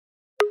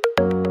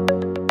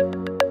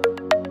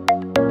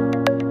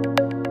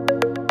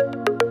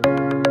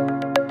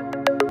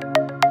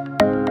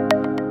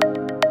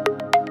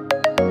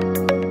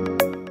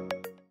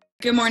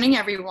Good morning,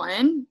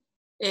 everyone.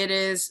 It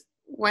is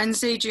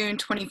Wednesday, June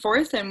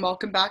 24th, and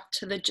welcome back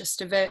to the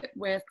Gist of It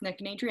with Nick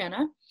and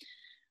Adriana.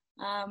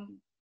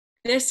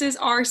 This is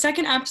our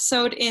second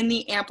episode in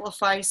the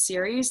AMPLIFY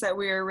series that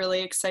we are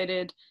really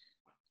excited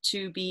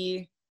to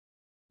be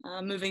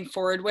moving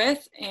forward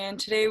with. And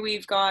today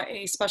we've got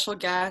a special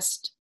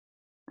guest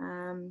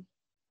who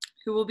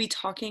will be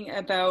talking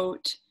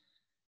about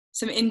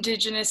some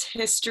Indigenous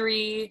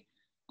history,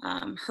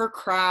 her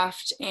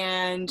craft,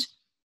 and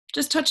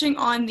just touching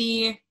on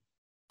the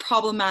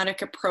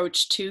problematic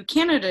approach to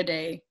Canada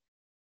Day.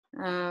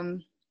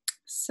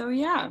 So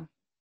yeah.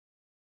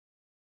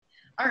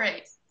 All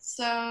right,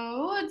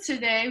 so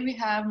today we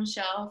have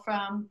Michelle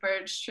from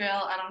Birch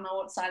Trail. I don't know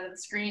what side of the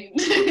screen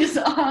is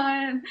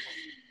on.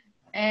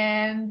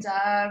 And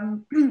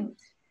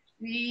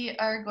we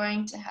are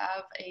going to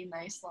have a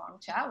nice long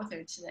chat with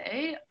her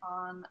today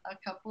on a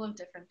couple of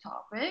different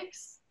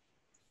topics,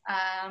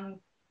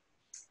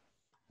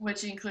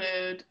 which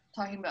include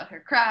talking about her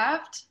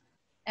craft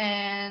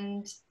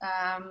and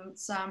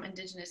some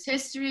Indigenous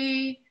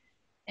history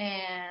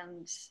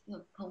and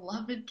the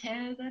beloved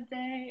Canada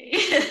Day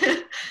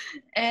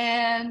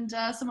and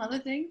some other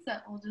things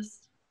that we'll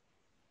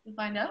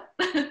find out.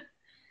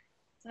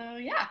 So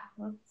yeah,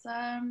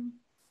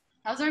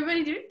 how's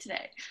everybody doing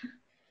today?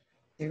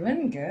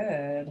 Doing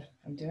good.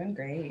 I'm doing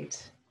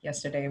great.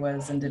 Yesterday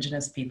was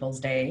Indigenous Peoples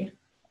Day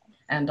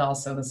and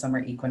also the summer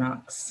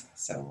equinox,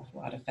 so a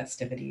lot of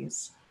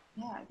festivities.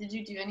 Yeah, did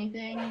you do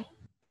anything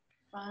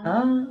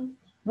fun?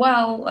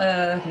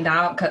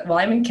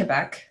 I'm in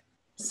Quebec,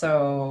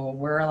 so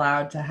we're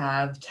allowed to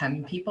have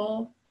 10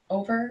 people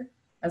over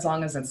as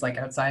long as it's like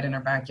outside in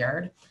our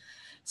backyard.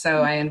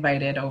 So I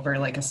invited over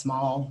like a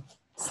small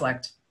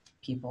select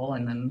people,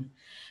 and then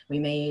we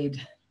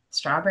made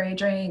strawberry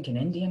drink and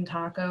Indian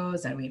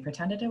tacos, and we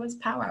pretended it was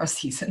powwow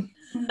season.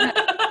 I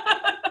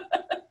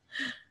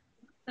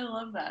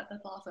love that.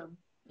 That's awesome.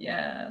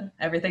 Yeah,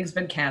 everything's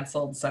been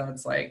canceled, so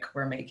it's like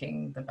we're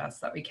making the best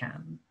that we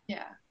can.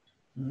 Yeah.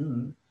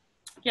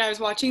 Yeah, I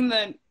was watching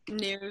the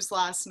news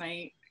last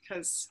night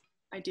because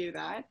I do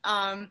that.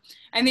 And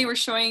they were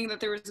showing that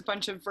there was a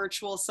bunch of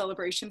virtual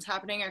celebrations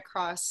happening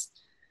across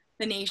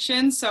the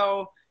nation.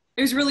 So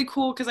it was really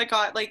cool because I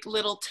got like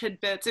little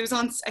tidbits. It was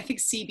on, I think,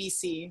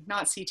 CBC,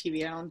 not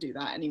CTV. I don't do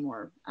that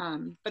anymore.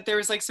 But there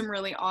was like some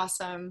really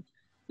awesome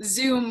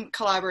Zoom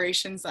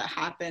collaborations that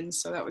happened.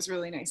 So that was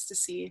really nice to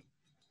see.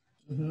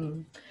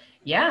 Mm-hmm.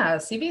 Yeah,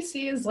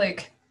 CBC has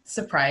like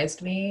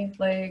surprised me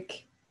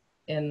like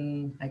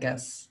in, I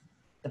guess,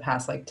 the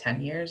past like 10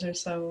 years or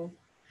so.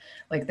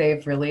 Like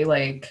they've really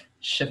like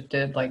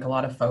shifted like a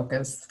lot of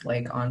focus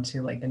like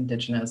onto like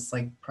Indigenous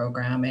like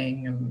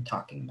programming and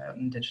talking about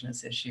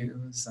Indigenous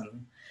issues.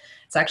 And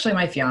it's actually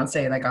my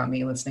fiance that got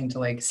me listening to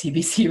like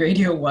CBC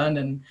Radio 1,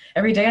 and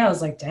every day I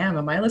was like, damn,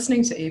 am I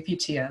listening to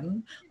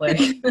APTN? Like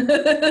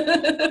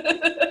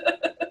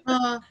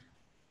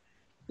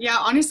yeah,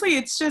 honestly,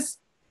 it's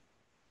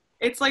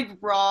like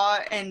raw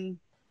and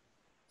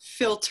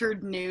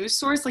filtered news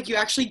source. Like you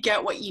actually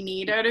get what you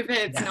need out of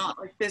it. It's not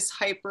like this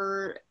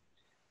hyper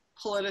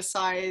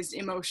politicized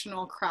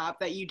emotional crap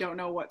that you don't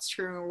know what's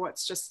true or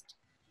what's just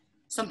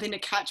something to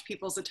catch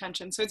people's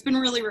attention. So it's been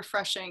really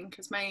refreshing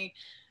because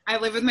I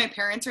live with my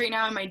parents right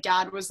now, and my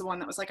dad was the one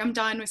that was like, I'm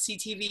done with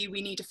CTV.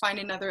 We need to find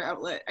another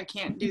outlet. I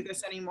can't do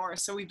this anymore.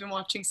 So we've been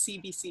watching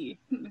CBC.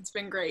 It's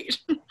been great.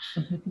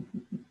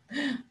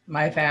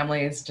 My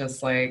family is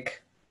just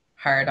like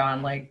hard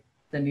on like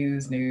the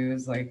news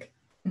like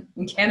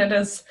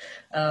Canada's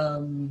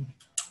now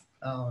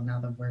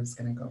the word's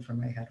gonna go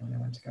from my head when I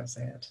went to go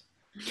say it,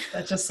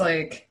 but just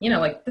like, you know,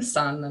 like the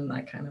sun and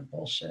that kind of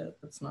bullshit.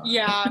 It's not,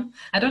 yeah.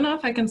 I don't know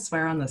if I can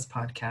swear on this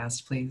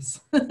podcast, please.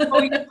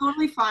 Oh, you're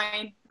totally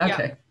fine.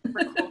 Okay.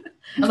 Yeah, cool.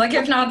 I'm like,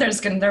 if not,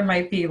 there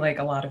might be like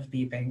a lot of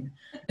beeping.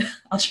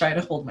 I'll try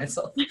to hold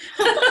myself. Yeah,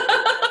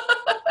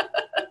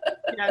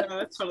 no,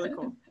 that's totally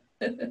cool.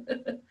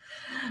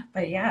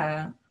 But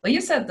yeah, well, you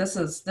said this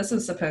is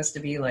supposed to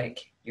be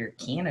like your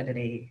Canada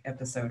Day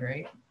episode,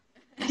 right?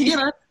 Yeah,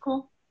 that's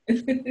cool.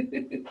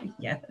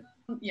 Yeah,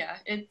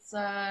 it's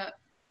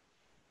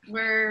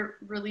we're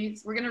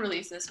gonna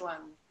release this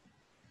one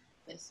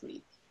this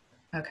week.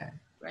 Okay.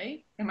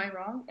 Right? Am I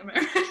wrong? Am I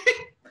right?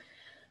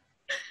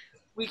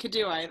 We could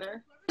do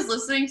either. Whoever's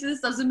listening to this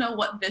doesn't know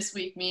what this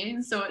week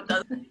means, so it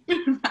doesn't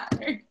even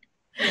matter.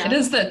 Yeah. It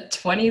is the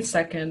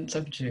 22nd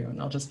of June.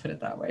 I'll just put it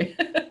that way.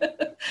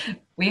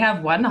 We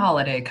have one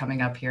holiday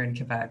coming up here in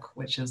Quebec,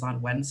 which is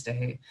on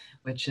Wednesday,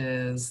 which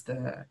is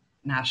the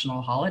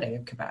national holiday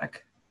of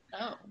Quebec.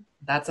 Oh.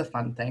 That's a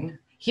fun thing.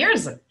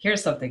 Here's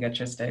something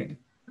interesting,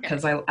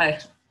 because I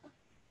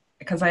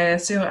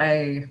assume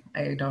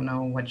I don't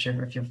know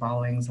if you're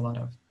following a lot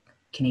of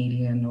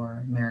Canadian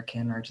or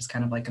American or just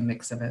kind of like a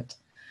mix of it.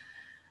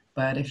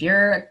 But if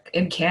you're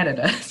in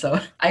Canada, so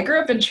I grew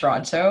up in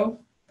Toronto,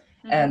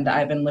 and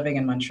I've been living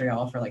in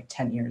Montreal for like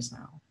 10 years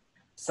now.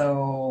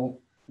 So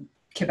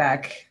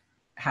Quebec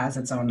has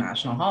its own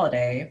national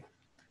holiday,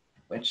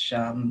 which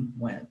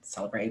when it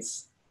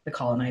celebrates the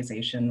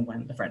colonization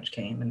when the French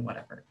came and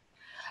whatever.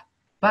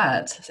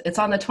 But it's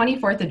on the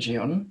 24th of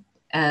June.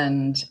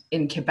 And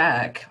in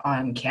Quebec,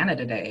 on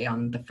Canada Day,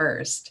 on the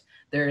 1st,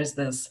 there's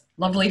this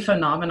lovely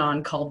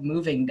phenomenon called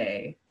Moving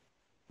Day,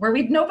 where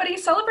nobody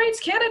celebrates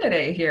Canada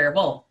Day here.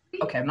 Well,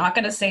 okay, I'm not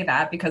going to say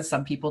that because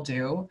some people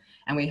do.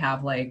 And we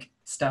have like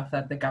stuff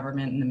that the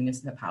government and the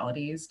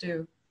municipalities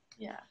do.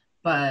 Yeah.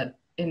 But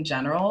in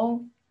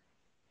general,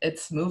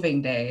 it's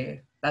Moving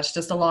Day. That's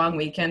just a long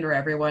weekend where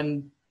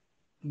everyone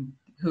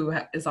who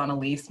is on a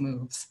lease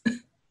moves.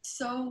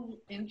 So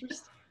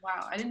interesting.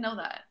 Wow, I didn't know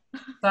that.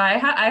 So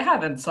I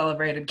haven't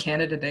celebrated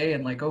Canada Day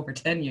in like over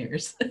 10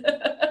 years.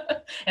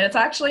 And it's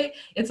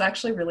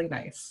actually really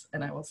nice,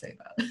 and I will say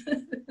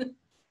that.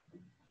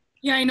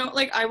 Yeah, I know,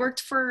 like I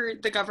worked for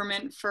the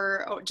government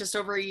for just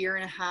over a year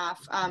and a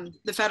half,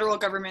 the federal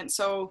government.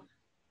 So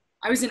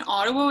I was in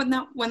Ottawa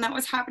when that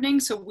was happening.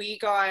 So we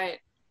got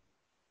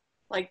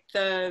like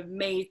the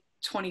May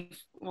 20,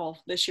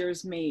 well, this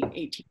year's May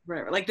 18th,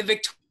 whatever, like the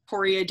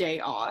Victoria Day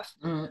off.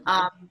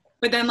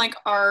 But then like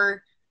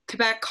our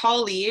Quebec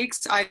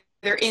colleagues,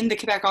 either in the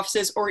Quebec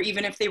offices or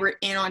even if they were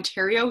in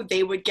Ontario,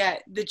 they would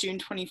get the June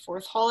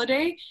 24th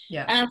holiday.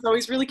 Yeah. And I was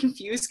always really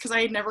confused because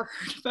I had never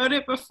heard about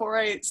it before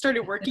I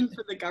started working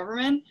for the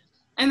government.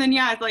 And then,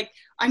 yeah, like,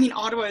 I mean,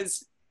 Ottawa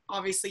is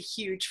obviously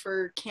huge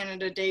for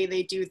Canada Day.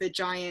 They do the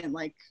giant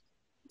like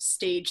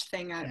stage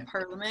thing at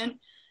Parliament.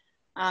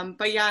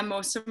 But yeah,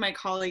 most of my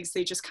colleagues,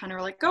 they just kind of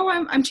are like, oh,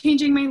 I'm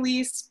changing my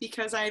lease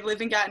because I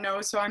live in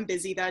Gatineau, so I'm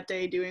busy that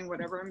day doing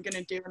whatever I'm going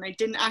to do. And I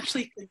didn't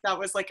actually think that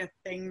was like a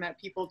thing that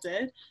people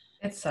did.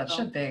 It's such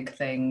a big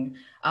thing.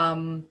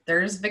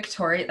 There's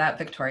that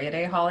Victoria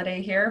Day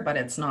holiday here, but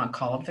it's not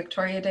called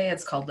Victoria Day.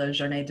 It's called the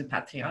Journée du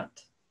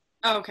Patriote.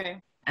 Oh,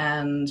 okay.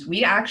 And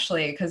we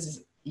actually,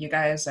 because you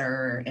guys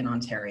are in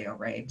Ontario,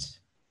 right?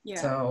 Yeah.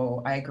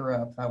 So I grew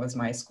up, that was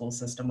my school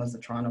system, was the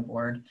Toronto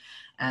board.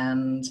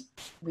 And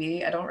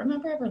I don't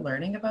remember ever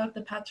learning about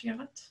the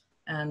Patriote.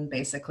 And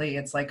basically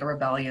it's like a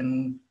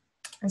rebellion.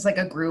 It's like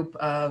a group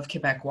of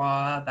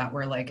Quebecois that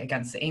were like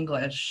against the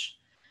English,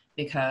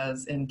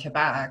 because in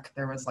Quebec,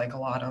 there was like a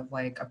lot of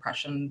like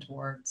oppression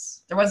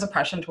towards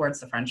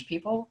the French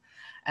people.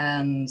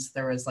 And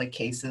there was like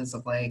cases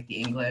of like the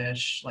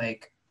English,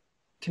 like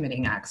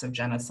committing acts of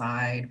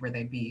genocide where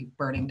they'd be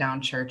burning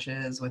down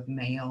churches with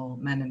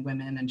men and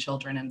women and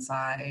children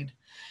inside.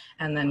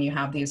 And then you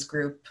have these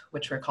group,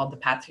 which were called the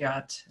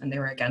Patriote, and they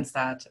were against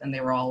that. And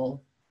they were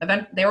all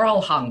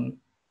hung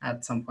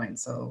at some point.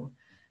 So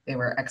they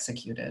were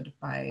executed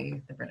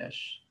by the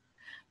British.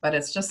 But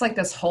it's just like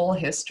this whole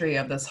history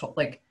of this whole,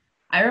 like,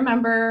 I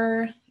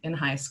remember in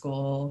high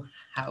school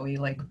how we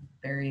like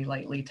very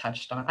lightly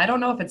touched on, I don't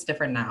know if it's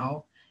different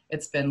now.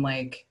 It's been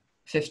like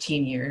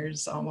 15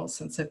 years almost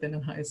since I've been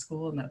in high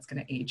school, and that's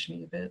going to age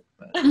me a bit.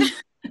 But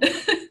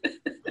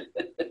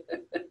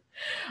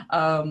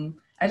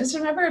I just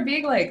remember it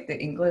being like the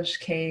English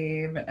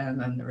came,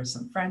 and then there were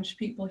some French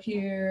people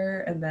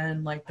here, and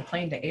then like the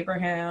plane to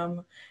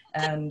Abraham,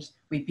 and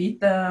we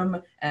beat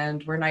them,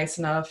 and we're nice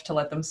enough to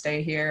let them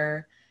stay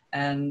here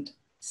and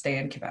stay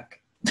in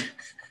Quebec.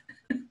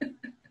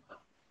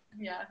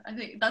 Yeah, I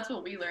think that's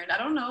what we learned. I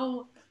don't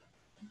know.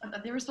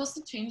 They were supposed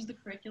to change the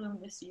curriculum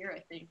this year, I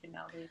think, and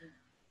now they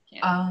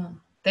can't.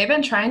 They've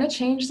been trying to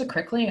change the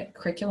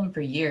curriculum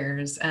for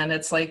years, and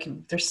it's like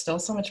there's still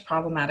so much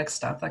problematic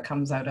stuff that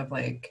comes out of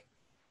like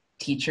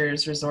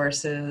teachers'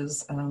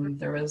 resources.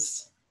 There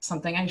was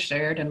something I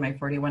shared in my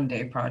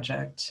 41-day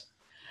project,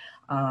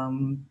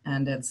 and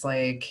it's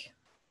like,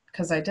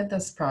 because I did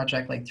this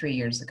project like 3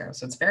 years ago,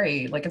 so it's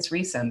very like it's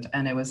recent,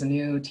 and it was a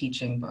new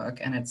teaching book,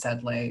 and it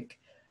said like,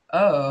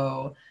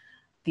 oh,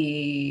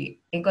 the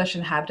English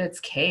inhabitants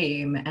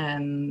came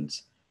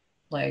and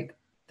like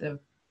the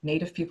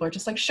native people are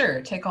just like,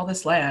 sure, take all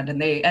this land.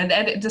 And and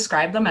it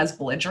described them as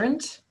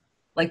belligerent,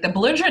 like the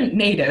belligerent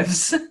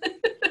natives.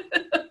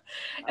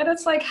 And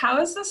it's like,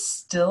 how is this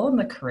still in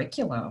the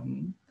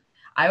curriculum?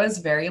 I was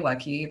very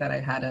lucky that I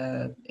had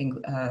a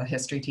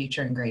history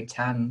teacher in grade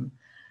 10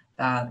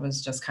 that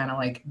was just kind of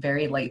like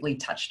very lightly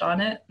touched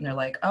on it. And they're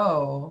like,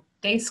 oh,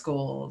 day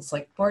schools,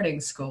 like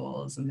boarding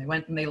schools. And they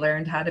went and they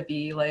learned how to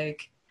be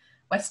like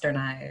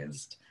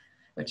westernized,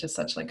 which is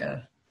such like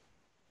a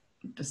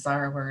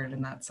bizarre word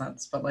in that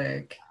sense. But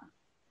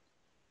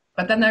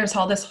then there's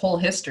all this whole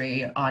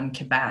history on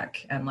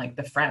Quebec and like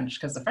the French,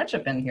 because the French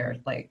have been here,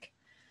 like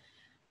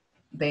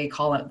they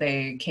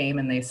came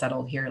and they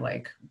settled here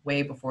like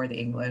way before the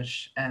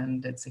English.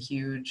 And it's a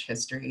huge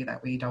history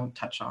that we don't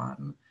touch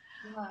on.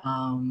 Yeah.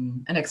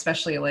 And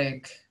especially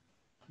like,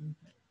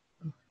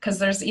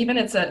 because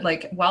it's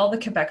like, while the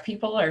Quebec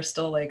people are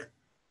still like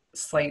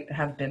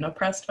have been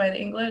oppressed by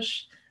the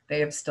English, they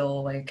have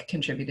still like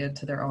contributed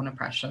to their own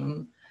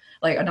oppression,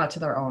 like not to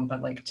their own,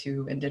 but like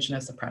to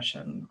Indigenous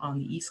oppression on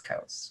the East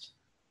Coast.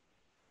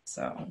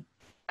 So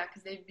yeah,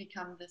 because they've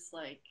become this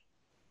like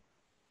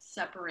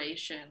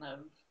separation of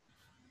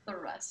the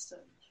rest of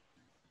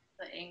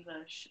the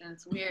English, and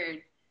it's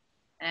weird.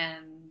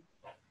 And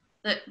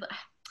I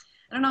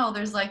don't know,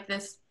 there's like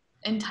this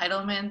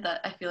entitlement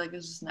that I feel like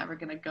is just never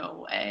gonna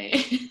go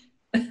away.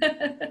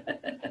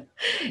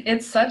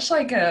 It's such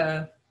like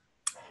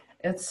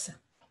it's,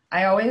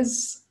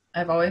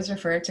 I've always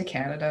referred to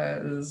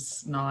Canada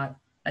as not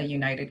a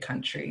united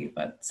country,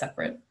 but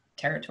separate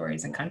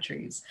territories and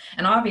countries.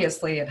 And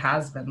obviously it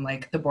has been,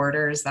 like the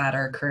borders that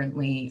are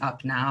currently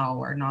up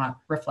now are not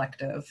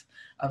reflective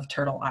of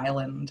Turtle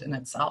Island in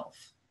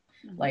itself,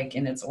 like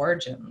in its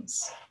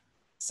origins.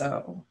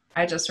 So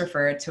I just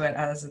refer to it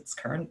as its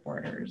current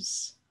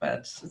borders, but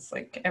it's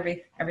like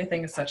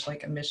everything is such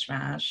like a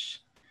mishmash.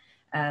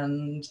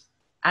 And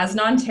as an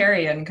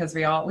Ontarian, because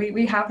we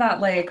have that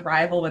like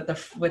rival with the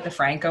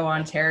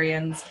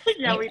Franco-Ontarians.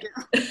 Yeah, we do.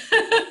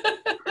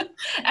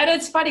 And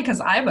it's funny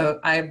because I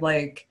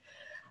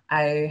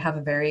have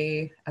a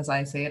very, as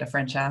I say it, a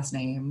French ass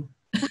name.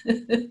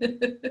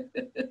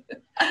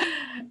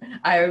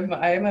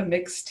 I'm a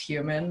mixed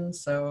human,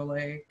 so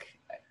like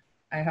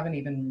I haven't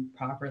even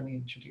properly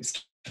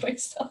introduced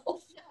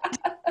myself.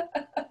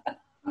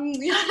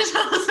 You want to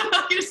tell us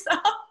about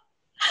yourself?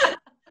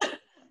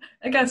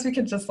 I guess we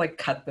could just like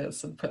cut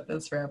this and put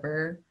this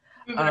forever.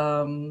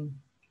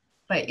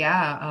 But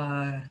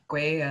yeah,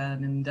 Gwe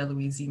and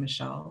Louise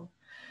Michel.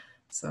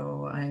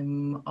 So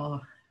I'm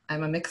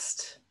a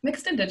mixed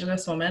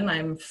Indigenous woman.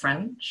 I'm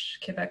French,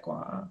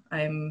 Quebecois.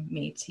 I'm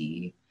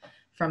Métis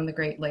from the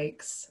Great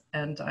Lakes,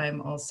 and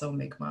I'm also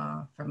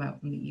Mi'kmaq from out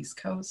in the East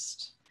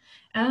Coast.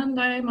 And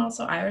I'm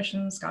also Irish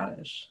and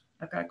Scottish.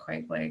 I've got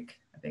quite like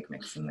a big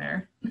mix in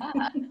there.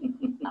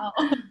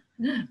 Oh.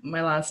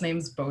 My last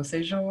name's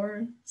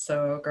Beausejour.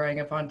 So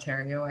growing up in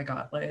Ontario, I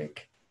got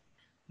like,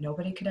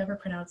 nobody could ever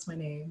pronounce my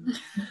name.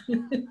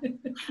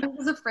 I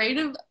was afraid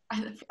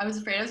I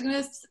was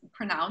going to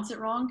pronounce it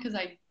wrong because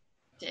I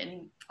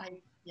didn't.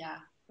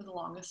 For the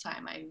longest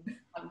time, I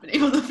haven't been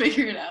able to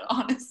figure it out,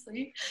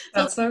 honestly.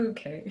 That's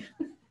okay.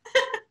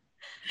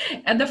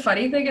 And the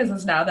funny thing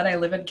is now that I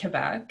live in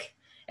Quebec,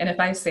 and if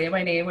I say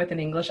my name with an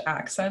English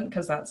accent,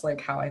 because that's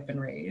like how I've been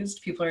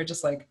raised, people are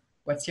just like,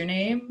 what's your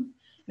name?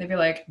 And they'd be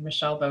like,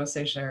 Michelle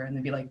Beausejour. And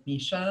they'd be like,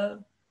 Misha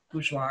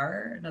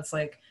Bourgeois. And it's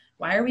like,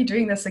 why are we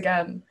doing this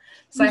again?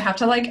 So I have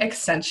to like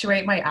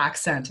accentuate my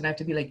accent and I have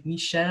to be like,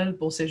 Michelle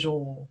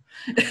Beausejour.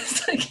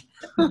 It's like,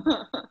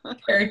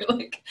 very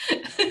like,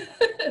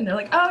 and they're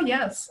like, oh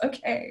yes,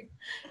 okay.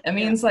 It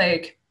means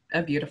like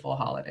a beautiful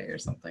holiday or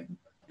something.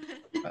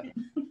 But.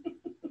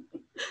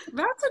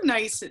 That's a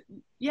nice,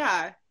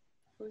 yeah.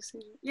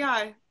 Yeah,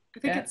 I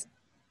think it's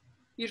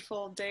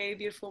beautiful day,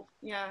 beautiful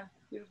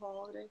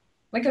holiday.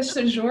 Like a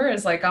séjour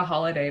is like a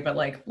holiday, but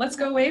like, let's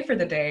go away for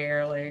the day,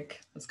 or like,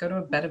 let's go to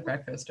a bed and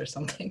breakfast or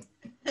something.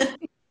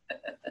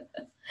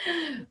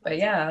 But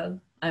yeah,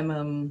 I'm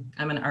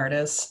an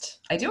artist.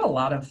 I do a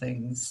lot of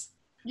things.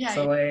 Yeah.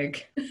 So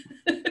like,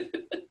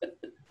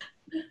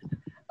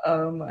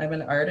 I'm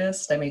an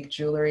artist. I make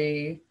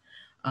jewelry.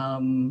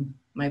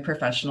 My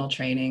professional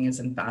training is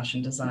in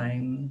fashion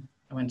design.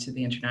 I went to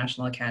the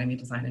International Academy of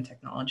Design and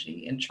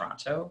Technology in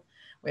Toronto,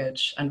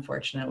 which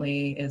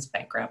unfortunately is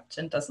bankrupt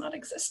and does not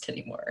exist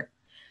anymore.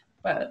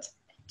 But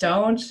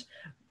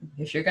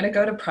if you're going to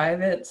go to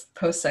private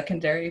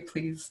post-secondary,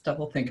 please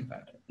double think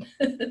about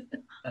it.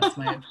 That's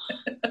my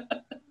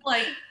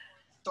like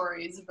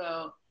stories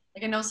about,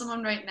 like I know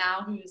someone right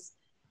now who's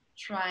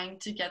trying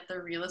to get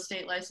their real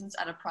estate license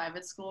at a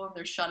private school and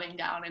they're shutting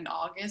down in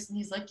August, and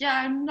he's like, yeah,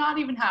 I'm not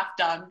even half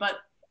done, but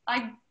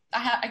I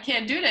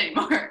can't do it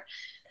anymore.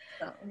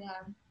 So, yeah.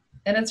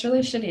 And it's really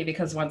shitty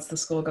because once the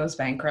school goes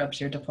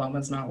bankrupt, your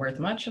diploma's not worth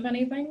much of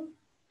anything.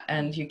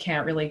 And you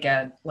can't really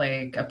get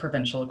like a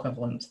provincial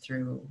equivalent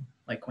through,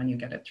 like when you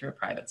get it through a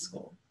private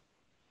school.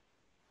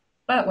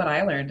 But what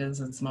I learned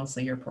is it's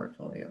mostly your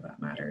portfolio that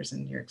matters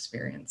and your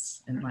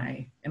experience in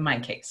my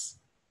case.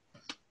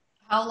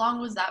 How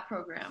long was that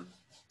program?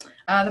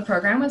 The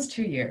program was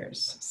 2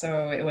 years.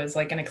 So it was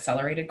like an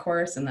accelerated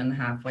course, and then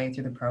halfway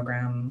through the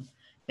program,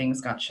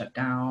 things got shut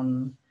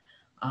down.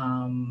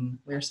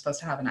 We were supposed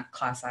to have a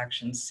class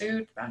action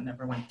suit. That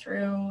never went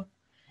through.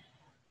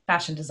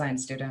 Fashion design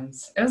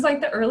students. It was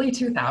like the early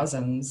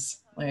 2000s.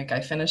 Like I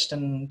finished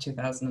in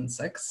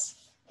 2006.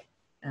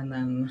 And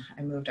then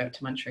I moved out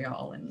to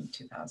Montreal in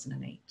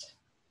 2008.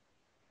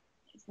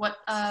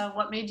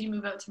 What made you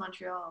move out to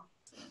Montreal?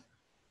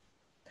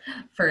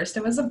 First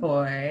it was a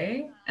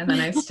boy, and then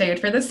I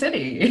stayed for the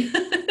city.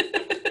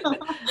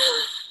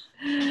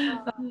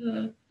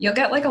 You'll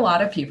get like a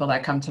lot of people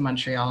that come to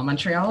Montreal.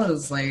 Montreal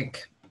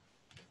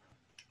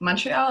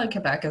and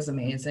Quebec is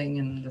amazing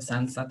in the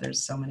sense that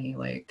there's so many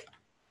like,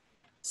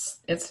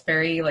 it's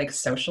very like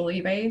socially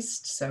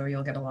based. So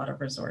you'll get a lot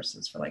of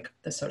resources for like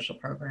the social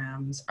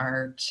programs,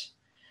 art.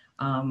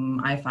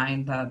 I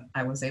find that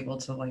I was able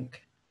to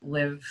like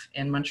live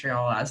in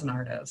Montreal as an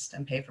artist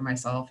and pay for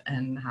myself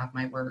and have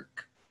my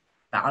work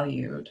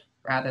valued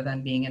rather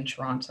than being in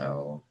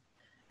Toronto.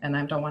 And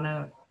I don't want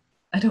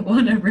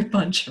to rip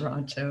on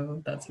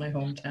Toronto. That's my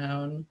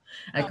hometown.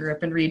 I grew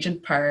up in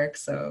Regent Park,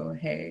 so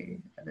hey,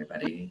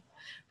 everybody,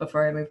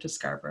 before I moved to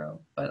Scarborough.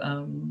 But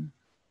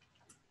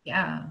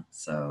yeah,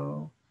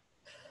 so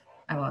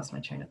I lost my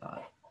train of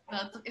thought.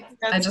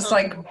 I just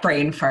like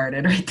brain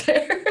farted right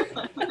there.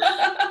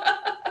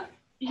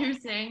 you're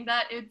saying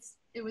that it's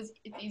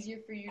easier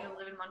for you to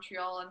live in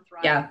Montreal and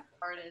thrive Yeah. as an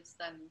artist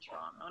than in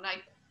Toronto, and I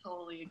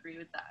totally agree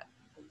with that.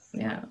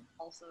 Yeah.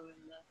 Also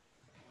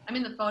I'm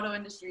in the photo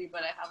industry,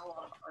 but I have a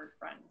lot of art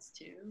friends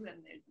too, and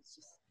it's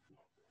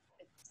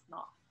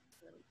not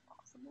really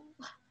possible.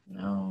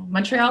 No,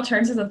 Montreal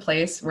turns into a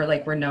place where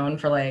like we're known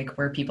for like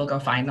where people go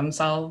find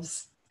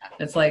themselves.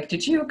 It's like,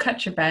 did you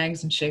cut your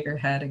bangs and shave your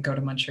head and go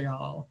to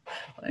Montreal?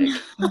 Like,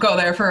 go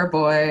there for a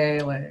boy,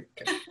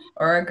 like,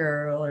 or a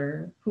girl,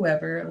 or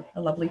whoever,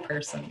 a lovely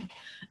person.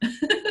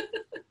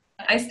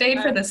 I stayed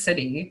for the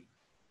city.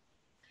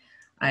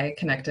 I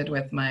connected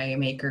with my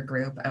maker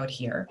group out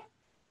here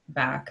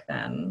back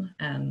then,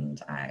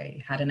 and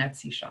I had an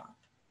Etsy shop.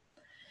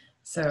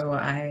 So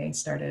I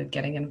started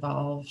getting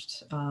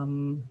involved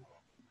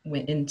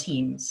in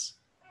teams.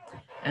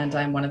 And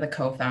I'm one of the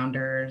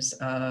co-founders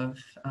of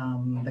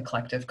the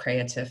collective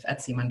Creatif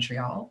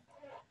Montreal,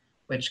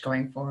 which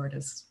going forward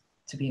is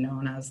to be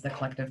known as the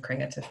collective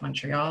Creatif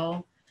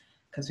Montreal,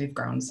 because we've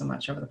grown so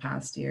much over the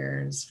past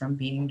years from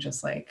being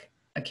just like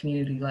a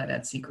community-led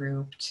Etsy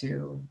group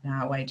to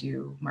now I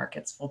do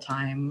markets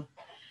full-time.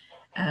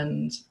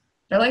 And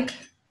they're like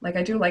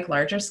I do like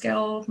larger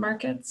scale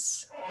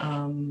markets.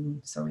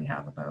 So we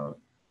have about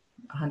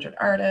 100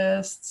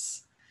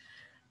 artists,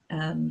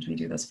 and we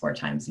do this 4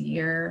 times a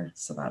year.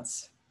 So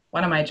that's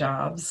one of my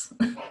jobs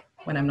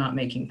when I'm not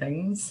making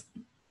things.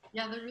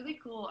 Yeah, they're really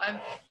cool.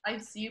 I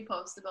see you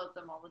post about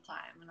them all the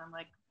time, and I'm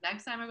like,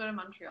 next time I go to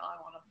Montreal,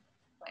 I want to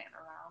plan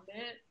around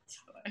it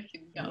so I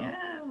can go.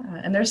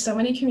 Yeah, and there's so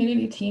many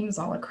community teams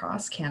all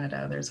across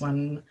Canada. There's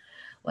one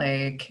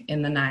like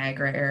in the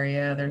Niagara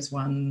area. There's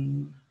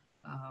one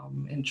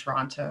in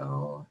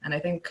Toronto, and I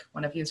think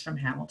one of you is from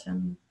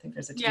Hamilton. I think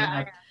there's a team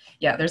out.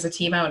 Yeah, there's a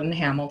team out in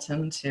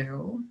Hamilton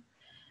too.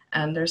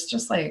 And there's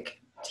just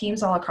like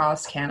teams all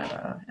across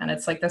Canada. And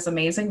it's like this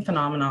amazing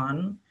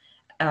phenomenon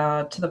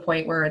to the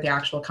point where the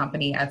actual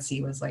company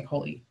Etsy was like,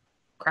 holy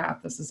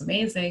crap, this is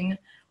amazing.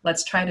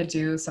 Let's try to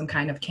do some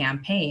kind of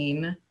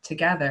campaign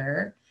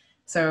together.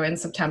 So in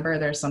September,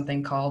 there's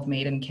something called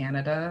Made in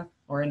Canada,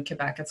 or in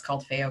Quebec, it's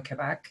called Feo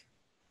Quebec.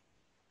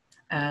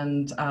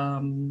 And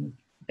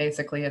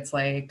basically it's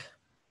like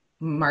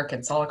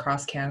markets all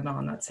across Canada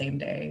on that same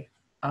day,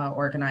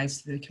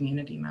 organized through the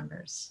community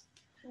members.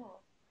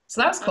 So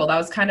that was cool. That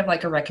was kind of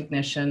like a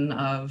recognition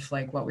of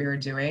like what we were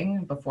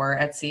doing before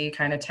Etsy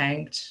kind of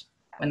tanked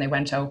when they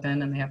went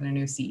open and they have their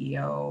new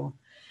CEO.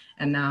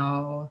 And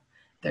now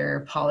their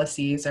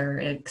policies are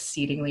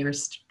exceedingly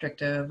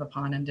restrictive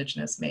upon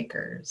Indigenous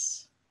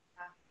makers.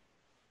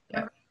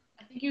 Yeah.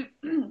 I think you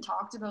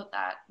talked about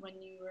that when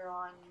you were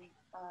on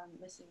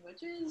Missing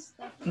Witches.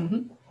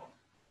 Mm-hmm.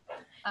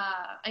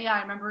 Yeah,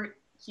 I remember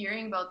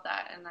hearing about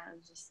that, and I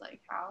was just like,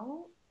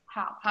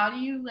 how do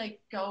you like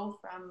go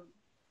from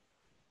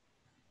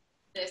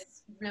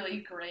this really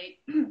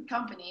great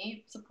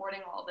company supporting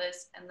all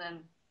this, and then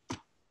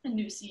a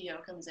new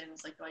CEO comes in and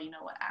is like, well, you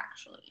know what,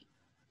 actually.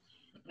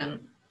 No.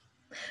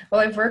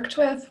 Well,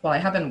 I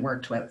haven't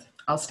worked with,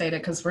 I'll state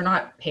it because we're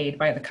not paid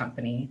by the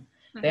company.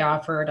 Mm-hmm. They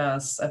offered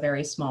us a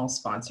very small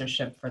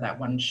sponsorship for that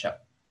one show.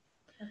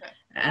 Okay.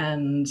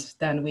 And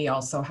then we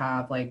also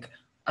have like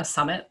a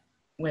summit,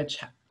 which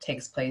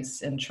takes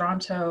place in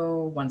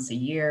Toronto once a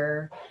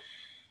year.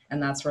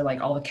 And that's where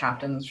like all the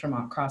captains from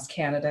across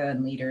Canada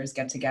and leaders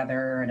get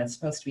together, and it's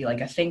supposed to be like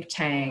a think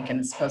tank, and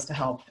it's supposed to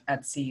help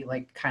Etsy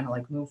like kind of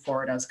like move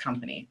forward as a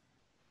company.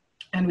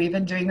 And we've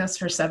been doing this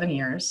for 7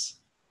 years.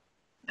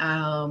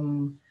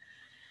 And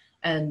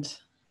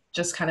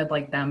just kind of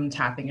like them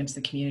tapping into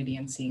the community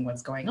and seeing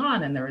what's going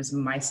on. And there was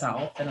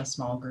myself and a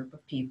small group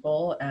of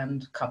people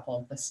and a couple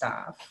of the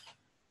staff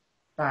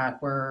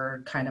that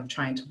were kind of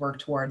trying to work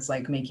towards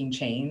like making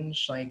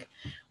change, like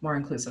more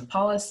inclusive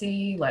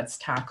policy. Let's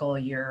tackle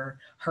your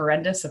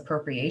horrendous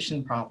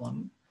appropriation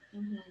problem.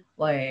 Mm-hmm.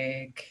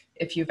 Like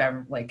if you've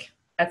ever, like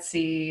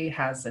Etsy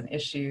has an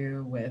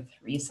issue with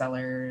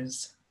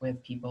resellers,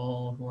 with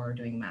people who are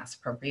doing mass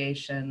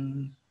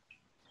appropriation.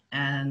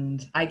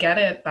 And I get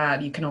it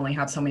that you can only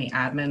have so many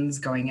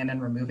admins going in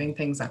and removing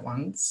things at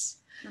once.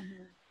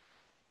 Mm-hmm.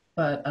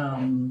 But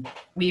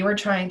we were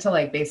trying to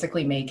like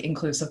basically make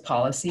inclusive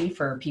policy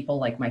for people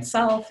like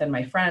myself and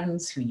my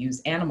friends who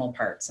use animal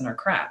parts in our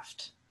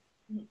craft.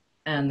 Mm-hmm.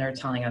 And they're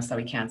telling us that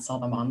we can't sell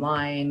them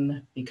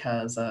online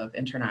because of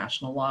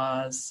international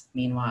laws.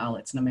 Meanwhile,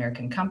 it's an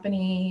American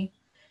company,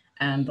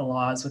 and the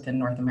laws within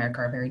North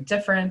America are very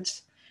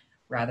different,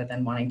 rather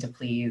than wanting to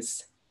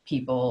please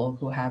people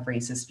who have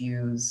racist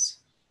views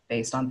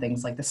based on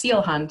things like the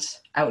seal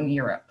hunt out in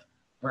Europe,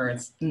 where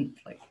it's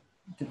like,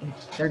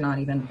 they're not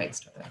even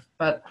faced with it.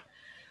 But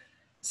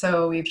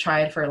so we've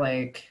tried for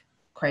like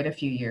quite a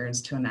few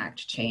years to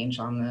enact change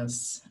on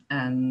this,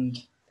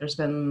 and there's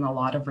been a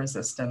lot of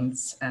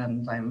resistance,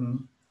 and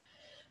I'm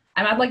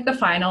at like the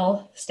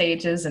final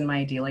stages in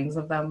my dealings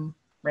of them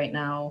right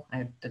now.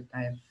 I've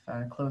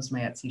closed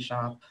my Etsy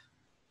shop,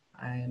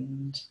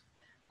 and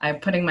I'm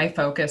taking my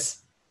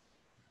focus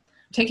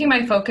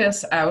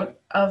out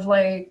of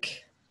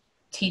like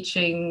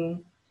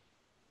teaching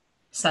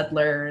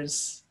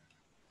settlers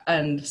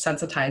and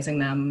sensitizing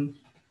them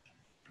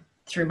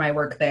through my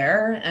work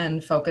there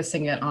and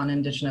focusing it on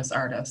Indigenous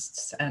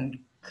artists and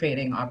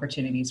creating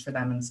opportunities for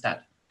them instead.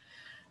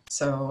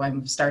 So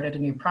I've started a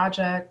new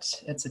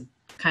project. It's a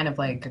kind of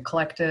like a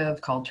collective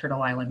called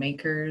Turtle Island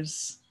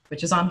Makers,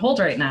 which is on hold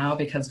right now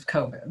because of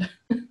COVID.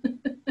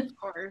 Of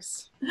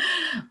course.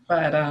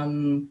 But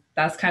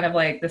that's kind of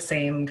like the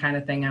same kind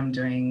of thing I'm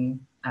doing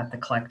at the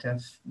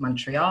Creatif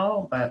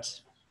Montreal, but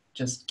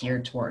just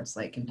geared towards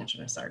like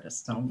Indigenous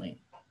artists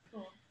only.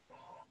 Cool.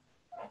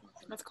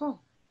 That's cool.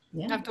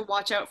 Yeah. You have to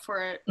watch out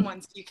for it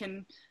once you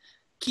can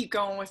keep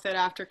going with it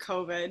after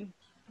COVID.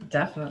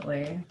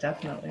 Definitely.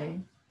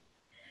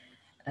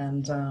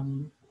 And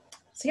so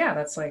yeah,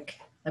 that's like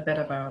a bit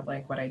about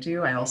like what I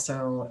do. I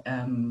also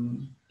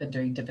been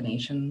doing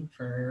divination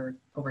for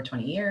over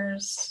 20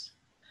 years.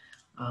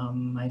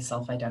 I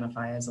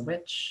self-identify as a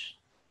witch.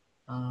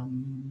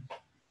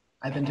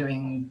 I've been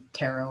doing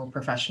tarot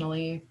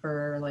professionally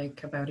for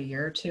like about a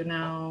year or two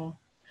now.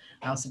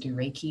 I also do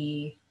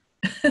Reiki.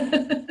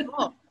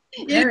 Cool.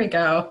 There we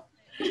go.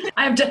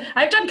 I've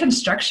done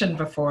construction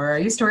before. I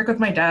used to work with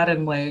my dad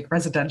in like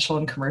residential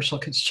and commercial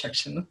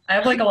construction. I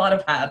have like a lot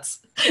of hats.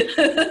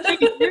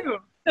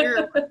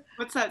 You're,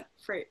 what's that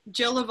phrase?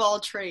 Jill of all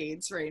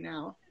trades right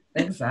now.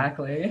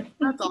 Exactly.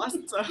 That's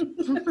awesome.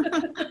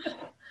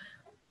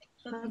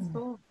 That's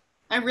cool.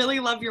 I really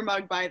love your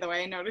mug, by the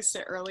way. I noticed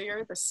it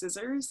earlier, the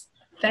scissors.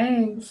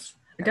 Thanks.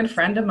 A good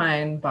friend of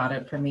mine bought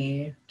it for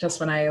me just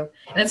when and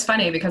it's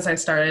funny because I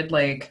started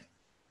like,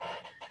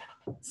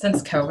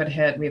 since COVID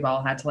hit, we've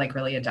all had to like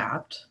really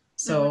adapt.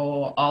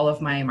 So all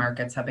of my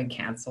markets have been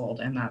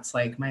canceled and that's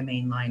like my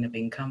main line of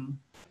income.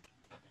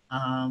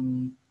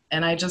 And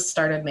I just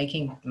started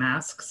making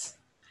masks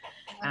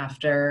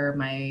after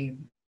my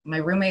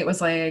roommate was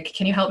like,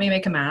 can you help me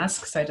make a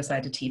mask? So I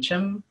decided to teach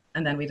him.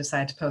 And then we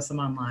decided to post them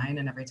online.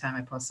 And every time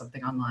I post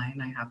something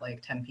online, I have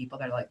like 10 people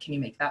that are like, can you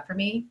make that for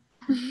me?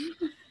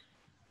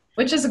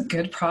 Which is a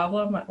good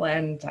problem.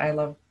 And I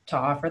love to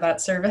offer that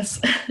service.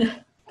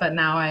 But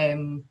now I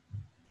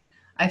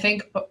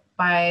think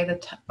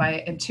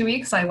in 2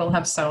 weeks, I will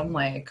have sewn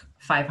like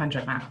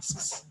 500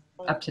 masks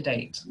up to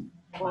date.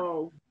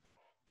 Whoa.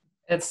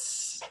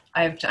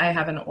 I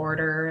have an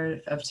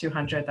order of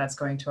 200 that's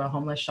going to a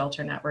homeless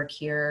shelter network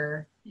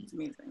here. It's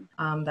amazing.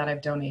 That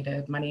I've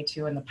donated money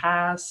to in the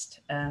past,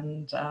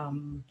 and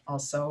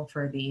also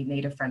for the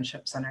Native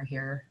Friendship Center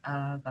here,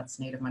 that's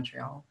Native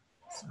Montreal.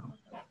 So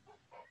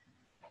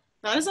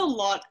that is a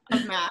lot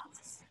of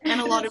masks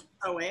and a lot of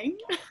sewing.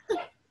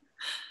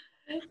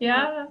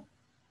 Yeah.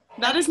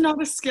 That is not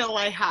a skill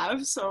I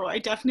have, so I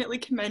definitely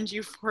commend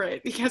you for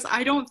it because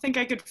I don't think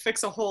I could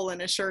fix a hole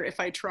in a shirt if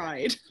I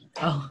tried.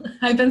 Oh,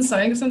 I've been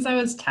sewing since I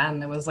was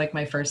 10. It was like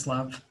my first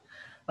love,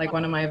 like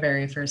one of my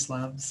very first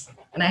loves.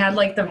 And I had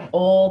like the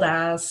old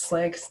ass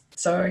like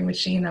sewing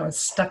machine that was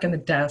stuck in the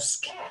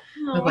desk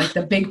with like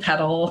the big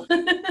pedal.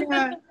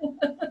 Yeah.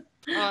 Oh,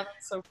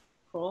 that's so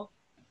cool.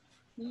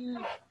 Yeah.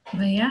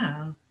 But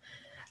yeah,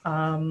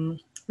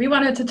 we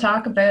wanted to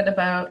talk a bit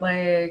about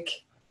like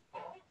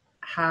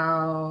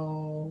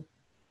about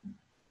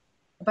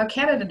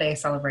Canada Day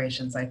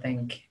celebrations, I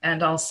think,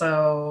 and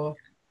also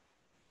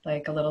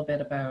like a little bit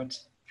about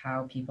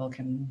how people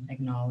can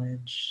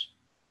acknowledge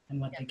and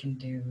what they can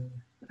do.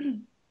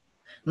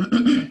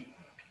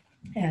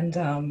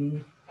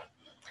 And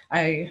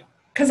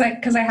because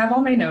I have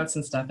all my notes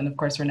and stuff, and of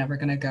course we're never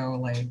gonna go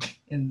like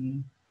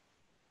in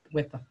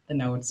with the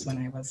notes when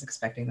I was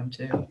expecting them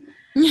to.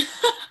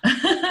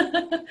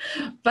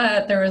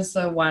 But there was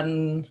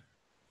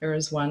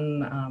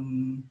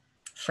one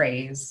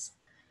phrase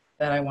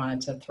that I wanted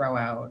to throw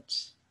out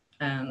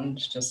and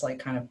just like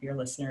kind of for your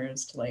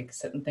listeners to like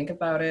sit and think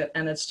about it.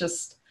 And it's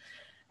just,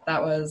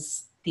 that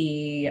was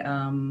the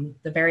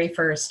very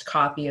first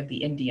copy of the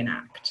Indian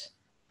Act.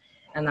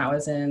 And that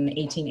was in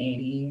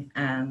 1880.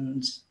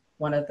 And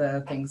one of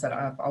the things that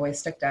I've always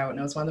stuck out, and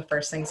it was one of the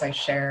first things I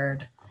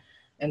shared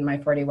in my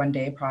 41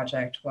 Day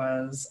project,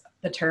 was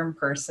the term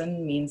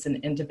person means an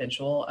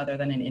individual other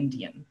than an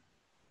Indian.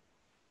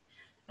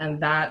 And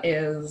that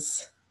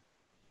is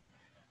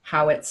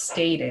how it's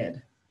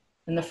stated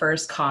in the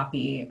first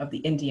copy of the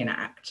Indian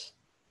Act.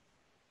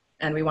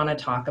 And we want to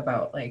talk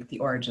about like the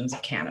origins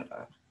of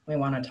Canada. We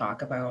want to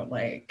talk about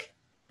like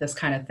this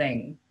kind of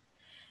thing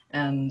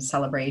and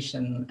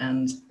celebration.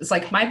 And it's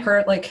like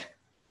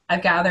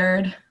I've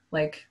gathered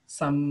like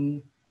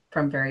some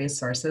from various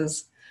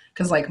sources,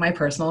 because like my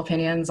personal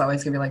opinion is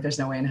always gonna be like, there's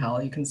no way in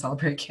hell you can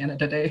celebrate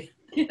Canada Day.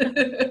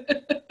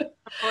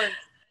 Of course.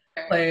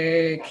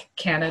 Like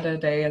Canada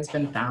Day has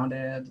been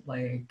founded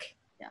like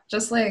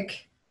just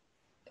like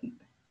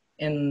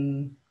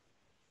in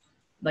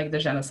like the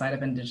genocide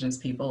of Indigenous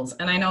peoples.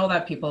 And I know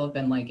that people have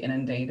been like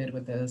inundated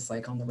with this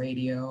like on the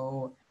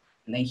radio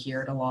and they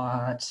hear it a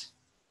lot,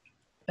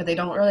 but they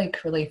don't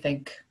really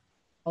think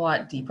a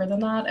lot deeper than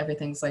that.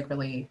 Everything's like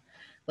really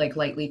like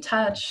lightly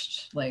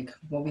touched, like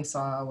what we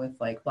saw with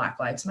like Black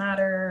Lives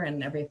Matter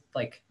and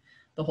like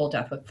the whole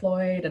death with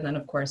Floyd. And then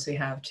of course we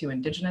have 2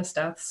 Indigenous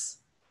deaths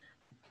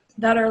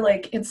that are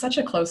like in such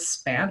a close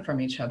span from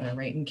each other,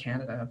 right, in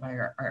Canada by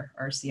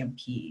our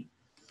CMP.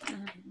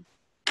 Mhm.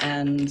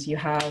 And you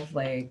have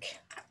like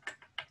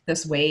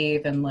this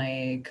wave and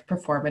like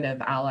performative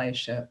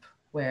allyship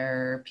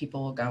where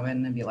people will go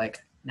in and be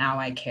like, now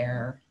I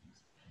care.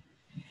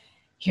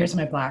 Here's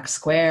my black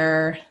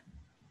square.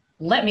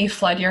 Let me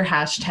flood your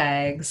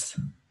hashtags.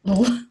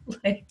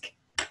 Like,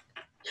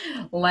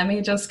 let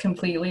me just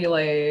completely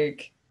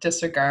like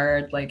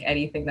disregard like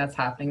anything that's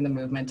happening in the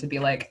movement to be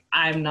like,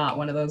 I'm not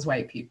one of those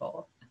white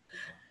people.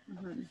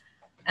 Mhm.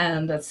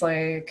 And it's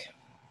like,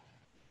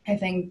 I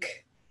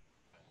think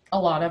a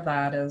lot of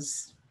that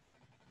is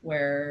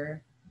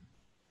where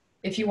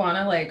if you want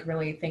to like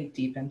really think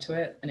deep into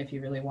it, and if you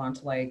really want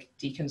to like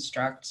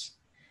deconstruct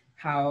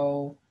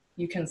how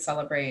you can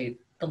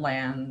celebrate the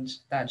land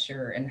that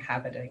you're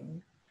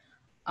inhabiting,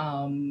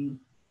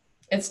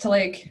 it's to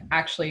like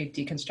actually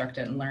deconstruct it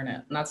and learn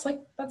it. And that's like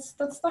that's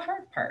the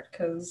hard part,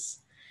 because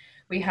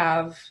we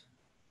have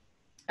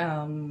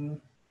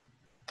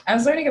I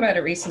was learning about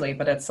it recently,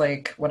 but it's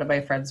like one of my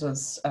friends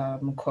was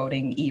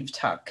quoting Eve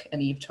Tuck, and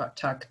Eve Tuck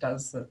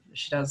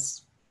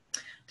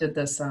did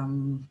this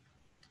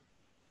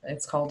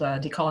it's called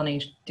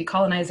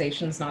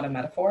decolonization is not a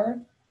metaphor.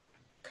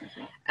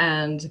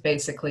 And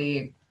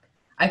basically,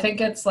 I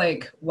think it's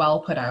like well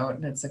put out,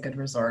 and it's a good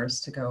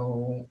resource to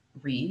go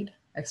read,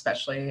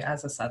 especially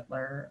as a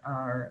settler,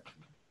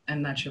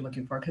 and that you're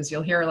looking for, because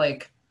you'll hear a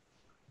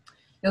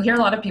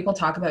lot of people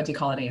talk about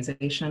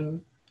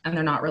decolonization, and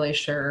they're not really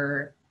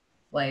sure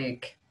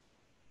like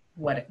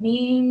what it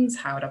means,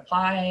 how it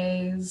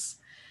applies.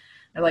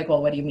 They're like,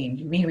 well, what do you mean?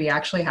 Do you mean we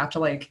actually have to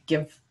like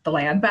give the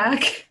land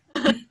back?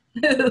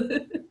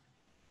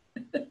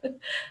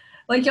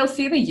 Like you'll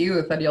see the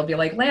youth and you'll be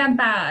like land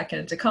back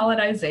and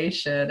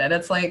decolonization, and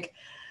it's like,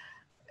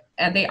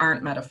 and they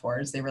aren't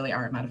metaphors. They really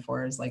aren't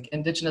metaphors. Like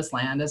Indigenous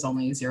land is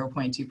only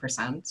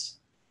 0.2%,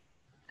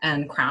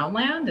 and Crown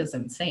land is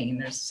insane.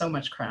 There's so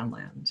much Crown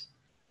land,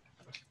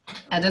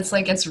 and it's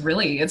like it's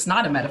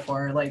not a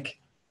metaphor. Like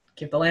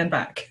give the land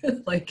back,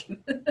 like,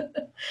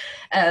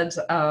 and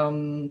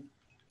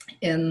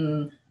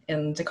in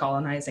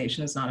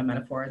decolonization is not a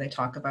metaphor. They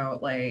talk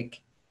about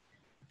like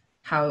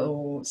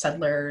how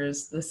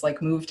settlers, this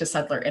like move to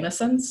settler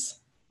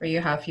innocence, where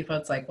you have people,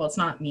 it's like, well, it's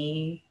not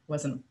me,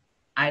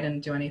 I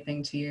didn't do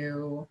anything to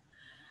you.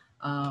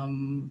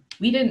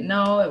 We didn't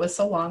know, it was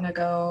so long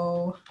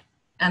ago.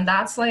 And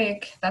that's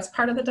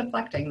part of the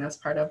deflecting. That's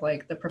part of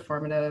like the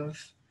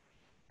performative,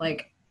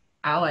 like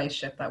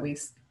allyship that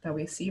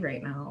we see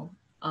right now.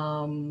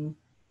 And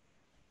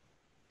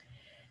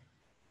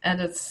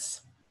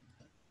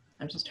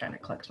I'm just trying to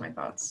collect my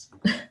thoughts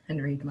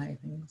and read my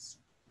things.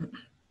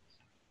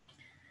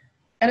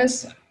 And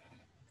it's,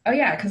 oh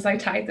yeah, because I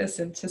tied this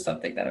into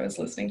something that I was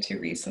listening to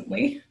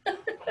recently.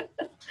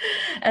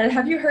 And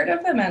have you heard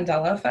of the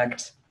Mandela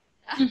effect?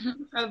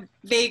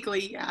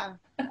 Vaguely, yeah.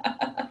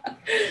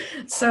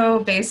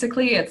 So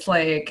basically, it's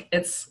like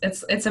it's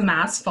a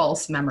mass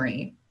false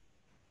memory,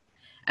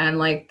 and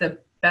like the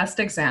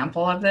best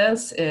example of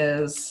this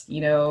is,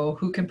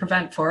 who can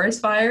prevent forest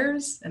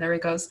fires? And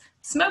everybody goes,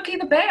 Smokey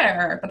the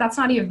Bear, but that's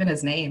not even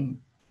his name.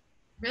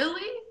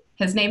 Really?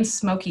 His name's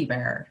Smokey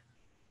Bear.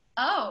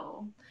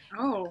 Oh.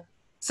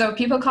 So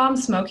people call him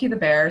Smokey the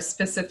Bear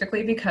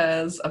specifically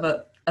because of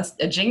a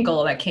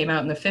jingle that came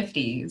out in the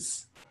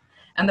 50s.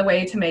 And the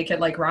way to make it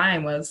like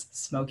rhyme was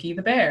Smokey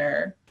the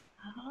Bear.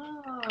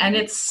 Oh. And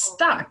it's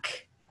stuck.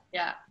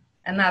 Yeah.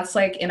 And that's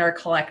like in our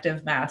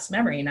collective mass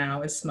memory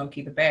now is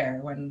Smokey the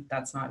Bear, when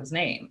that's not his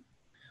name.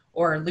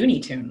 Or Looney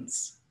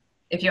Tunes.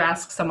 If you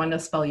ask someone to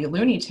spell you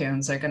Looney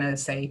Tunes, they're going to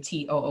say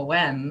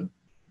Toon,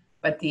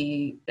 but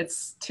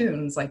it's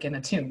tunes like in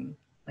a tune,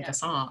 like a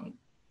song.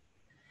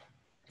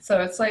 So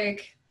it's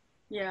like,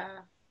 yeah.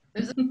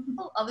 There's a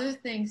couple other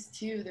things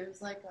too. There's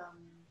like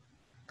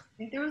I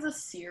think there was a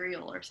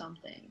cereal or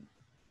something,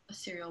 a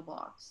cereal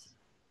box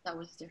that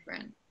was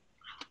different.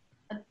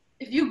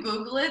 If you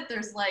Google it,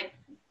 there's like,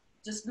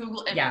 just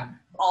Google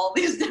all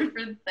these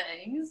different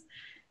things.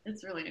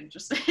 It's really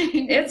interesting.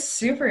 It's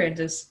super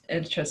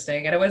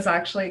interesting. And it was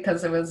actually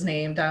because it was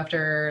named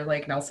after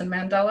like Nelson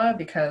Mandela,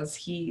 because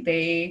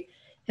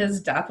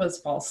his death was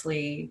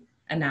falsely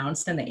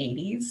announced in the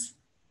 80s.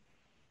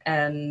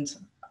 And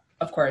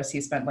of course, he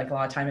spent like a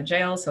lot of time in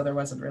jail. So there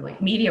wasn't really,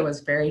 media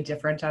was very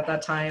different at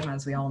that time,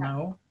 as we all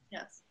know.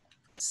 Yes.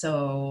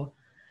 So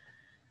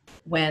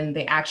when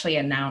they actually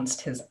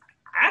announced his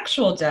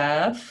actual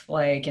death,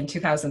 like in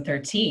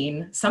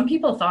 2013, some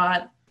people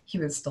thought he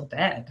was still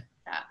dead.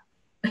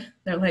 Yeah.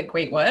 They're like,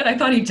 wait, what? I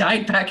thought he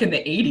died back in the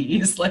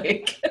 80s.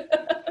 Like,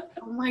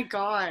 oh my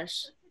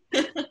gosh.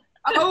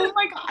 Oh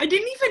my God. I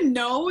didn't even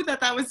know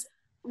that was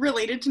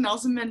related to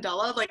Nelson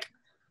Mandela. Like,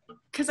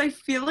 because I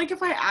feel like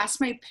if I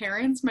asked my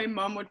parents, my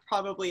mom would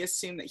probably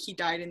assume that he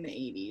died in the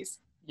 80s.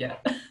 Yeah.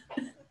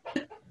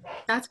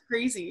 That's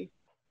crazy.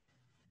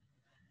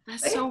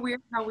 That's so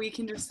weird how we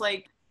can just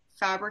like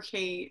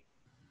fabricate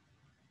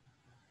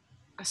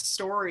a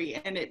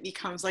story and it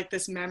becomes like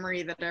this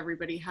memory that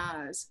everybody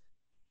has.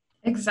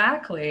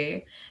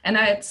 Exactly. And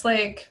it's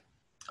like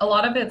a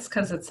lot of it's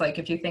because it's like,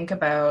 if you think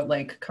about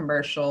like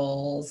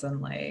commercials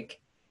and like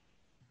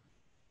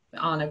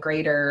on a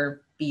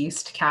greater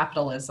beast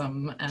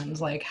capitalism and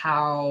like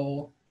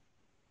how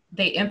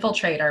they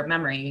infiltrate our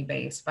memory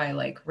base by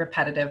like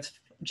repetitive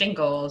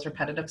jingles,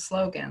 repetitive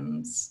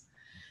slogans.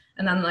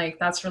 And then like,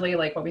 that's really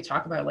like what we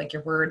talk about, like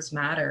your words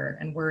matter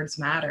and words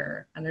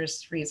matter. And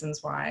there's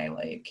reasons why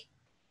like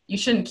you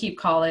shouldn't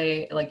call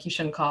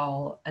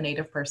a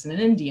Native person an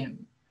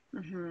Indian.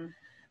 Mm-hmm.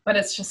 But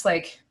it's just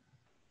like,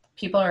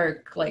 people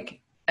are like,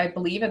 I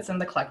believe it's in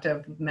the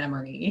collective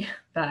memory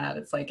that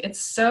it's like, it's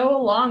so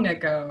long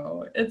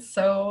ago, it's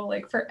so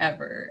like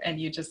forever, and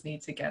you just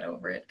need to get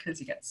over it because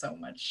you get so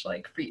much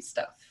like free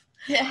stuff.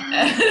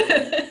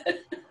 Yeah.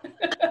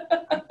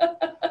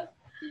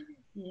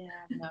 Yeah,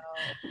 no.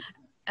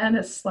 And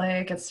it's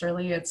like, it's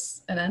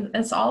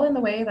all in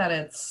the way that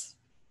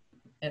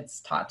it's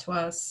taught to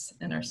us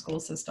in our school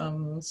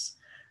systems,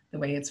 the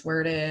way it's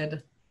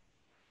worded.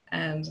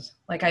 And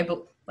like, I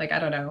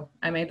don't know,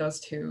 I made those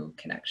two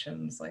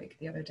connections like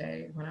the other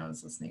day when I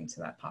was listening to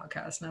that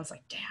podcast, and I was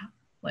like, damn,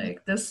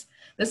 like this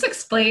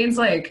explains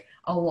like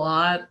a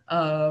lot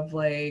of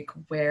like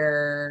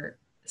where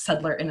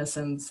settler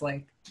innocence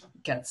like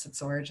gets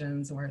its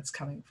origins and where it's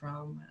coming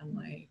from, and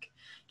like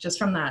just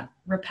from that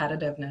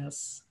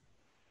repetitiveness.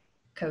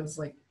 Because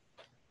like,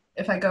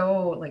 if I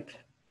go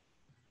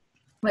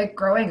like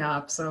growing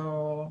up,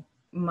 so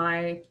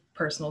my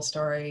personal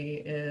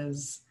story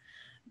is,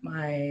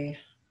 my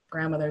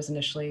grandmother's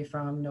initially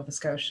from Nova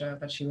Scotia,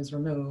 but she was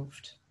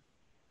removed.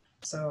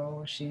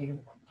 So she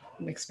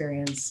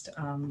experienced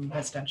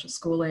residential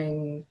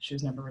schooling. She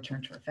was never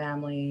returned to her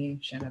family.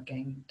 She ended up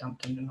getting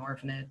dumped in an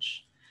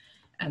orphanage,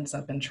 ends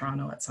up in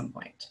Toronto at some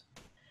point.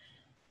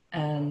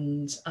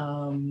 And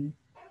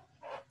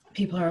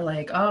people are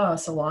like, oh,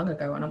 so long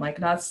ago. And I'm like,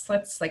 that's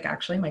like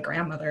actually my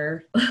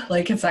grandmother.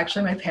 Like, it's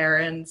actually my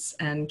parents,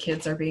 and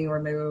kids are being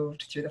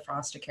removed through the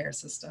foster care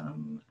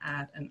system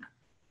at an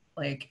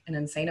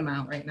insane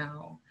amount right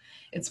now.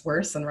 It's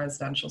worse than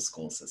residential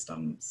school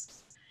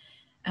systems.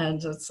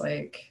 And it's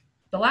like,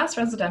 the last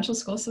residential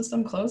school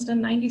system closed in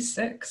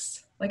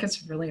 96. Like,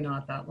 it's really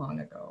not that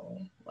long ago.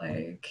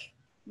 Like,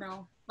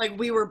 no, like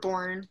we were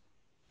born.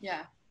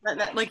 Yeah.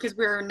 Like, because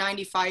we were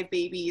 95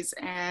 babies,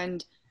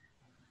 and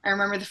I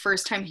remember the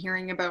first time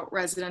hearing about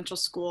residential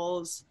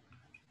schools,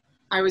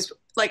 I was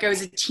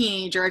a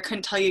teenager. I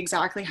couldn't tell you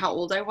exactly how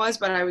old I was,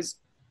 but I was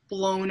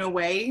blown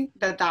away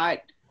that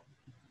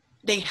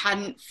they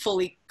hadn't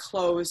fully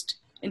closed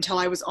until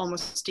I was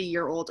almost a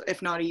year old,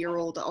 if not a year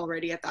old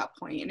already at that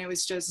point. And it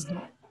was just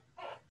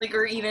like,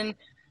 or even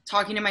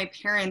talking to my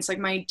parents, like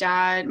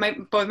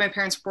both my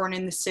parents were born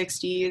in the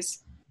 60s.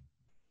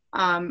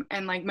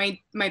 And like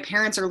my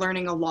parents are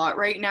learning a lot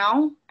right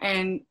now,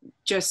 and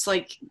just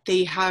like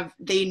they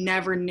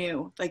never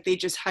knew, like they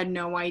just had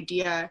no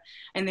idea.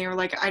 And they were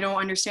like, I don't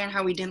understand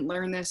how we didn't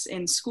learn this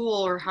in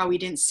school, or how we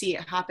didn't see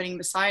it happening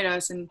beside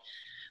us. And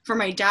for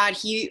my dad,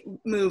 he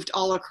moved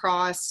all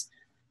across.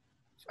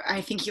 I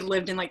think he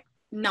lived in like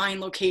 9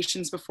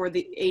 locations before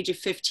the age of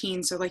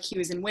 15. So like he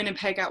was in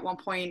Winnipeg at one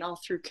point, all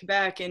through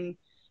Quebec, and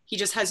he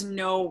just has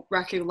no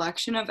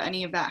recollection of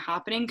any of that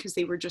happening because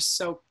they were just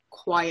so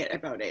quiet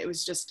about it. It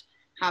was just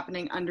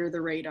happening under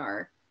the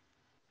radar.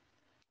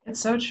 it's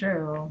so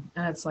true.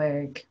 And it's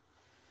like,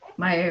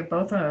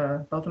 both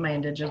of my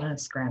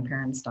Indigenous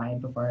grandparents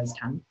died before I was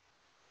 10.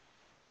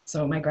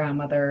 So my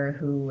grandmother,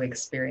 who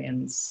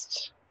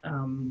experienced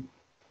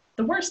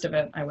the worst of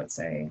it, I would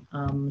say,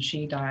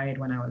 she died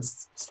when I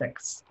was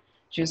 6.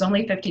 She was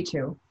only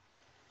 52.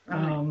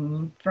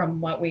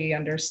 From what we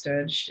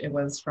understood, it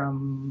was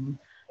from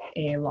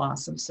a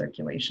loss of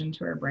circulation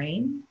to her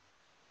brain.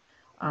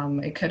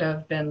 It could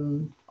have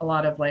been a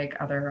lot of like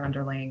other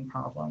underlying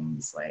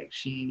problems. Like,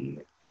 she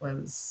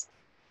was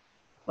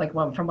like,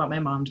 from what my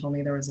mom told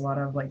me, there was a lot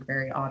of like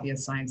very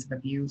obvious signs of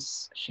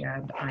abuse. She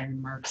had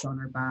iron marks on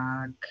her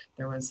back.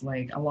 There was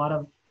like a lot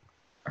of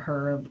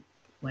her,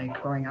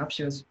 like growing up,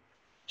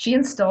 she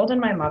instilled in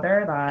my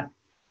mother that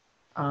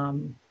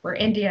we're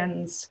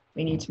Indians,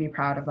 we need to be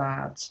proud of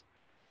that.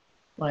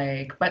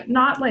 Like, but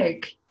not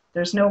like,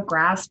 there's no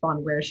grasp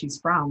on where she's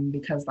from,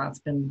 because that's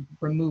been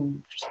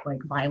removed,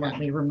 like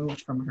violently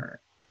removed from her.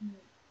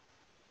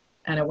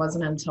 And it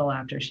wasn't until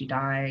after she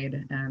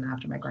died and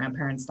after my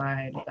grandparents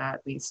died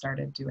that we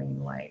started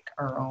doing like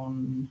our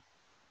own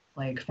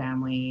like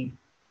family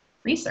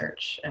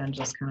research, and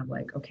just kind of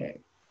like, okay,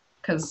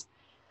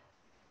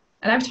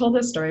 and I've told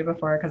this story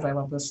before because I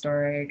love this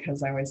story,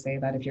 because I always say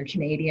that if you're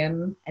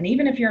Canadian, and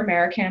even if you're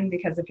American,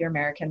 because if you're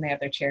American, they have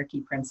their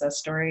Cherokee princess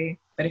story.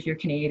 But if you're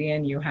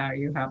Canadian, you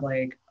have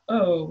like,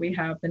 oh, we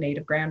have the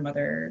Native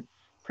grandmother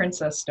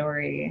princess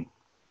story.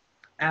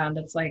 And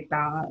it's like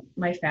that,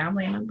 my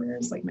family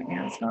members, like my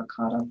aunts, got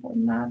caught up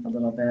in that a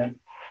little bit.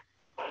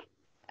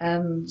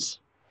 And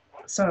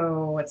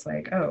so it's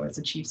like, oh, it's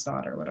a chief's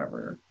daughter,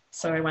 whatever.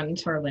 So I went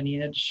into our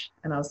lineage,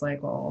 and I was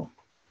like, well,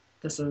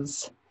 this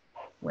is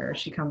where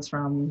she comes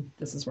from.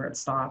 This is where it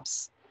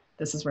stops.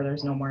 This is where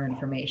there's no more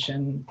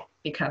information,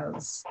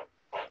 because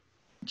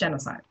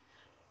genocide.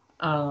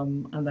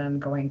 And then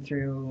going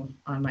through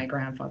on my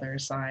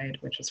grandfather's side,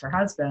 which was her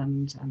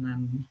husband, and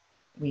then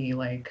we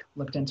like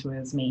looked into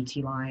his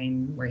Métis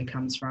line, where he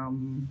comes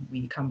from.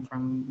 We come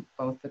from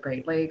both the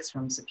Great Lakes,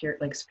 from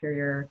Lake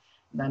Superior.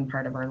 Then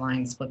part of our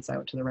line splits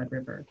out to the Red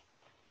River.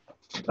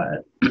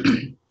 But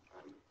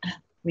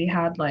we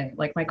had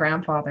like my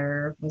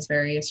grandfather was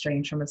very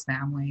estranged from his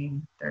family.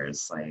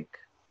 There's like,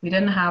 we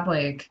didn't have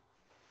like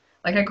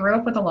I grew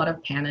up with a lot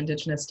of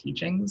pan-Indigenous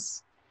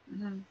teachings,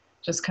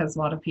 just because a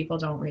lot of people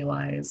don't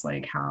realize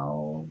like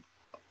how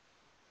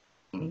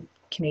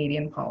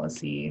Canadian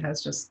policy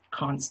has just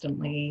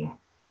constantly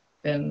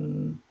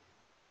been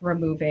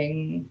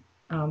removing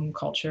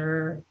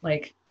culture.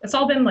 Like it's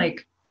all been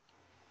like,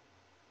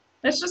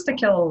 it's just to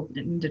kill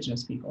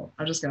Indigenous people.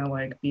 I'm just gonna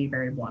like be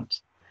very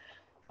blunt.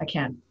 I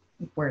can't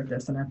word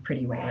this in a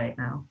pretty way right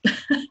now.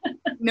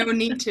 No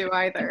need to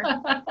either.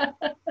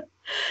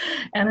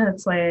 And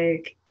it's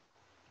like,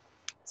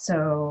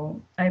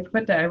 so I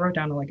wrote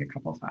down like a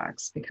couple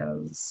facts,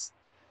 because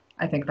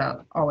I think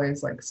that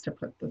always likes to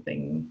put the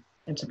thing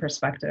into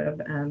perspective,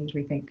 and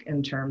we think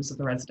in terms of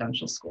the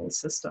residential school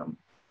system.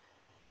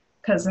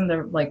 Because in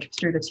the like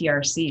through the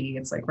TRC,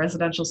 it's like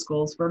residential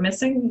schools were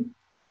missing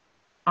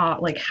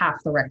like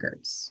half the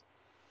records,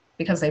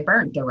 because they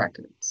burned the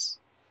records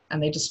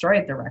and they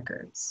destroyed the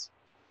records.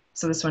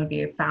 So this wouldn't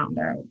be found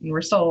out. And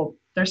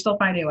they're still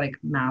finding like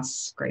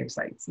mass grave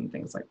sites and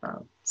things like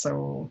that.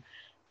 So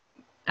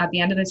at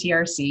the end of the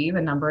TRC,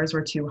 the numbers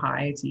were too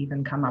high to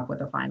even come up with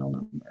a final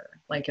number.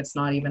 Like it's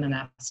not even an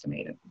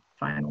estimated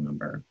final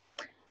number.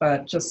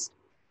 But just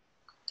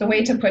the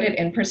way to put it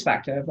in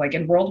perspective, like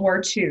in World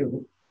War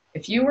II,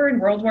 if you were in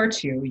World War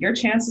II, your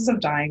chances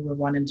of dying were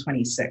 1 in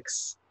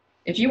 26.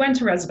 If you went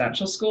to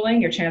residential schooling,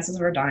 your chances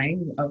of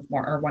dying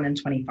are 1 in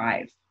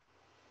 25.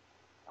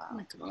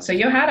 Oh, so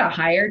you had a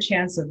higher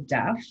chance of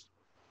death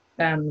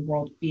than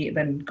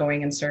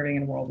going and serving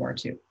in World War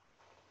II.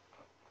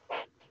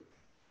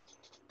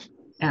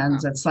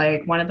 And it's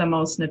like one of the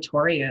most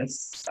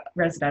notorious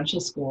residential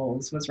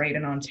schools was right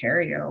in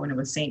Ontario, and it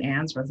was St.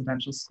 Anne's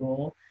Residential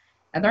School.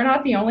 And they're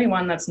not the only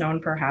one that's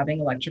known for having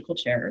electrical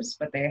chairs,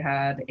 but they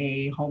had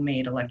a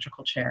homemade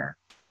electrical chair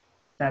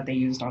that they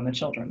used on the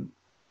children.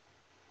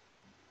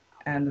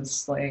 And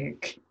it's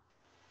like,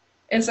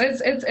 it's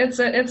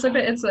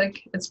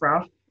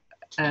rough.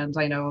 And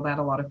I know that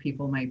a lot of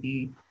people might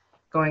be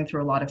going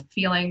through a lot of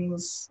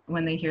feelings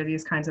when they hear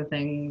these kinds of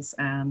things,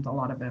 and a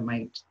lot of it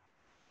might,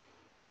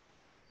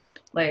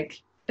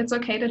 like, it's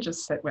okay to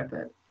just sit with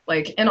it.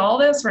 Like in all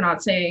this, we're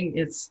not saying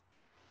it's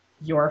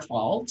your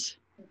fault,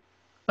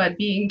 but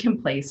being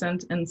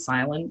complacent and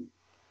silent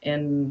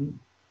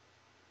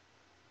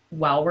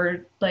while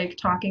we're like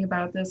talking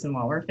about this and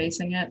while we're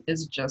facing it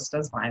is just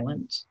as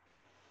violent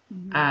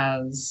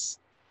as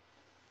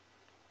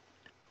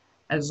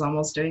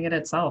almost doing it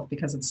itself,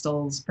 because it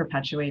still is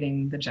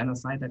perpetuating the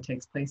genocide that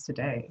takes place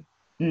today.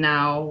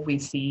 Now we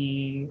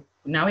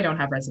don't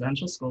have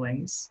residential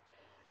schoolings.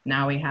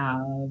 Now we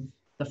have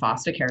the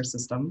foster care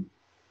system,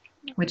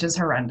 which is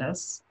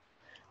horrendous.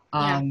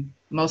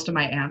 Most of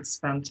my aunts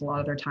spent a lot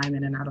of their time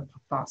in and out of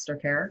foster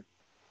care,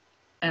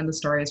 and the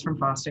stories from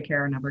foster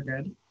care are never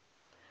good.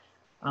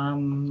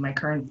 My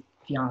current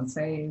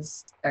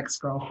fiance's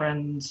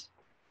ex-girlfriend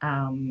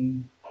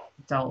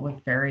dealt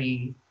with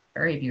very,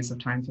 very abusive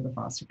time through the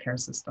foster care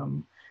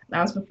system.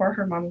 That was before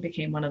her mom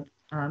became one of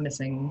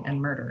missing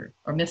and murdered.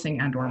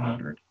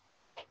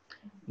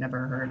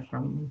 Never heard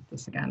from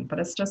this again. But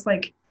it's just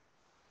like,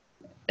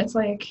 it's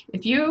like,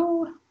 if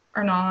you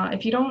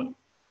don't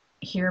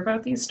hear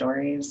about these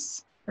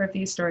stories, or if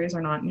these stories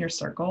are not in your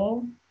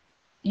circle,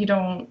 you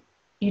don't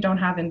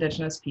have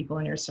Indigenous people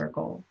in your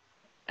circle.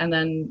 And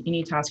then you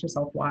need to ask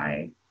yourself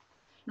why.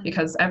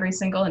 Because every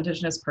single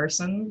Indigenous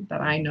person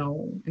that I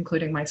know,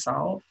 including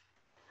myself,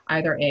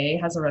 either A,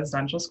 has a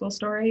residential school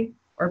story,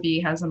 or B,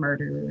 has a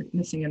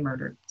missing and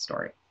murdered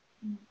story,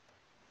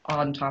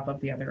 on top of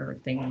the other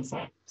things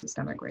like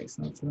systemic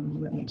racism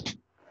and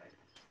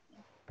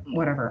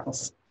whatever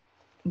else.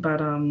 But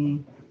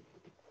sorry,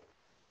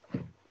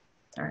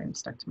 I'm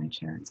stuck to my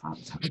chair. It's hot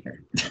as hell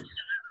here.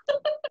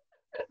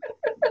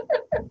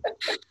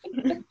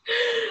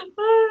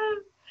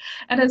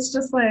 And it's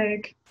just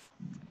like,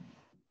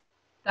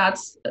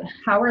 that's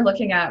how we're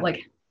looking at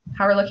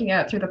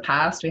through the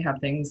past. We have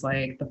things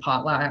like the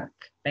potluck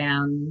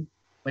ban,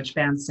 which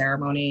bans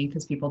ceremony,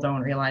 because people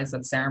don't realize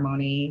that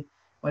ceremony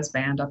was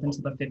banned up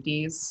until the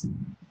 50s,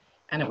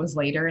 and it was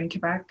later in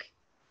Quebec.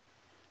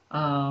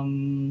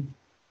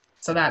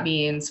 So that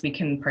means we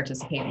can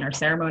participate in our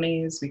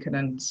ceremonies. We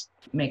couldn't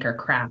make our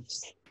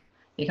crafts,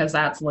 because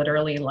that's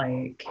literally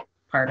like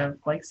part of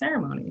like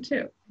ceremony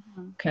too.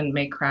 Can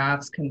make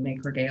crafts, can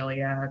make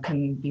regalia,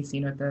 can be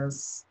seen with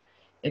this.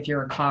 If you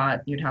were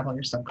caught, you'd have all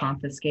your stuff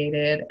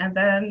confiscated, and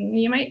then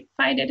you might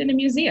find it in a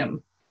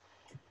museum.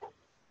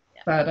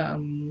 But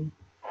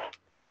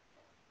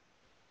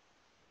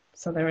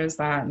so there is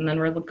that. And then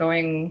we're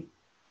going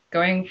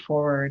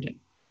forward,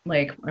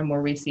 like, and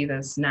where we see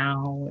this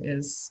now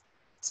is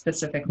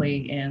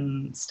specifically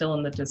still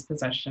in the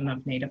dispossession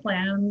of native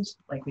land,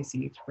 like we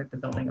see with the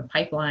building of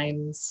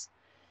pipelines.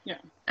 Yeah.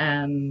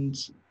 And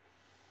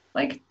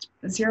like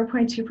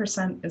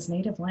 0.2% is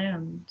native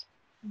land.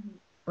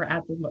 We're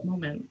at the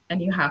moment,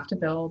 and you have to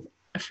build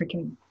a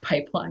freaking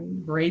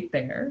pipeline right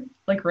there,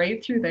 like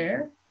right through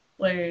there.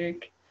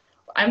 Like,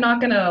 I'm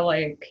not gonna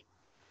like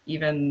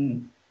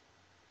even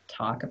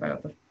talk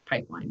about the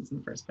pipelines in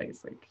the first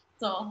place. Like,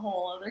 it's a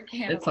whole other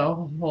can. It's a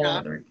whole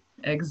other,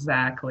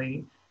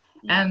 exactly.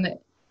 Yeah. And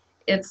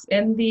it's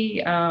in the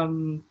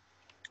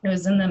it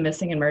was in the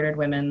Missing and Murdered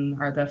Women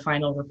are the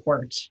final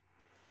report,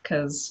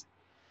 because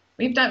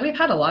we've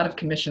had a lot of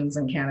commissions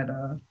in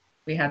Canada.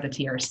 We had the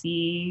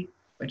TRC,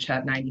 which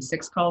had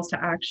 96 calls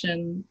to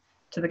action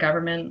to the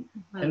government.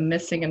 The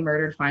Missing and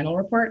Murdered final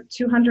report,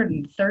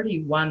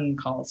 231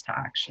 calls to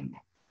action.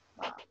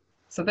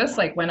 So this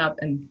like went up,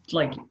 and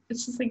like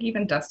it's just like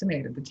even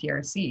decimated the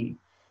TRC.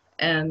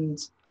 And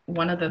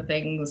one of the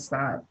things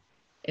that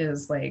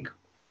is like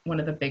one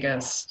of the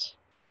biggest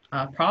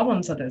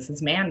problems of this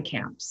is man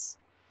camps.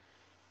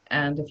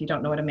 And if you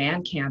don't know what a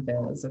man camp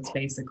is, it's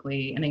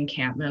basically an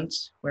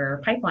encampment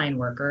where pipeline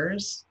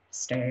workers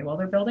stay while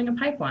they're building a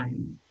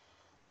pipeline.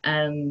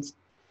 And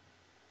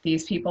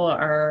these people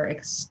are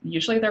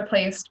usually they're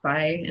placed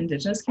by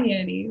Indigenous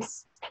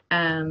communities,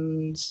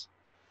 and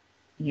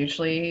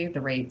usually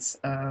the rates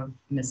of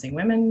missing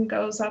women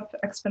goes up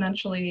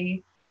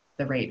exponentially,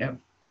 the rate of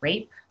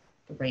rape,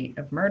 the rate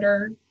of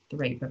murder, the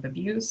rate of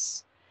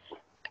abuse.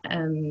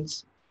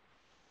 And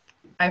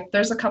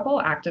there's a couple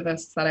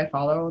activists that I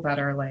follow that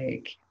are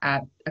like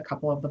at a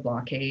couple of the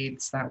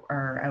blockades that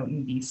are out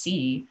in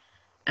BC.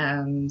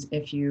 And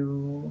if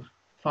you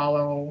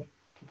follow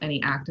any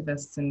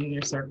activists in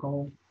your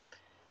circle,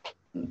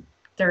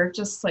 they're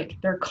just like,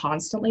 they're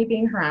constantly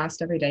being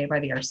harassed every day by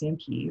the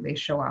RCMP. They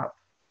show up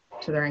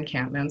to their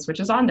encampments, which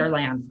is on their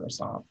land,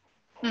 first off.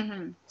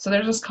 So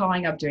they're just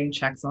calling up, doing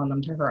checks on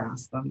them to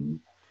harass them.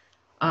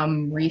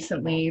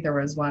 Recently, there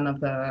was one of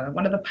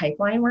the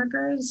pipeline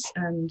workers,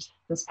 and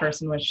this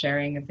person was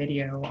sharing a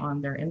video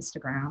on their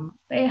Instagram.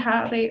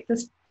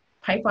 This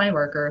pipeline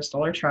worker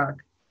stole her truck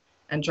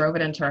and drove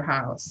it into her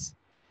house,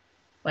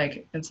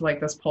 like into like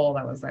this pole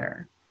that was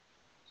there.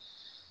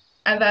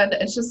 And then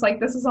it's just like,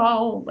 this is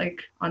all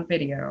like on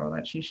video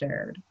that she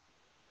shared.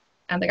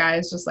 And the guy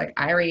is just like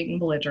irate and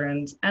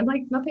belligerent, and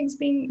like nothing's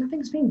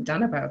being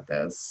done about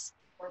this.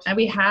 And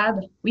we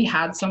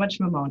had so much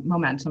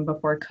momentum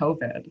before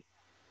COVID.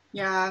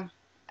 Yeah.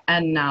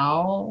 And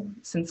now,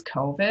 since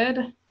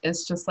COVID,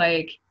 it's just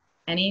like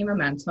any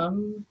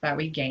momentum that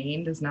we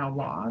gained is now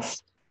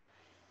lost.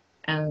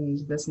 And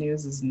this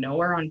news is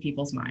nowhere on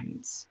people's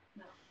minds.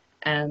 No.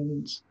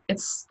 And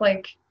it's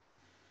like,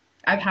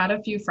 I've had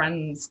a few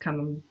friends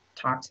come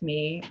talk to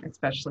me,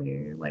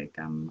 especially like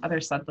other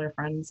settler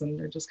friends, and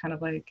they're just kind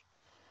of like,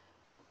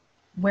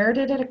 where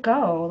did it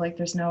go? Like,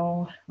 there's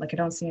no, like, I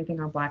don't see anything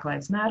on Black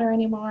Lives Matter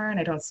anymore, and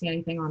I don't see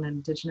anything on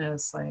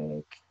Indigenous,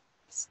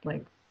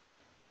 like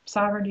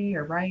sovereignty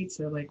or rights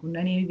or like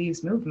any of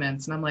these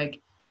movements. And I'm like,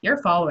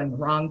 you're following the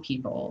wrong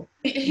people.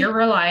 You're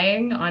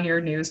relying on your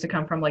news to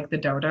come from like the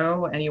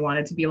dodo, and you want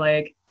it to be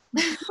like,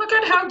 look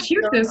at how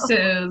cute this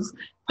is.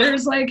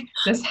 There's like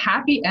this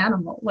happy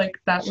animal like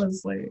that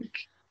was like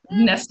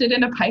nested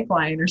in a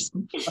pipeline or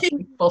some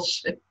fucking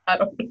bullshit. I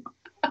don't know.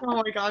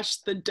 Oh my gosh,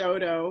 the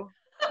dodo.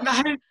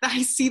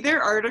 I see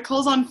their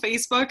articles on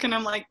Facebook, and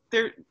I'm like,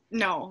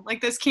 no, like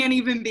this can't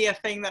even be a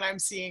thing that I'm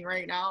seeing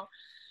right now.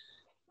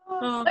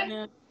 Oh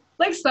man.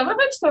 Like some of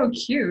it's so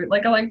cute.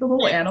 Like I like the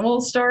little animal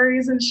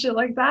stories and shit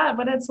like that.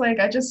 But it's like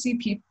I just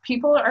see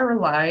people are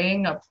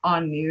relying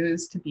on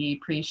news to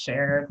be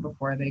pre-shared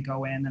before they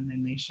go in, and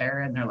then they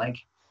share it, and they're like,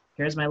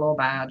 "Here's my little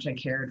badge I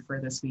cared for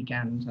this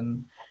weekend,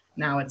 and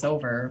now it's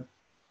over."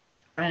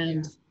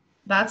 And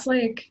that's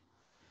like,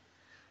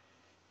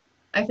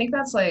 I think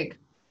that's like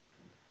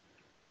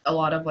a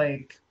lot of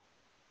like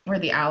where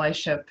the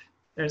allyship,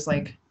 there's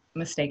like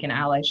mistaken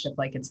allyship,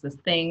 like it's this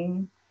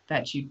thing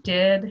that you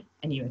did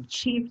and you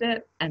achieved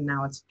it and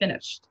now it's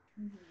finished.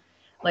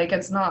 Like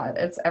it's not,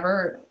 it's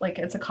ever like,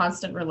 it's a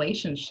constant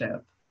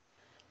relationship.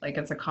 Like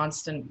it's a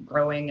constant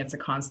growing, it's a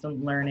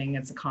constant learning,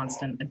 it's a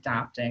constant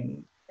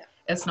adapting.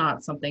 It's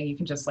not something you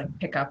can just like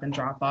pick up and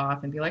drop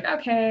off and be like,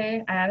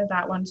 okay, I added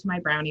that one to my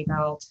brownie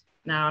belt.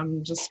 Now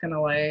I'm just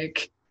gonna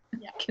like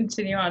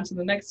continue on to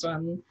the next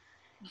one.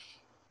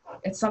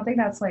 It's something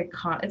that's like,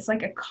 it's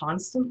like a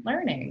constant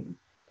learning.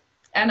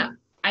 And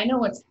I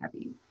know it's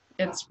heavy.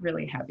 It's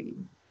really heavy.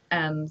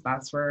 And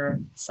that's where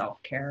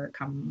self-care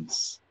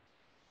comes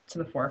to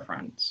the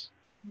forefront.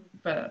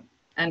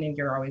 And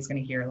you're always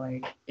going to hear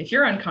like, if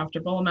you're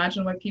uncomfortable,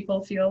 imagine what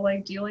people feel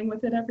like dealing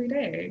with it every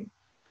day.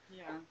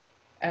 Yeah.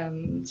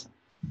 And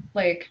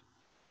like,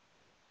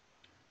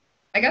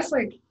 I guess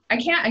like, I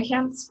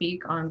can't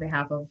speak on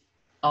behalf of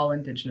all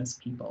Indigenous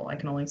people. I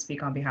can only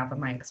speak on behalf of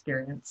my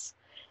experience.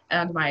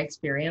 And my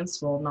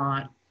experience will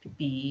not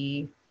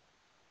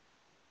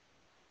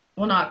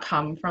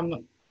come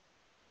from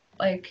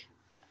like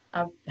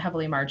a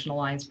heavily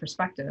marginalized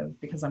perspective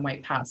because I'm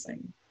white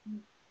passing.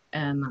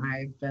 and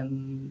I've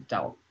been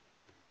dealt,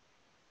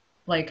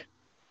 like,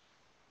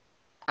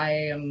 I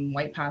am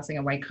white passing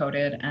and white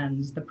coated,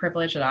 and the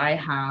privilege that I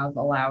have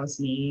allows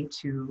me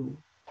to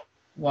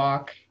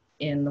walk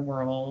in the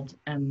world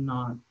and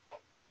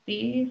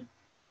be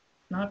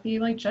not be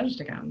like judged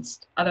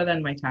against, other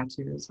than my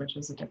tattoos, which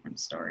is a different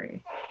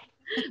story.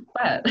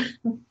 But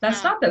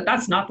that's not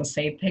the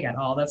same thing at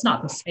all. That's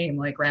not the same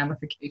like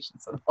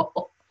ramifications at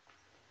all.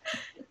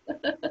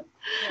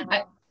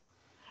 Yeah.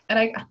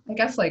 I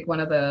guess like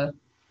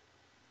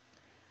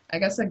I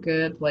guess a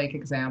good like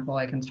example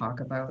I can talk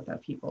about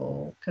that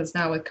people, because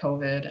now with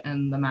COVID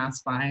and the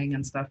mass buying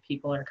and stuff,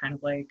 people are kind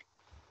of like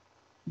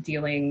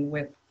dealing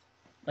with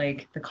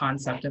like the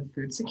concept of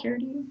food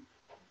security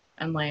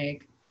and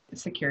like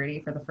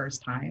security for the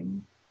first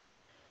time.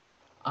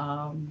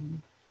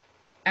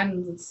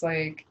 And it's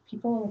like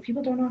people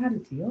don't know how to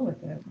deal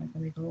with it. Like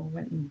when they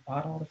went and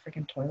bought all the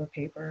freaking toilet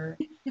paper,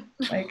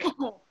 like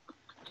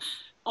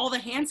all the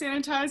hand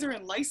sanitizer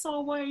and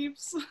Lysol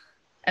wipes.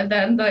 and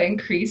then the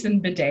increase in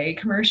bidet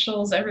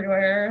commercials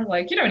everywhere.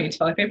 Like, you don't need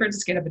toilet paper,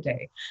 just get a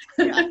bidet.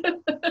 Yeah.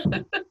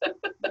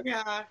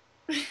 Yeah.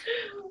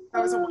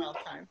 That was a wild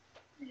time.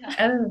 Yeah.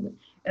 And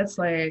it's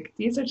like,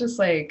 these are just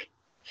like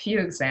few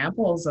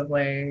examples of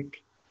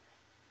like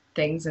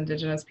things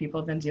Indigenous people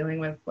have been dealing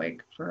with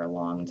like for a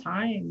long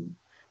time.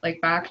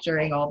 Like back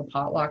during all the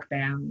potluck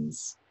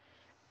bans,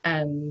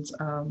 and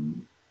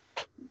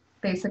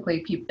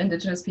basically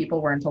Indigenous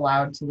people weren't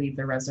allowed to leave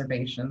their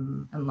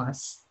reservation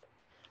unless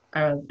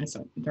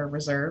their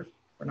reserve.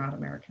 We're not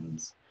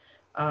Americans.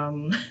 They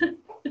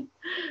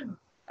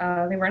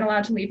weren't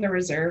allowed to leave the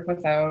reserve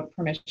without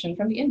permission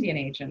from the Indian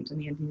agent, and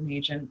the Indian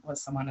agent was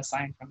someone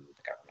assigned from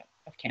the government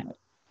of Canada.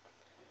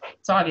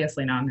 So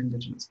obviously not an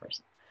Indigenous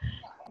person.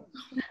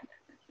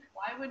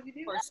 Why would you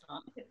do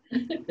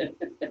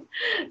that?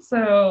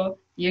 So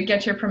you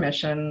get your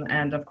permission,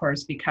 and of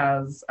course,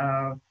 because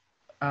of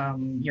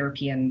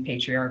European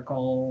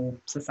patriarchal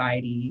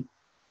society,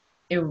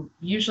 it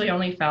usually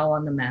only fell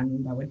on the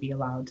men that would be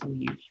allowed to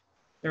leave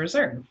the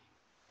reserve.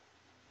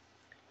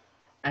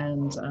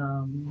 And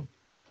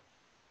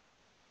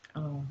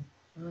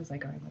where was I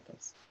going with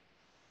this?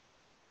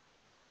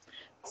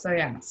 So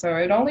yeah, so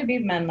it'd only be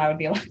men that would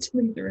be allowed to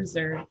leave the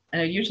reserve,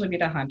 and it'd usually be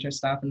the hunter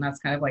stuff, and that's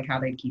kind of like how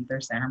they keep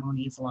their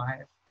ceremonies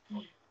alive.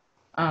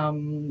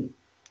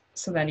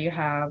 So then you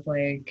have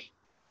like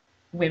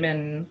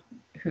women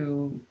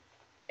who,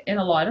 in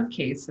a lot of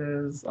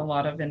cases, a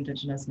lot of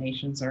Indigenous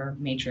nations are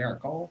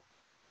matriarchal,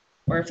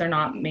 or if they're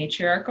not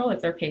matriarchal,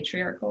 if they're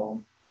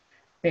patriarchal,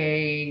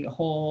 women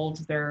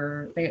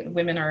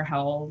are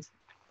held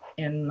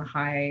in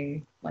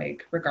high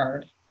like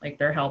regard. Like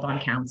they're held on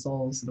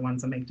councils, the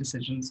ones that make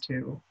decisions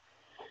too.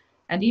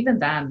 And even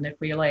then, if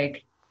we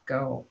like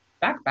go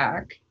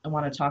back and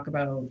want to talk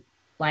about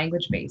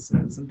language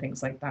bases and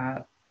things like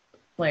that,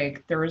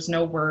 like there was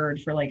no word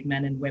for like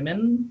men and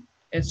women.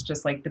 It's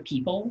just like the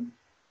people.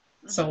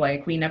 So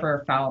like we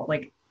never felt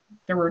like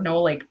there were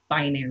no like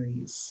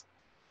binaries,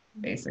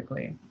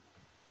 basically.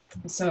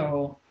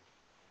 So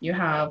you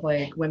have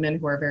like women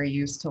who are very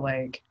used to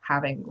like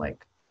having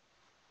like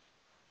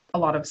a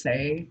lot of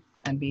say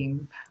and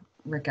being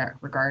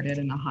regarded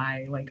in a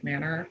high like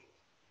manner,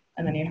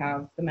 and then you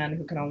have the men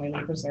who can only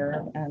leave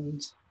reserve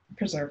and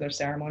preserve their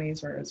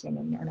ceremonies, whereas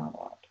women are not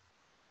allowed.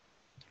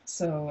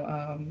 So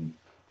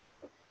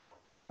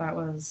that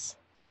was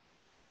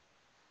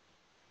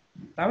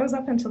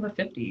up until the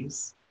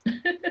 50s.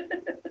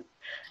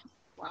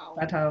 Wow.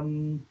 But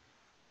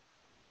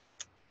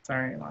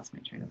sorry, I lost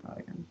my train of thought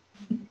again.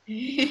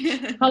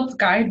 Help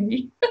guide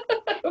me.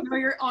 No,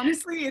 you're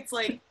honestly, it's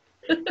like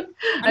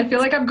I feel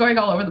like I'm going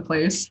all over the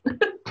place.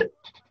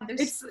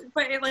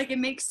 But it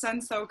makes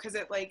sense though, because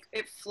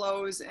it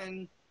flows,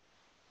 and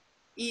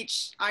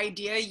each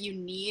idea you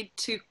need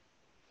to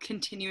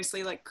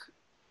continuously like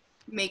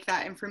make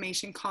that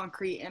information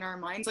concrete in our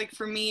minds. Like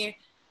for me,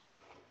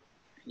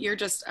 you're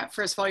just,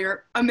 first of all,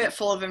 you're a bit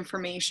full of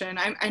information.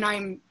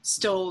 I'm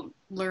still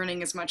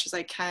learning as much as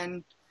I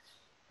can,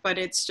 but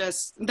it's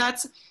just,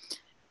 that's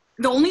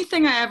the only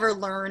thing I ever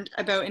learned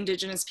about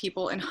Indigenous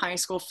people in high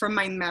school from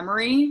my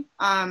memory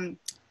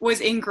was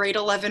in grade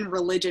 11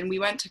 religion. We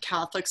went to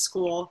Catholic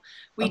school.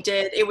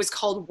 It was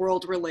called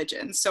world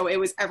religion. So it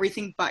was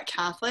everything but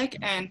Catholic.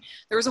 And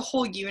there was a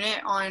whole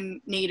unit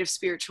on native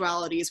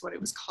spirituality is what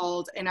it was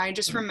called. And I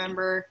just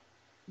remember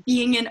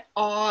being in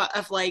awe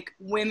of like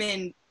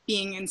women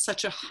being in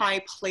such a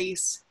high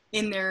place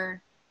in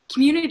their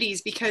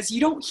communities, because you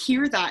don't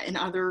hear that in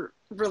other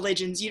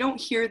religions. You don't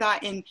hear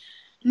that in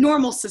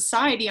normal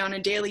society on a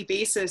daily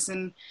basis.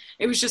 And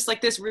it was just like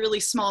this really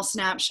small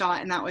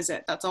snapshot, and that was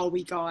it. That's all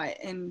we got.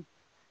 And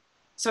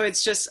so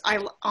it's just,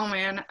 oh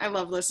man, I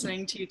love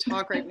listening to you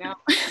talk right now.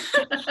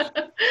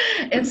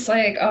 It's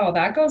like, oh,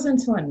 that goes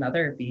into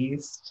another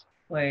beast,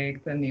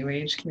 like the New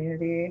Age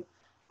community.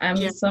 I'm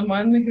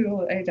someone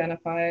who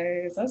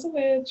identifies as a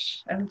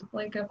witch, and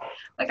like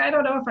I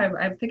don't know if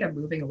I think I'm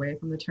moving away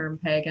from the term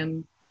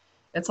pagan.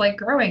 It's like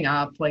growing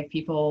up, like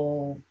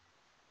people,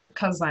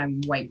 because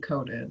I'm white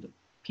coated,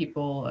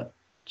 people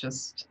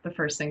just the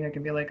first thing they're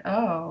gonna be like,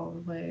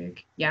 oh,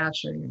 like, yeah,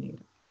 sure, you need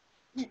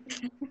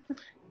it.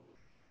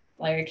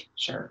 Like,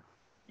 sure.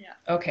 Yeah.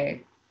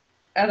 Okay.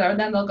 And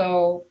then they'll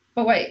go,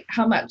 but wait,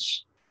 how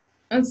much?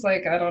 It's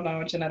like, I don't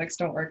know, genetics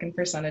don't work in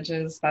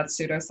percentages. That's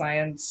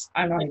pseudoscience.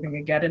 I'm not even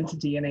gonna get into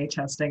DNA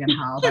testing and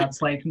how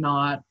that's like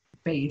not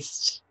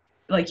based.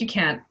 Like you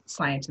can't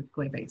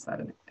scientifically base that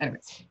in it.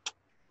 Anyways.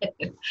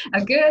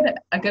 A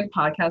good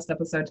podcast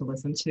episode to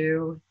listen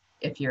to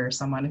if you're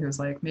someone who's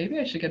like, maybe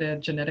I should get a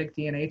genetic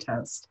DNA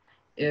test,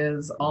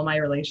 is All My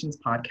Relations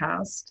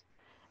podcast.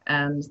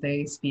 And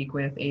they speak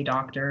with a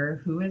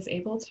doctor who is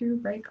able to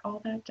break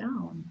all that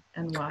down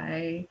and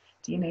why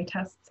DNA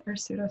tests are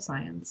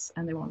pseudoscience,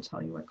 and they won't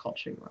tell you what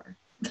culture you are.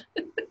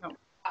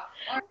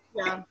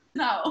 Yeah.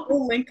 No.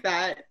 We'll link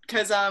that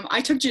because I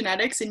took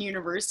genetics in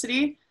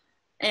university,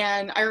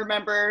 and I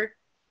remember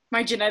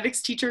my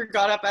genetics teacher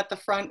got up at the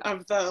front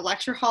of the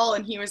lecture hall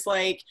and he was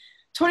like,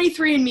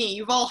 23andMe,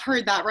 you've all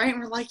heard that, right?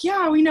 And we're like,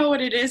 yeah, we know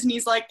what it is. And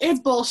he's like, it's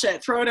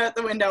bullshit, throw it out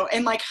the window.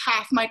 And like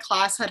half my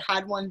class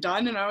had one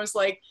done. And I was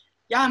like,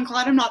 yeah, I'm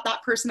glad I'm not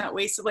that person that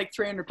wasted like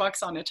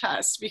 $300 on a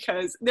test,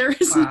 because there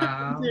is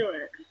nothing to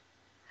it.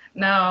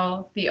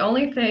 Now, the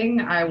only thing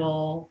I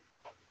will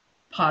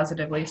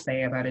positively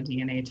say about a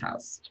DNA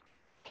test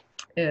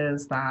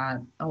is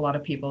that a lot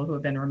of people who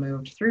have been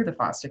removed through the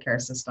foster care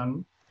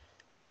system,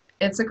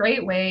 it's a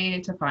great way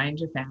to find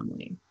your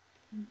family.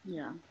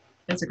 Yeah.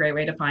 It's a great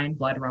way to find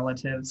blood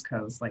relatives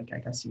because, like, I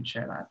guess you'd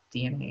share that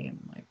DNA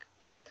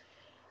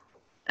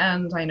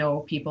and I know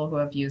people who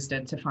have used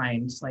it to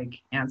find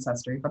like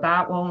ancestry, but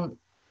that won't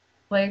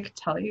like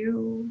tell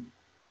you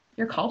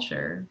your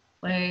culture.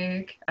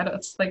 Like,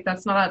 it's like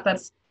that's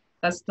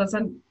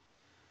doesn't.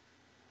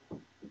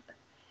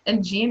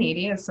 And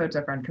G&ED is so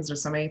different because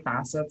there's so many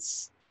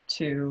facets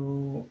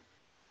to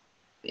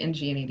in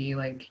G&ED,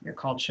 like your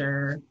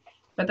culture,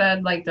 but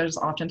then like there's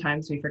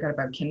oftentimes we forget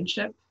about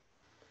kinship.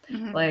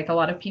 Mm-hmm. Like a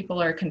lot of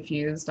people are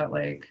confused at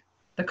like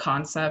the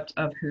concept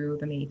of who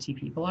the Métis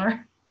people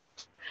are.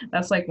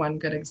 That's like one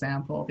good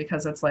example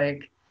because it's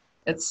like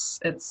it's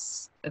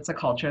a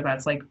culture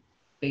that's like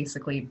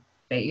basically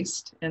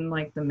based in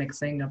like the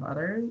mixing of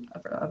other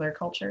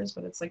cultures,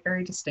 but it's like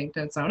very distinct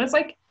in its own. It's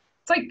like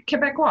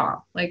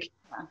Quebecois. Like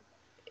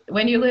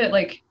when you live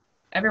like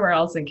everywhere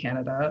else in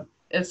Canada,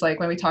 it's like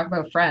when we talk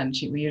about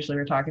French, we usually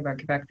are talking about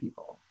Quebec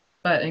people.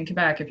 But in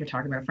Quebec, if you're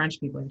talking about French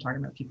people, you're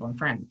talking about people in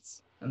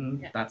France,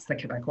 and that's the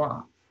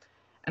Quebecois.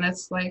 And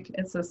it's like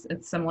it's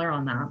similar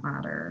on that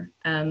matter.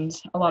 And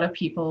a lot of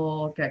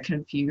people get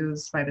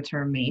confused by the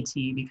term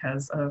Métis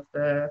because of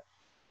the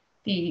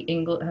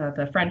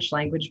French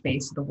language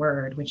base of the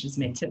word, which is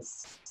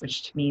métis,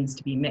 which means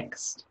to be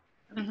mixed.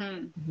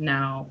 Mm-hmm.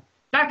 Now,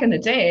 back in the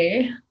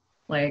day,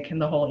 like in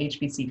the whole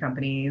HBC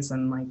companies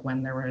and like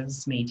when there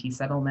was Métis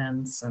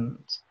settlements and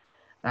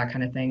that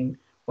kind of thing,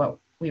 what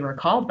we were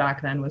called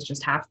back then was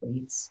just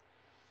half-breeds.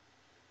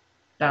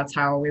 That's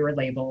how we were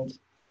labeled.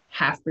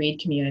 Half-breed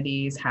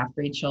communities,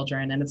 half-breed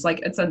children. And it's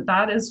like,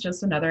 that is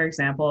just another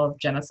example of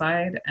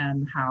genocide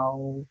and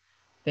how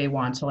they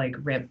want to like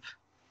rip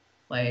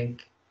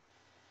like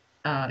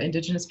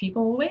Indigenous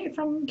people away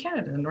from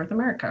Canada and North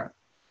America.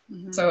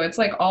 Mm-hmm. So it's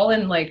like all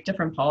in like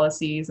different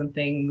policies and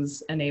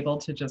things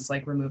enabled to just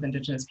like remove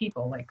Indigenous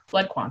people, like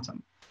blood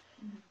quantum.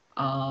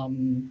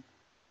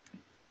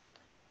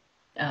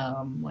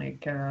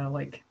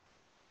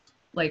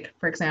 Like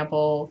for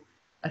example,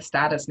 a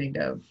status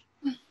native.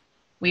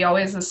 We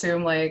always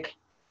assume like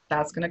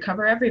that's going to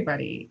cover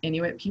everybody.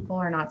 Inuit people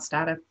are not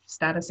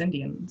status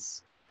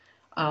Indians.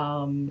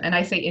 And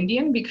I say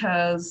Indian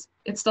because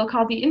it's still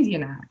called the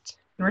Indian Act.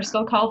 And we're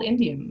still called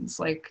Indians,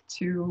 like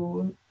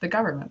to the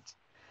government.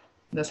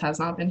 This has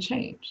not been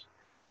changed.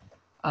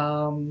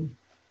 And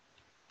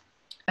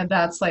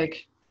that's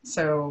like,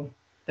 so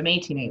the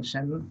Métis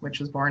Nation, which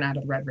was born out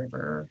of the Red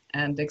River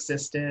and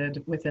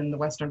existed within the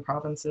Western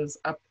provinces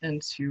up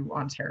into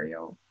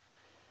Ontario.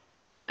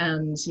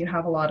 And you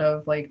have a lot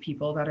of like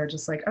people that are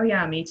just like, oh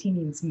yeah, Métis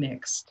means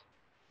mixed.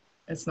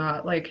 It's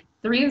not like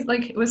the reason,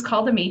 like it was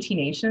called the Métis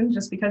Nation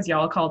just because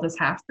y'all called us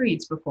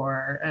half-breeds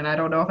before. And I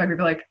don't know if I could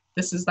be like,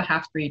 this is the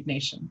half-breed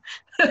nation.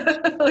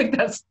 Like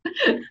that's,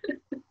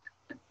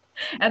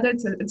 and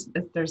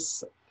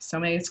there's so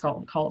many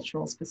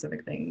cultural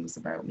specific things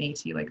about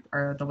Métis, like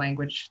or the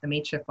language, the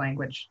Métis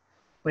language,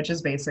 which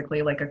is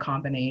basically like a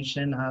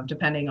combination of,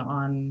 depending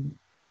on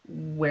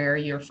where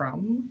you're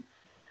from.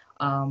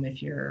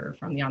 If you're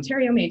from the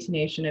Ontario Métis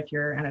Nation, if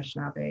you're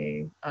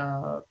Anishinaabe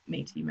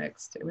Métis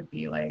mixed, it would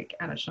be like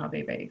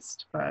Anishinaabe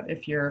based. But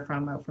if you're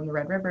from out from the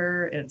Red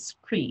River, it's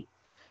Cree.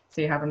 So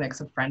you have a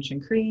mix of French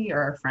and Cree,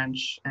 or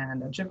French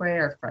and Ojibwe,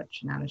 or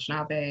French and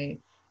Anishinaabe.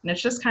 And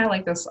it's just kind of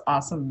like this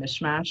awesome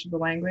mishmash of the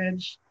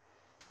language.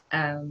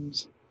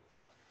 And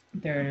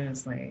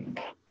there's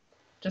like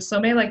just so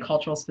many like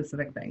cultural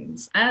specific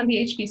things. And the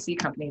HBC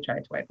company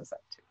tried to wipe us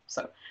out too.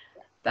 So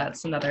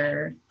that's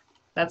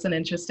an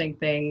interesting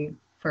thing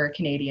for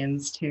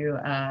Canadians to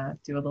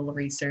do a little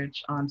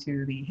research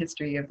onto the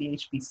history of the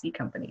HBC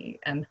company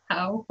and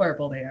how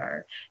horrible they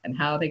are and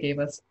how they gave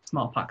us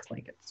smallpox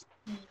blankets.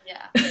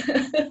 Yeah.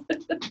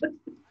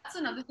 That's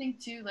another thing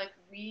too. Like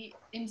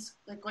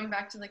going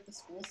back to like the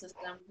school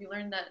system, we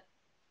learned that,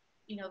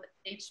 you know,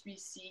 the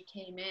HBC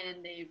came in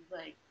and they've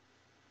like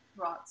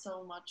brought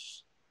so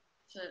much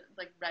to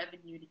like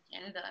revenue to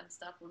Canada and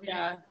stuff. But we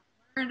didn't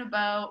learn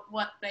about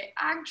what they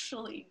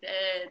actually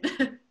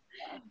did.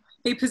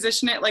 They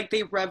position it like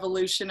they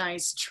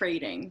revolutionized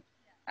trading.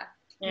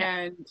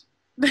 Yeah. And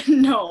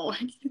no,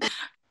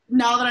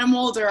 now that I'm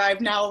older,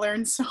 I've now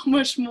learned so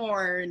much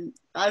more, and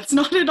that's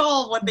not at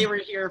all what they were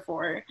here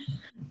for.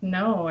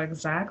 No,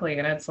 exactly.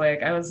 And it's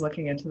like, I was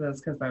looking into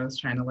this because I was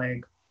trying to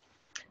like,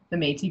 the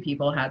Métis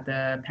people had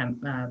the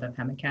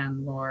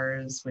pemmican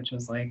wars, which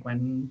was like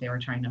when they were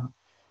trying to,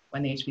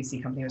 when the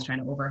HBC company was trying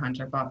to overhunt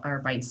our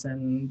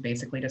bison,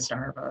 basically to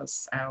starve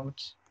us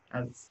out.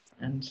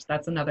 And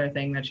that's another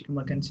thing that you can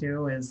look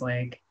into is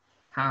like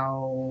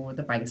how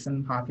the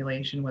bison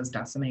population was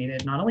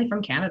decimated, not only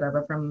from Canada,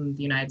 but from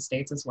the United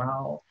States as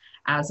well,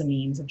 as a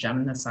means of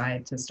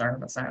genocide to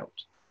starve us out.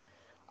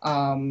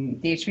 The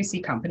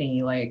HBC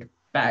company,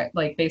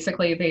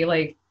 basically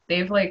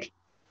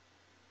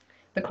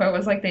the quote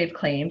was like, they've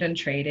claimed and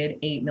traded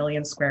 8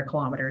 million square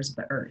kilometers of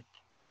the earth.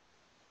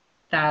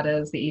 That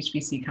is the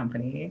HBC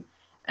company.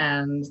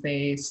 And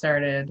they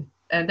started,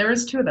 and there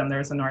was two of them. There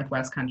was the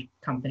Northwest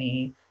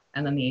Company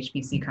and then the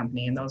HBC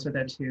company. And those were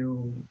the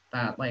two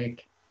that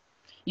like,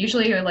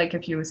 usually like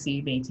if you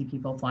see Métis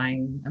people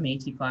flying a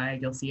Métis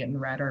flag, you'll see it in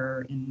red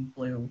or in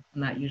blue.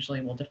 And that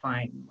usually will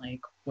define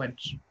like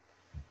which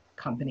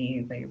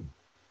company they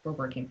were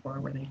working for,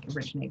 where they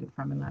originated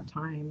from in that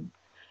time.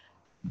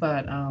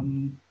 But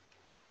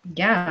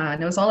yeah,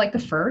 and it was all like the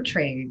fur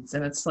trades,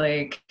 and it's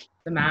like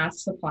the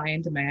mass supply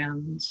and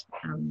demand,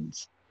 and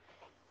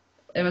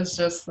it was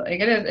just like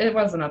it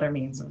was another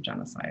means of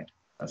genocide.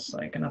 That's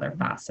like another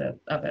facet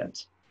of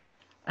it.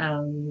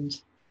 And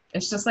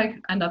it's just like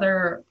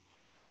another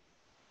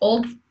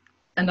old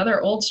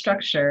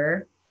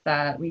structure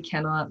that we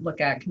cannot look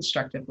at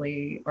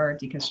constructively or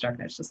deconstruct.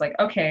 It's just like,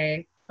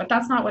 okay, but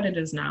that's not what it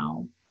is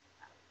now.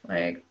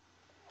 Like,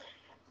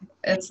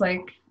 it's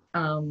like,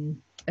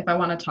 if I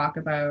want to talk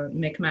about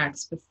Mi'kmaq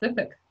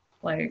specific,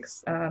 like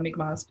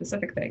Mi'kmaq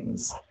specific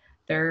things,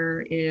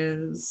 there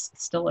is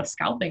still a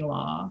scalping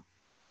law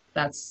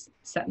that's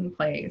set in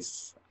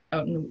place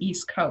out in the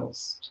East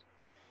Coast.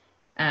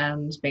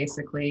 And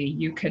basically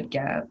you could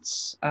get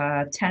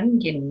 10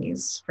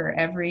 guineas for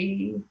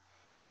every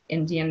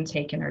Indian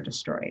taken or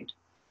destroyed.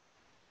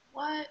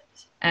 What?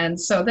 And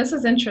so this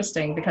is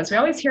interesting because we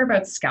always hear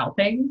about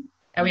scalping,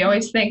 and we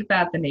always think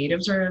that the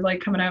natives are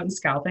like coming out and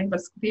scalping,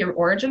 but the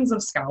origins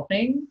of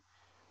scalping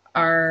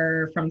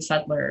are from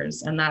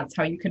settlers. And that's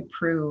how you could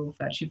prove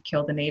that you've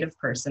killed a native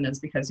person, is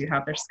because you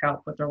have their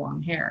scalp with their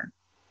long hair.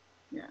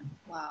 Yeah.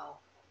 Wow.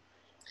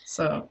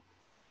 So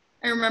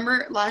I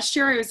remember last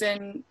year I was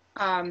in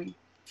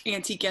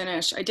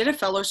Antigonish. I did a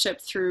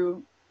fellowship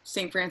through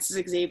St.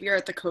 Francis Xavier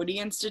at the Cody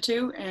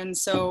Institute. And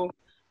so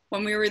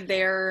when we were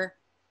there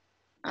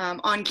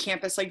on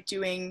campus, like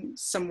doing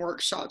some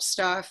workshop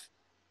stuff,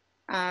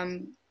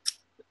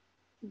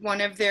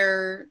 one of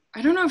their,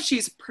 I don't know if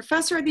she's a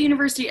professor at the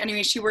university,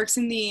 anyway, she works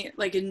in the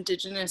like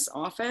Indigenous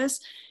office.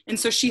 And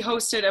so she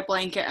hosted a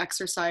blanket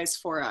exercise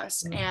for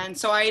us. Mm-hmm. And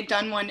so I had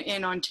done one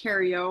in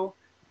Ontario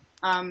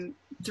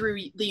through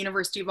the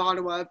University of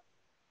Ottawa.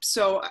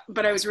 So,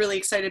 but I was really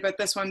excited about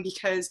this one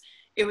because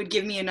it would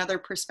give me another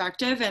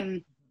perspective.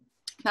 And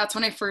that's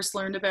when I first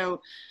learned about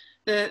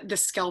the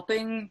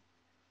scalping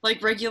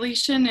like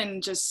regulation,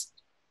 and just,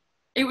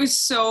 it was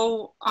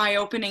so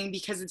eye-opening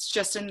because it's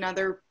just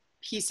another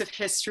piece of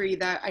history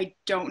that I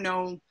don't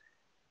know.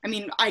 I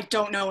mean, I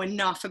don't know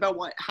enough about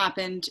what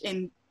happened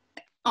in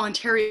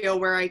Ontario,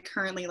 where I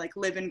currently like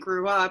live and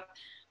grew up,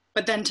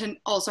 but then to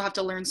also have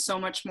to learn so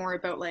much more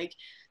about like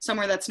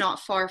somewhere that's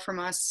not far from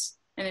us,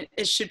 and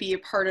it should be a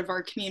part of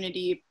our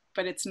community,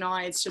 but it's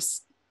not. It's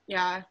just,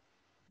 yeah.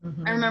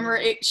 Mm-hmm. I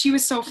remember she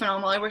was so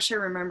phenomenal. I wish I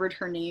remembered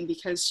her name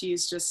because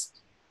she's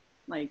just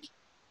like,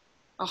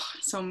 oh,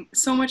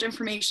 so much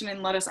information,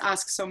 and let us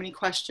ask so many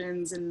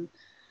questions. And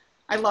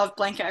I love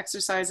blanket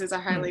exercises. I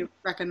highly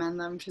recommend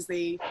them because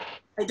I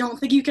don't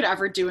think you could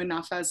ever do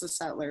enough as a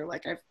settler.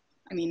 Like I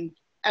mean,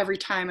 every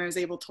time I was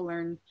able to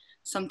learn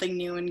something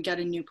new and get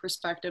a new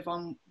perspective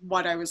on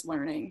what I was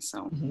learning.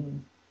 So mm-hmm.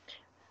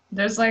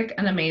 There's like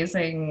an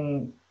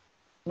amazing,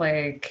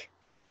 like,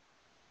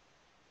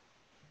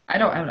 I'm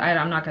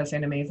not going to say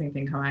an amazing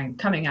thing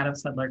coming out of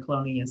settler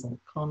colonialism,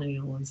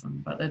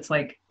 but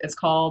it's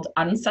called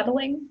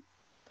unsettling,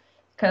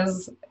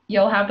 because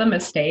you'll have the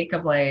mistake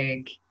of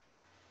like,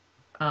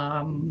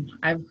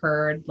 I've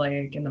heard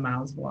like in the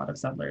mouths of a lot of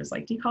settlers,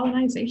 like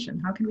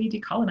decolonization. How can we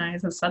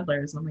decolonize as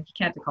settlers? And I'm like, you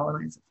can't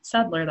decolonize as a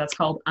settler. That's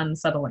called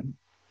unsettling.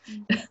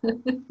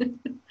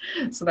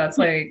 So that's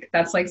like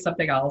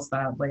something else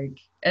that like,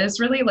 it's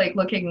really like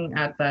looking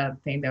at the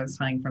thing that I was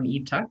telling from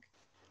Eve Tuck,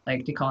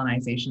 like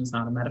decolonization is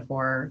not a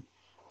metaphor,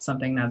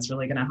 something that's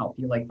really going to help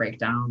you like break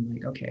down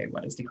like, okay,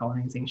 what is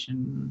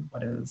decolonization?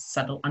 What is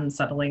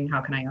unsettling?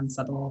 How can I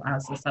unsettle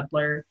as a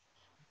settler?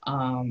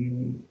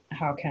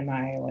 How can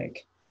I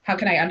like how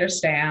can I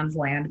understand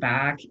land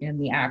back in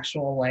the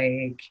actual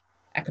like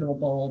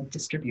equitable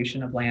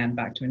distribution of land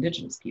back to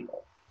Indigenous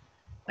people?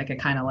 Like it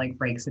kind of like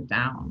breaks it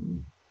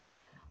down.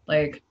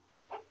 Like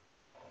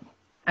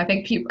I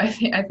think people,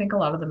 I think a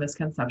lot of the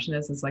misconception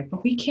is like,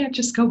 but we can't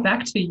just go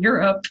back to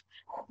Europe.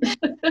 Yeah.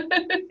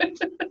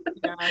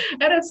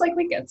 And it's like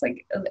it's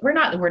like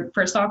we're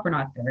first off, we're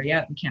not there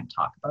yet. We can't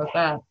talk about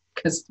that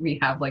because we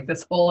have like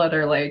this whole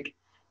other like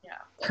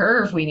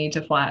curve we need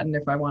to flatten,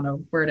 if I want to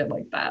word it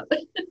like that.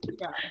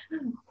 Yeah.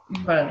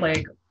 But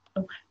like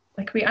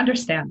we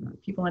understand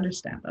that. People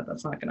understand that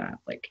that's not gonna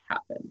like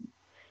happen.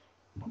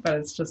 But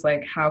it's just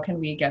like, how can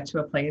we get to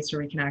a place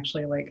where we can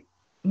actually like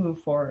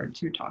move forward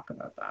to talk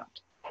about that?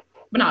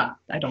 But not,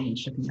 I don't mean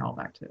shipping y'all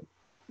back to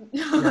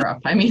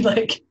Europe. I mean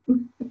like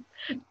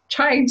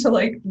trying to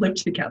like live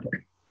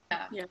together.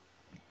 Yeah.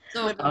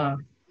 So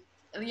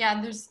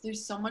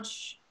there's so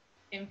much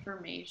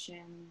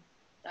information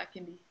that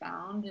can be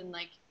found, and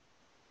like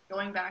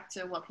going back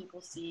to what people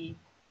see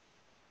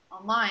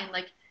online,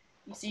 like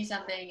you see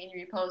something and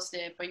you repost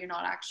it, but you're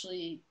not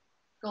actually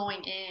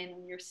going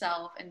in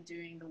yourself and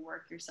doing the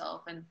work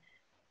yourself. And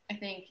I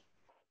think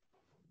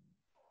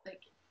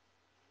like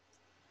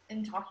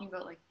in talking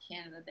about like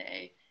Canada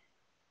Day,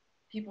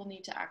 people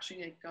need to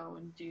actually like go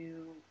and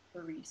do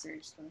the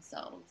research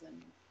themselves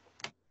and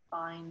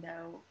find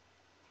out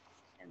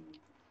and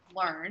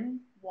learn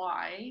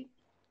why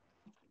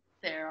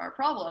there are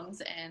problems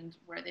and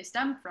where they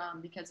stem from,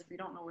 because if you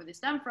don't know where they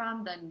stem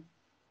from, then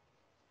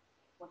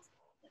what's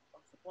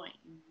the point?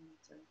 You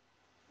need to...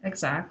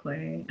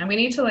 Exactly. And we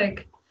need to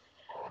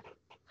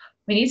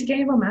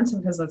gain momentum,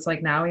 because it's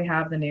like now we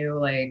have the new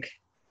like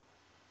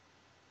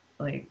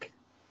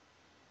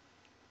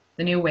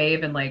the new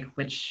wave and like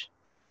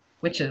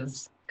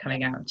witches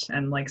coming out,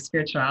 and like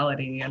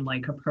spirituality and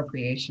like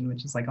appropriation,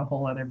 which is like a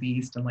whole other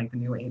beast, and like the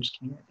new age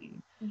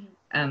community.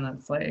 And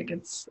that's like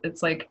it's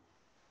like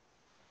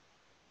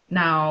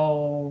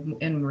now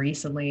in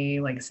recently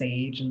like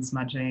sage and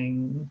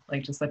smudging,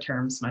 like just the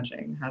term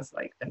smudging has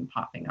like been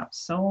popping up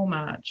so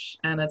much.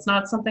 And it's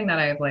not something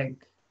that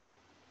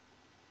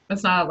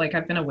it's not like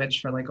I've been a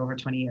witch for like over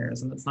 20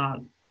 years, and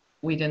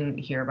we didn't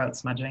hear about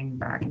smudging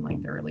back in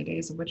like the early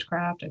days of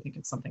witchcraft. I think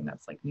it's something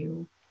that's like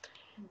new.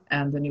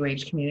 And the new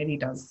age community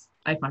does,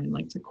 I find,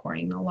 like to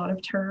coin a lot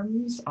of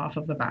terms off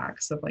of the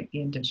backs of like the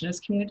Indigenous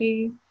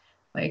community.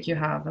 Like you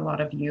have a lot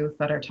of youth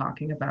that are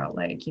talking about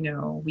like, you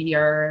know, we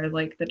are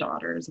like the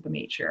daughters of the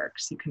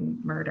matriarchs you can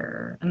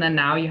murder. And then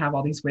now you have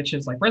all these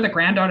witches like, we're the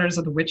granddaughters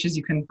of the witches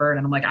you can burn.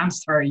 And I'm like, I'm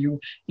sorry,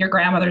 your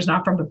grandmother's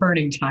not from the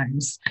burning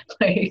times.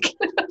 Like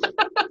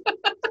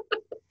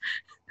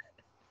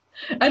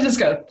I just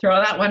gotta throw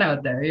that one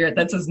out there.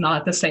 That's just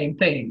not the same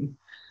thing.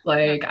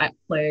 Like I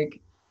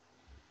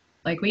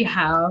like we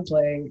have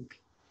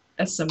like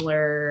a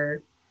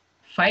similar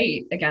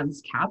fight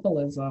against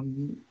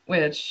capitalism,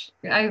 which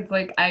I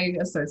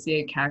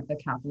associate the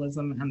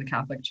capitalism and the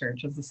Catholic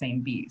Church as the same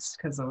beast,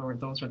 because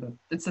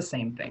it's the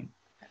same thing.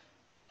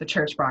 The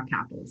church brought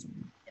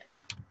capitalism.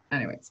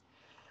 Anyways,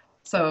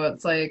 so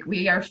it's like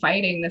we are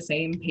fighting the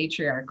same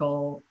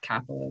patriarchal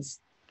capitalist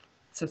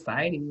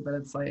society, but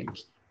it's like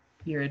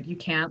you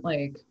can't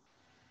like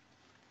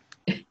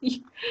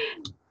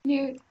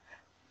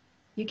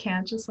you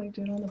can't just like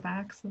do it on the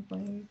backs of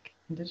like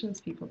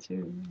Indigenous people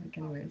too. Like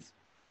anyways,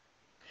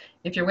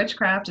 if your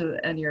witchcraft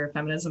and your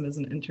feminism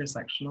isn't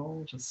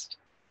intersectional, just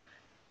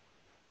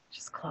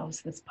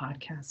close this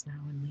podcast now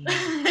and leave.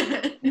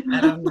 I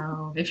don't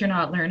know if you're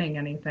not learning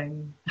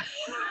anything.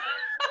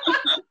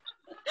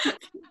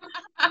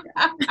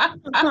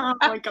 Oh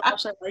my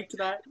gosh, I liked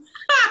that.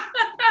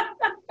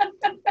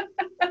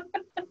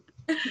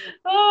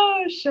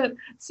 Oh shit.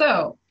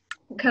 So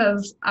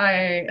because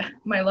my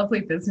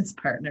lovely business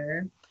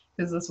partner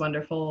is this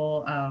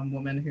wonderful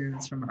woman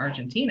who's from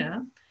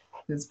Argentina,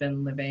 who's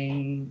been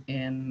living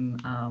in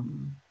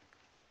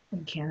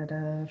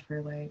Canada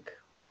for like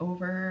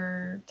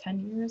over 10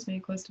 years, maybe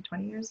close to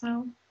 20 years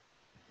now.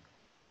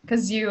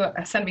 Because you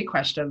sent me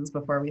questions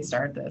before we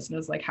started this, and it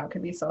was like, how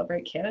can we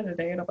celebrate Canada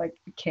Day? And I'm like,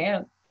 we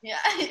can't. Yeah.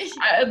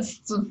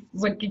 It's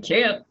like, you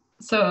can't.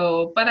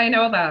 So, but I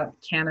know that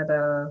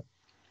Canada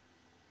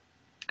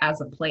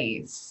as a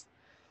place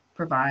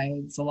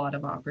provides a lot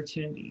of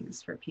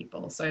opportunities for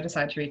people. So I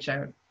decided to reach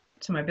out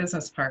to my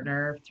business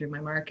partner through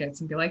my markets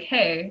and be like,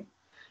 hey,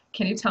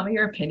 can you tell me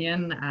your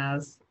opinion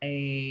as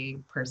a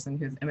person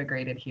who's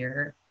immigrated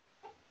here?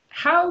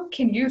 How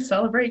can you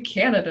celebrate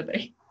Canada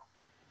Day?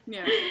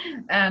 Yeah.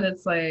 And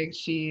it's like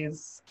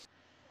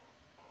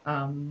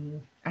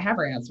I have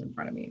her answer in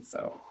front of me,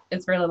 so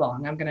it's really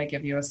long. I'm gonna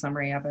give you a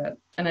summary of it.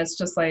 And it's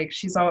just like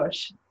she said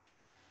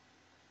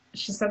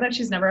that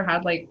she's never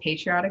had like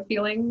patriotic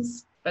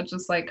feelings, but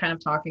just like kind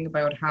of talking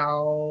about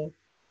how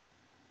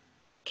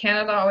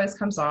Canada always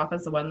comes off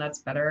as the one that's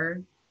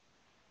better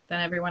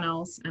than everyone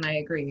else. And I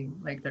agree.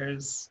 Like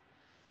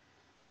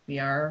we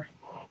are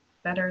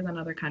better than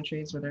other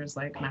countries where there's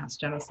like mass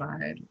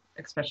genocide,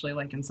 especially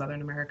like in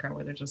Southern America,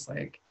 where they're just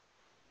like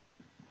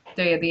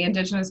the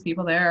indigenous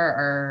people there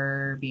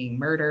are being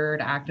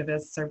murdered,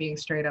 activists are being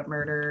straight up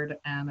murdered,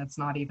 and it's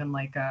not even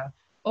like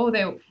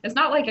it's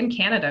not like in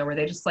Canada where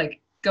they just like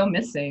go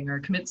missing or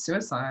commit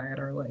suicide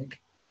or like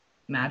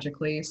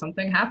magically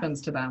something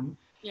happens to them.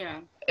 Yeah.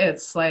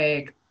 It's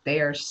like they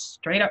are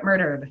straight up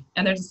murdered,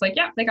 and they're just like,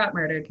 yeah, they got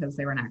murdered because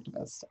they were an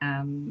activist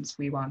and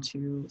we want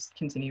to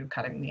continue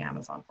cutting the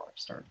Amazon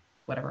forest or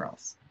whatever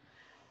else.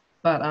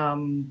 But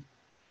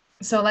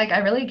so like I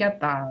really get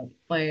that.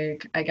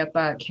 Like I get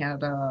that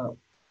Canada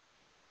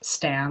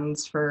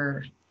stands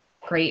for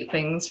great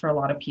things for a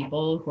lot of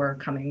people who are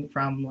coming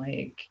from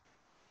like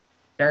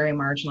very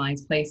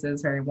marginalized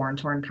places, very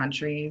war-torn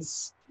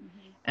countries,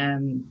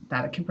 and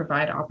that it can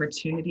provide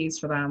opportunities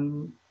for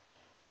them,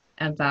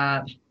 and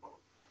that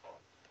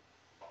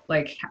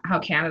like how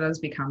Canada's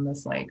become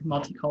this like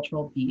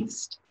multicultural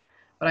beast.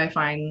 But I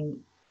find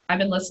I've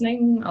been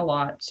listening a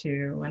lot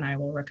to, and I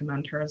will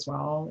recommend her as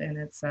well, and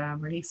it's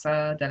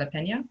Marisa de la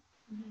Peña.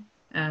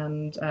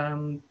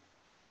 And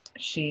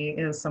she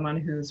is someone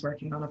who's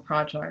working on a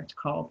project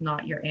called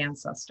Not Your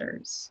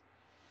Ancestors.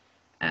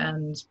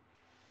 And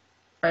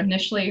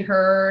initially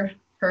her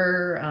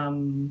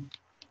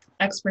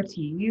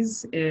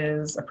expertise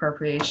is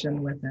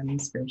appropriation within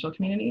spiritual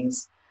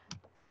communities.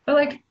 But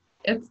like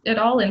it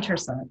all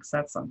intersects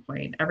at some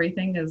point.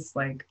 Everything is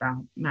like that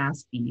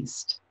mass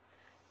beast.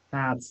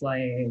 That's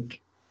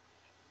like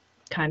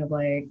kind of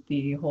like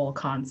the whole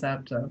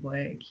concept of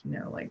like, you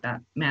know, like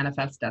that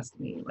manifest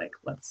destiny, like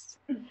let's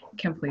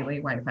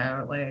completely wipe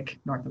out like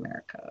North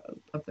America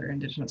of their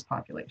indigenous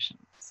populations.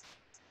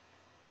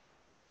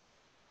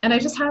 And I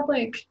just had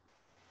like,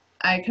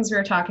 because we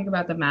were talking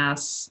about the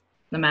mass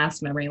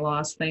memory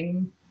loss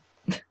thing.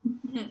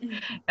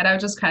 And I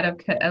was just kind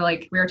of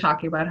like, we were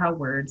talking about how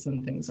words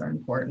and things are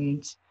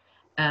important.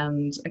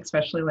 And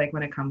especially like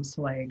when it comes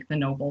to like the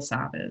noble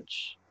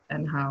savage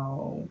and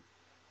how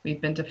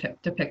we've been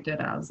depicted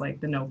as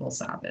like the noble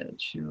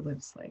savage who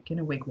lives like in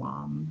a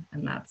wigwam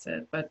and that's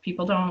it. But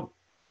people don't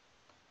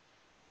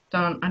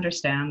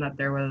understand that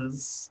there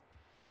was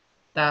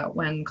that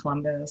when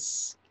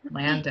Columbus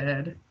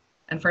landed,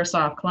 and first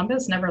off,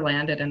 Columbus never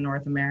landed in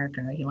North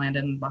America. He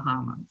landed in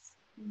Bahamas.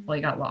 Well,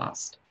 he got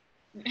lost.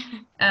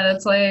 And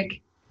it's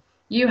like,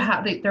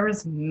 there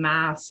was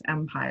mass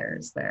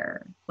empires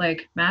there,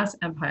 like mass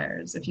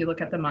empires. If you look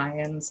at the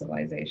Mayan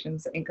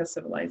civilizations, the Inca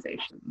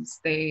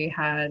civilizations, they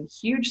had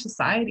huge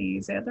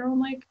societies. They had their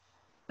own like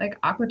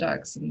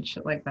aqueducts and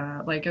shit like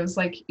that. Like it was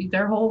like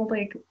their whole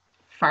like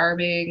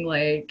farming,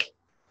 like,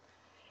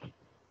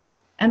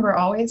 and we're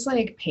always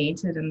like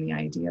painted in the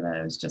idea that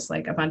it was just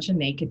like a bunch of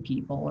naked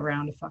people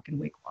around a fucking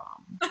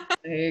wigwam.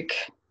 Like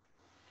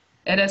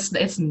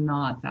it's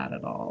not that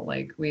at all.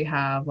 Like we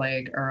have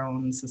like our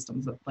own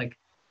systems of like,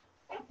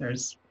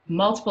 there's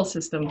multiple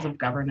systems of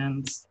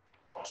governance,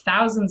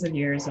 thousands of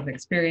years of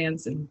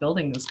experience in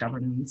building this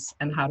governance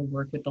and how to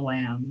work with the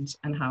land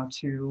and how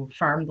to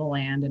farm the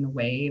land in a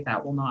way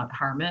that will not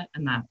harm it,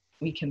 and that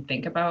we can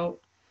think about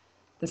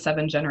the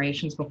 7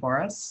 generations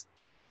before us.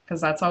 Because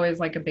that's always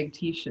like a big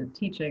teaching.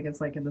 It's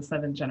like in the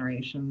 7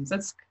 generations.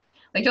 It's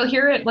like you'll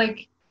hear it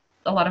like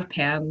a lot of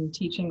pan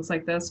teachings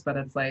like this, but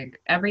it's like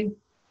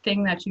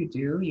everything that you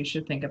do, you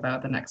should think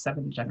about the next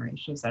 7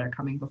 generations that are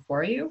coming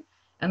before you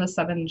and the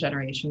 7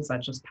 generations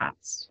that just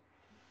passed.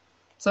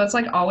 So it's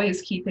like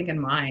always keeping in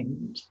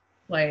mind,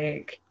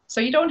 like,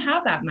 so you don't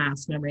have that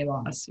mass memory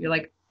loss. You're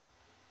like,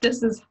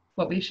 this is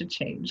what we should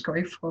change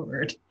going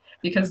forward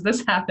because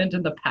this happened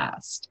in the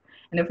past.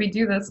 And if we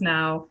do this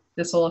now,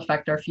 this will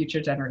affect our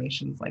future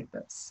generations like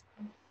this.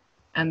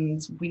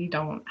 And we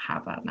don't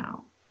have that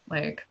now.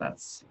 Like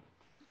that's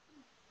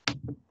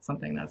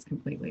something that's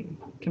completely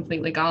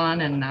gone.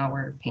 And now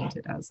we're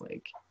painted as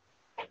like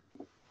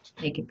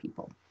naked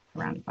people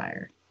around a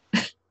fire.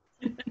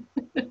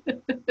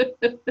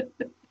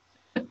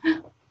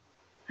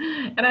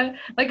 And I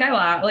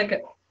laugh,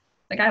 like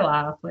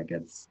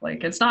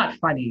it's not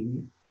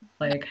funny,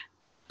 like,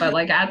 but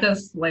like at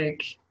this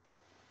like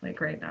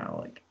right now,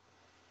 like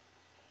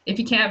if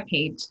you can't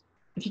teach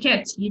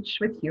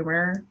with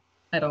humor,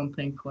 I don't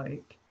think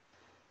like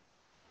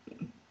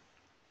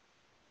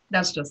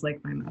that's just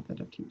like my method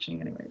of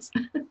teaching anyways.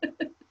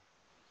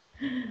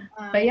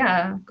 But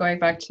yeah, going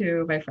back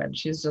to my friend,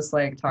 she's just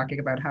like talking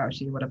about how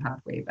she would have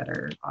had way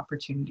better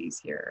opportunities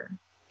here.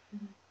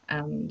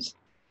 And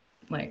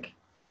like,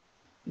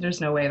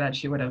 there's no way that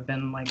she would have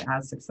been like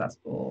as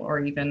successful or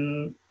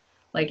even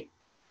like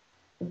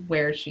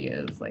where she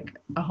is, like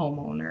a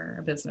homeowner,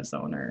 a business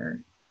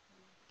owner,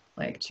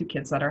 like 2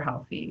 kids that are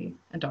healthy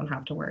and don't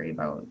have to worry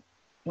about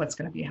what's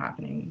going to be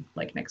happening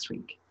like next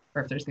week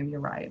or if there's going to be a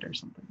riot or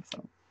something.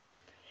 So,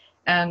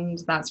 and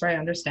that's where I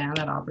understand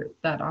that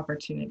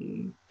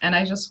opportunity. And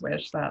I just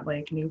wish that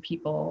like new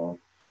people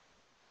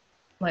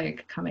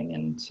like coming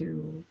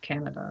into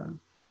Canada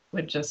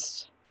would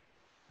just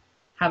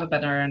have a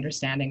better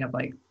understanding of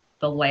like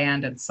the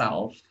land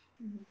itself,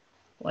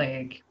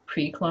 like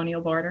pre-colonial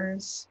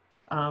borders.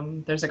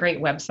 There's a great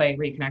website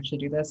where you can actually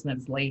do this, and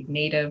it's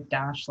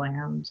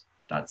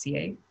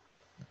native-land.ca.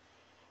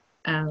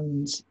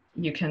 And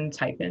you can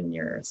type in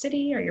your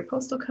city or your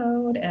postal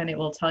code, and it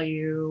will tell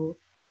you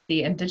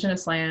the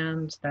indigenous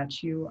land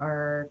that you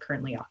are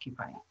currently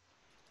occupying.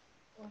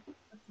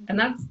 And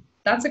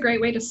that's a great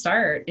way to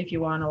start if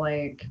you want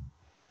to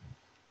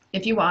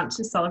if you want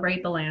to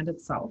celebrate the land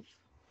itself.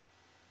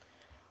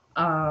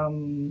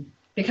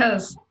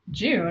 Because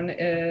June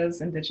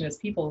is National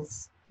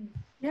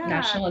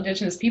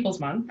Indigenous Peoples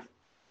Month.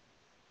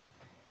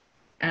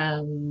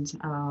 And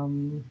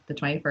the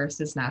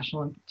 21st is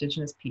National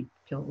Indigenous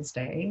Peoples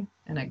Day,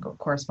 and it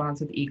corresponds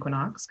with the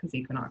equinox, because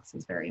equinox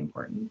is very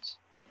important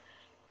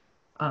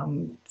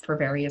for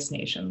various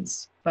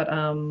nations. But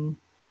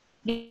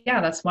yeah,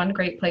 that's one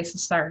great place to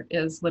start,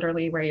 is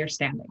literally where you're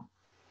standing.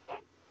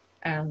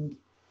 And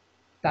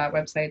that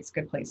website's a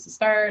good place to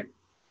start.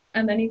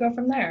 And then you go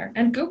from there.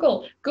 And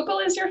Google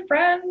is your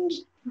friend.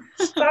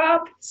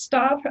 Stop.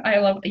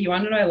 You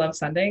want to know, I love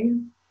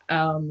sending,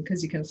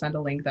 because you can send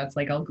a link that's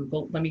like,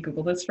 let me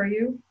Google this for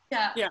you.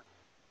 Yeah.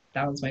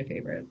 That was my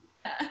favorite.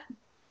 Yeah.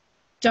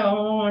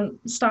 Don't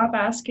stop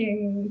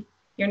asking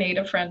your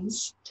native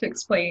friends to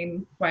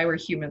explain why we're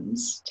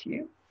humans to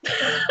you.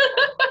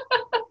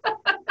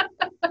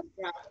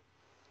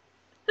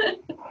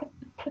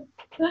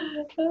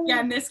 Yeah,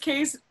 in this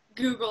case,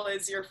 Google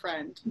is your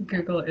friend.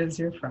 Google is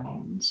your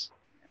friend.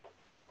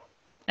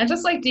 And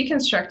just like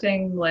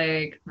deconstructing,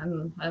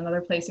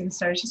 another place you can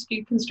start is just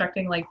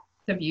deconstructing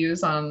the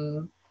views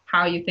on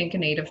how you think a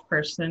native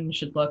person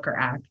should look or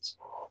act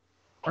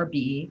or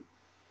be.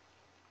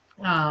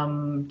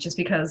 Just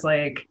because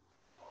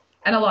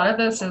and a lot of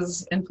this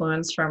is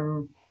influenced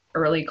from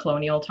early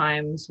colonial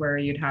times, where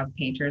you'd have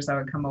painters that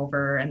would come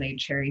over and they'd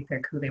cherry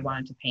pick who they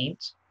wanted to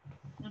paint.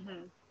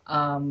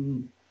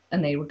 Mm-hmm.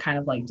 And they would kind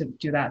of to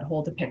do that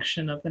whole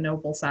depiction of the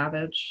noble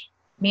savage.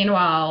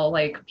 Meanwhile,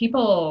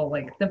 people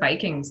the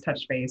Vikings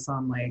touched base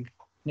on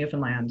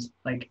Newfoundland,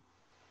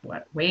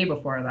 way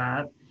before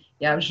that.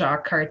 You have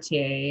Jacques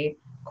Cartier,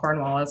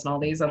 Cornwallis, and all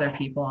these other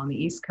people on the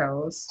East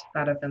Coast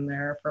that have been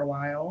there for a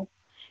while.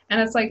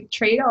 And it's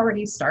trade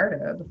already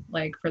started,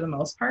 for the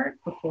most part,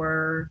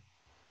 before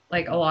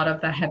a lot of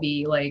the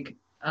heavy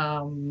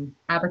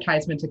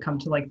advertisement to come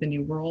to the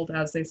New World,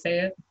 as they say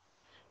it,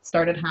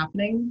 started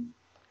happening.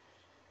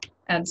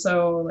 And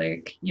so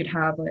you'd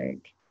have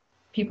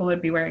people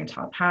would be wearing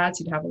top hats.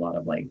 You'd have a lot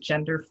of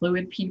gender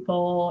fluid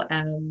people,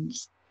 and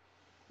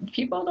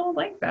people don't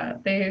like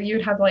that.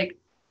 You'd have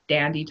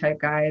dandy type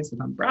guys with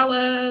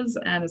umbrellas,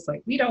 and it's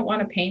we don't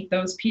want to paint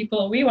those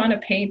people. We want to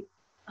paint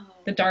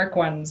the dark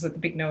ones with the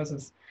big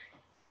noses.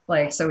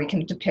 So we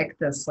can depict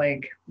this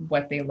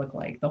what they look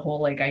like. The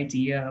whole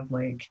idea of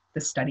the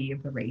study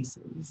of the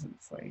races.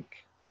 It's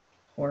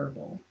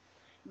horrible.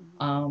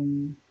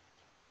 Mm-hmm.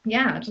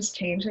 Yeah, just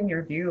changing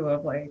your view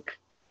of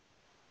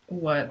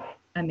what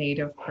a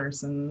native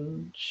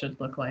person should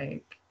look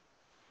like.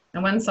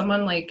 And when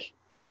someone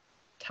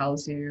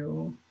tells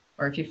you,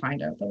 or if you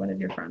find out that one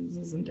of your friends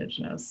is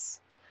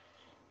Indigenous,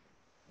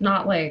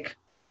 not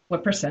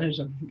what percentage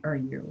are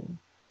you?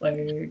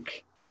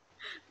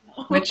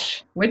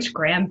 Which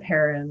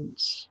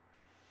grandparent?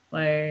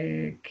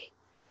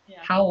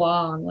 How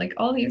long?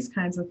 All these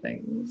kinds of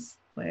things.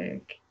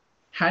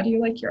 How do you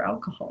like your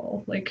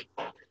alcohol?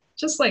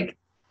 Just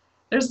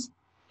there's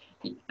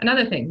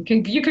another thing.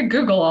 You could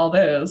Google all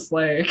this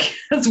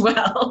as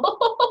well.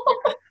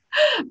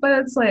 But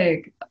it's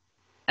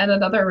and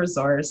another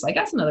resource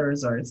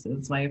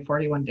is my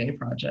 41 day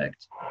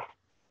project.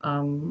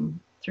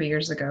 3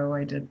 years ago,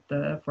 I did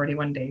the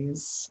 41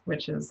 days,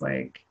 which is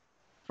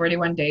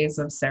 41 days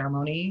of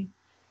ceremony,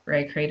 where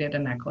I created a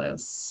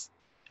necklace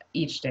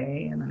each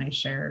day. And then I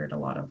shared a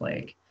lot of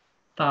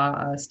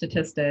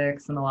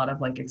statistics and a lot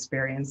of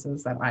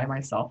experiences that I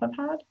myself have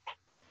had.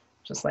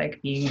 Just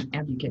being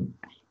ambiguous.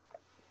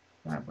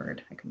 That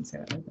word, I couldn't say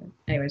that right there.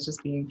 Anyways,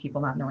 just being people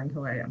not knowing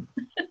who I am.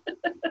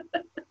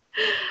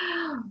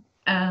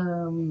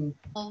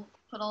 We'll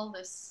put all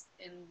this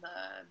in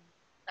the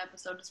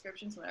episode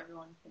description so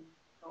everyone can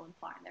go and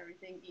find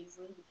everything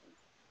easily, because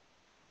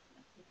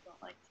people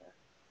don't like to.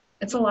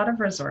 It's a lot of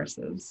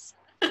resources.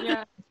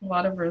 Yeah. It's a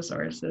lot of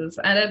resources.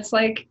 And it's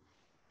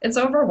it's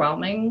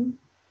overwhelming,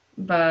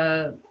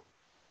 but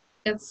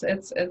it's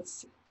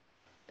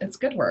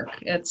good work.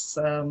 It's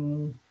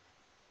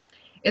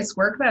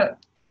work that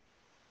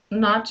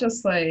not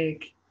just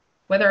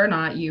whether or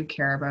not you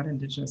care about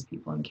Indigenous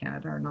people in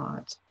Canada or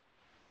not,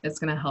 it's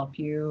going to help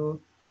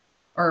you,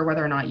 or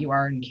whether or not you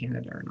are in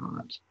Canada or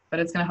not, but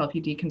it's going to help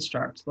you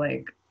deconstruct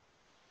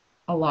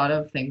a lot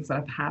of things that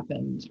have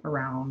happened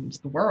around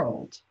the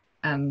world,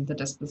 and the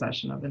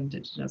dispossession of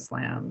Indigenous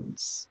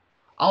lands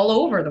all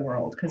over the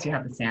world, because you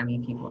have the Sami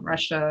people in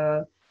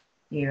Russia,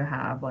 you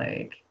have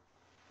the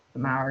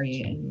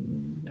Maori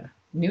in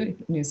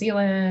New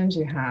Zealand,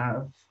 you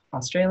have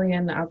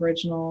Australian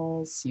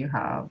Aboriginals, you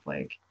have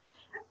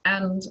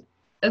and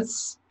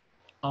it's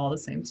all the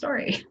same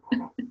story.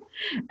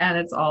 And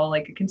it's all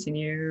a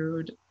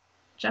continued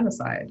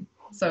genocide.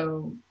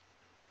 So,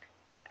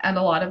 and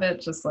a lot of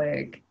it just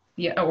the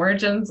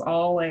origins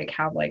all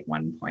have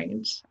one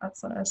point at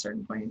a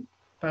certain point,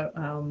 but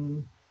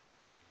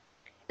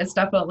it's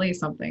definitely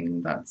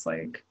something that's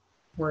like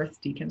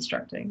worth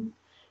deconstructing,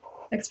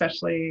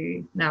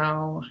 especially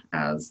now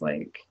as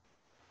like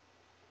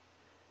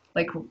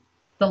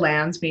the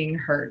land's being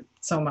hurt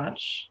so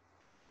much,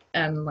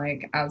 and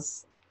like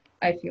as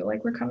I feel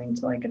like we're coming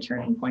to like a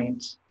turning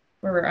point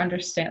where we're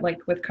understand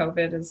like with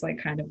COVID is like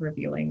kind of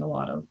revealing a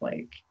lot of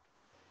like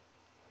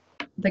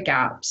the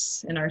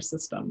gaps in our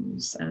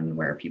systems and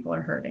where people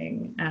are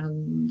hurting.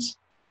 And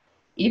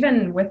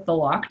even with the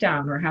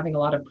lockdown, we're having a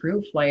lot of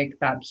proof like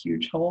that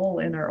huge hole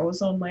in our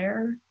ozone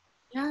layer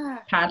Yeah.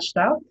 patched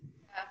up.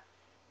 Yeah.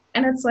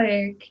 And it's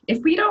like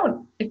if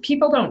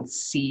people don't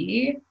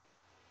see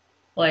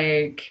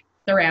like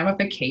the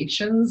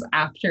ramifications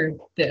after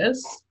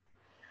this,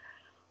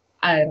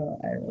 I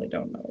really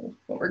don't know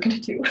what we're gonna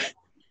do.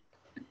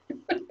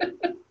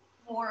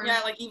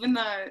 Yeah, like even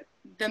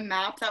the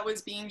map that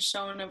was being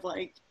shown of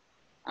like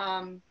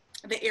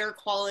the air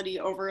quality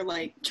over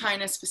like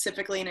China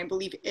specifically, and I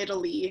believe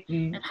Italy,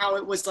 and how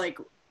it was like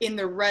in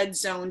the red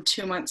zone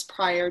 2 months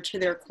prior to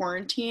their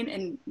quarantine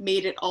and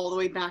made it all the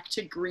way back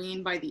to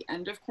green by the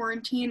end of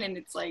quarantine. And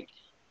it's like,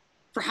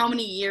 for how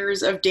many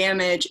years of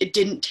damage, it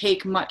didn't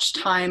take much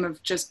time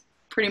of just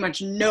pretty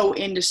much no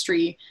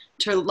industry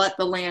to let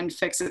the land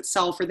fix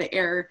itself or the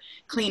air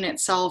clean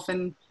itself.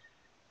 And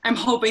I'm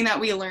hoping that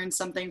we learn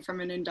something from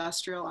an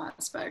industrial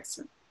aspect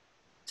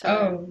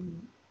to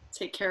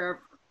take care of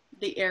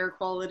the air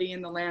quality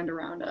and the land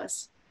around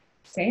us.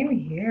 Same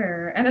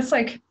here. And it's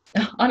like,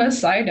 on a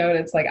side note,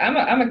 it's like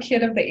I'm a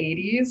kid of the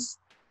 80s,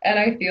 and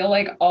I feel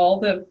like all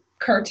the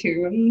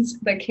cartoons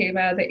that came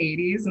out of the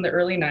 80s and the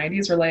early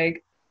 90s were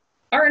like,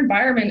 our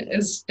environment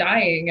is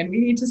dying and we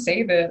need to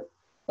save it.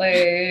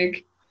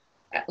 Like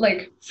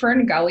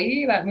Fern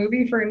Gully, that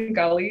movie Fern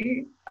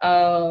Gully.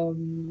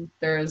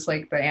 There's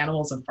like the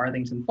animals of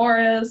Farthington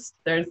Forest.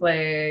 There's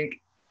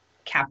like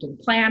Captain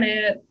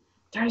Planet.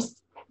 There's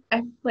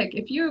like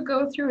if you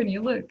go through and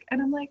you look,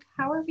 and I'm like,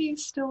 how are we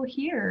still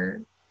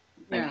here?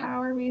 Like,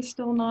 how are we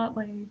still not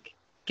like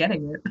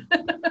getting it?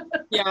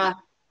 Yeah.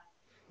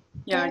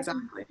 Yeah,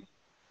 exactly.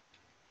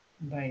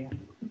 But yeah.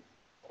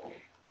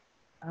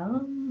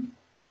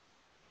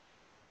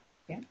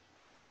 Yeah. I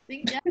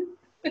think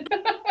we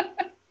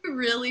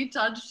really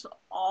touched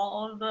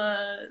all of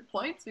the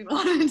points we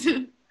wanted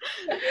to.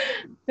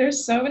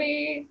 There's so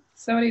many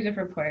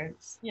different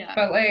points. Yeah.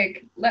 But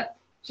like let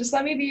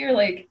me be your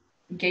like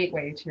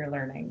gateway to your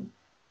learning.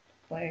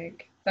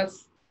 Like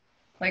that's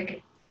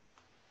like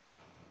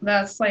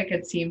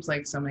it seems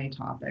like so many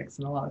topics,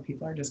 and a lot of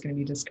people are just going to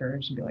be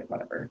discouraged and be like,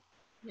 whatever.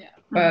 Yeah.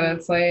 But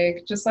it's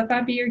like, just let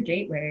that be your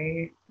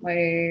gateway.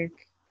 Like,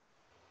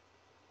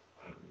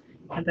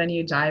 and then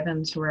you dive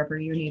into wherever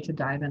you need to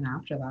dive in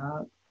after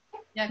that.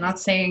 Yeah.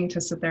 Not saying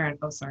to sit there and,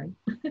 oh, sorry.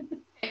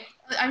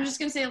 I'm just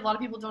going to say a lot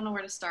of people don't know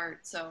where to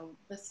start. So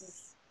this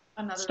is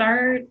another.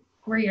 Start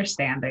where you're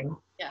standing.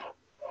 Yeah.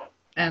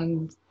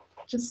 And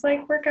just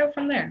like work out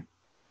from there.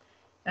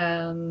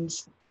 And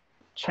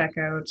check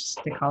out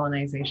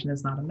Decolonization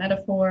is Not a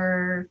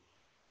Metaphor.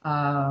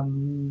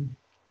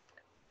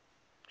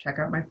 Check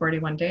out my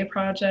 41 Day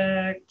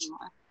project,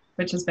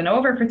 which has been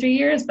over for 3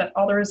 years, but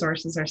all the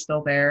resources are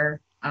still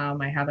there.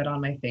 I have it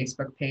on my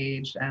Facebook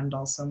page and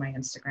also my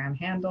Instagram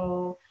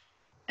handle.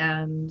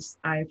 And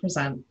I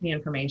present the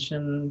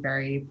information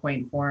very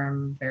point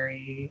form,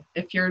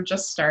 if you're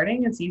just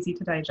starting, it's easy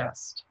to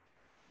digest.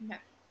 Okay.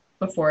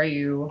 Before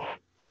you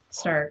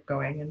start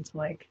going into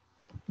like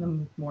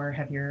the more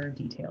heavier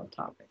detailed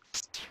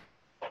topics.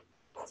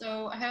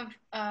 So I have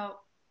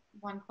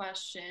one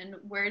question.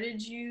 Where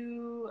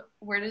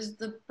does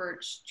the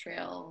Birch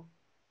Trail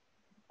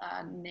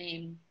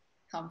name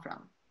come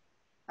from?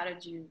 How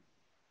did you?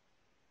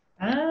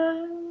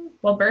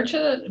 Well,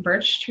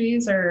 birch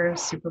trees are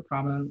super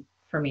prominent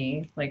for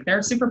me. Like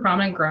they're super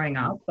prominent growing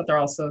up, but they're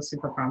also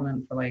super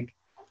prominent for like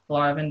a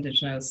lot of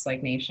indigenous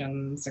like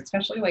nations,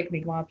 especially like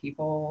Mi'kmaq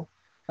people.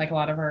 Like a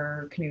lot of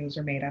our canoes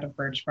are made out of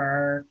birch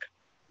bark.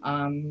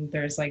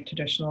 There's like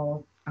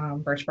traditional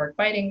birch bark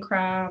biting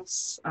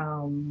crafts.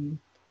 And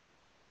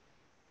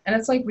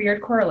it's like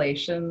weird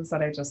correlations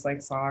that I just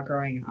like saw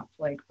growing up,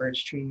 like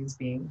birch trees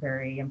being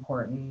very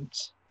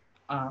important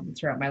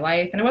throughout my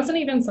life. And it wasn't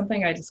even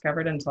something I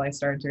discovered until I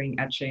started doing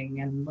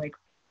etching and like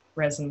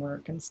resin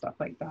work and stuff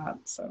like that.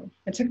 So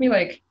it took me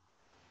like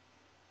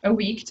a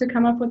week to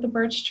come up with the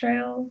birch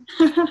trail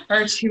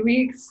or 2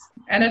 weeks.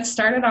 And it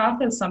started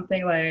off as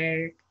something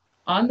like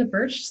on the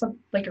birch,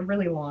 like a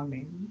really long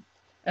name.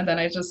 And then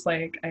I just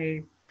like,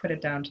 I put it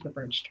down to the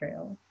birch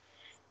trail.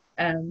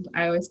 And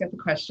I always get the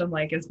question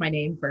like, is my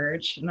name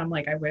Birch? And I'm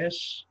like, I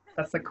wish.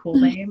 That's a cool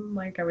name.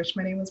 Like, I wish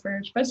my name was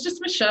Birch, but it's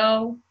just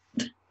Michelle.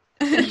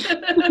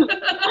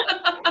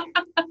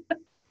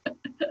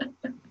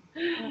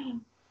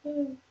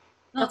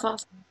 That's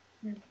awesome.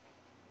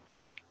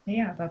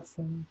 Yeah,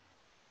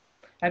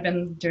 I've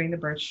been doing the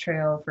Birch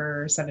Trail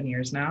for 7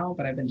 years now,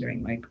 but I've been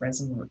doing like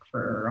resin work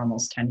for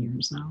almost 10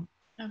 years now.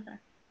 Okay.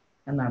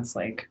 And that's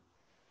like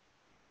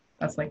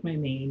my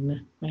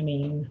main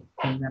thing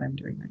that I'm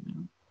doing right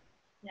now.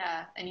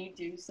 Yeah, and you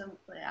do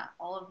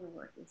all of your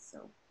work is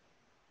so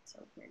so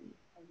pretty.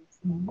 I just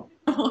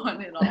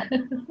want it all.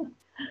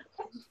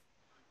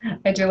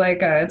 I do like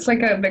it's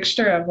like a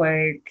mixture of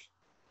like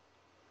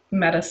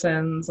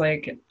medicines,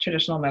 like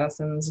traditional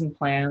medicines and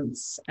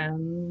plants,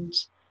 and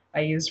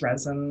I use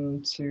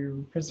resin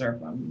to preserve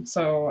them.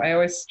 So I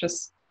always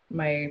just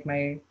my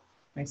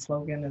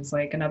slogan is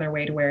like another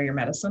way to wear your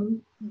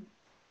medicine.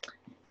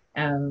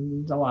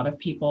 And a lot of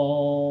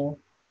people,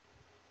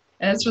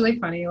 and it's really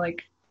funny,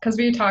 like because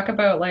we talk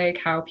about like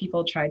how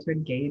people try to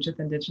engage with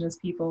Indigenous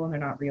people and they're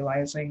not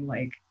realizing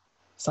like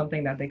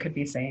something that they could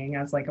be saying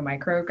as like a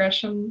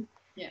microaggression.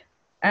 Yeah.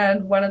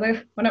 And one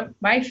of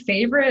my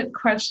favorite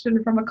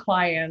question from a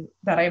client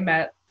that I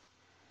met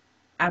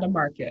at a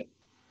market,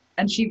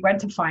 and she went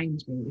to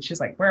find me. She's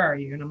like, "Where are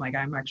you?" And I'm like,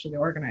 "I'm actually the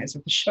organizer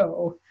of the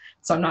show,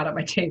 so I'm not at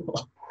my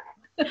table."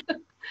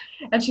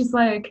 And she's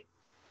like,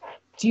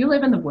 "Do you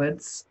live in the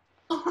woods?"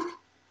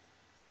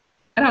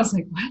 And I was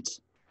like, "What?"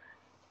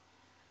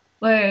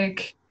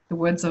 Like the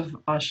woods of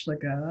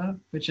Hochelaga,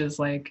 which is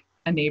like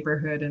a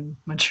neighborhood in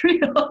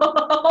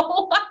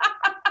Montreal.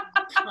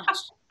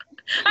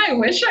 I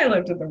wish I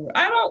lived in the woods.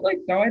 I don't like,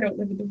 no, I don't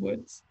live in the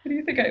woods. Where do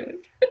you think I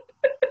live?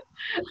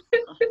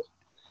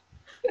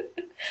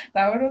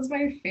 That one was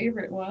my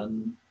favorite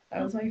one.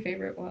 That was my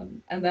favorite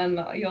one. And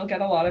then you'll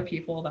get a lot of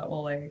people that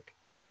will like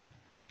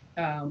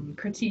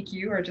critique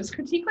you or just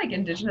critique like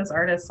Indigenous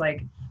artists,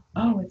 like,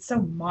 oh, it's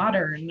so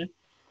modern.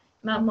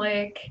 And I'm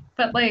like,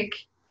 but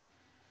like,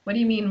 what do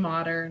you mean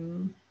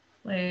modern?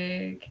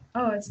 Like,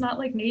 oh, it's not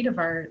like native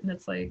art. And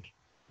it's like,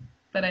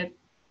 but I'm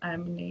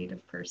a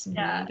native person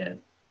who made it.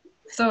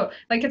 So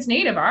like it's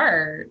native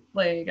art.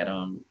 Like I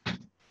don't,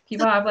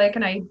 people have like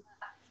an idea.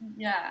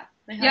 Yeah.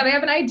 They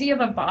have an idea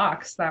of a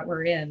box that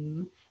we're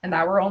in and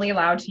that we're only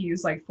allowed to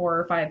use like 4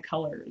 or 5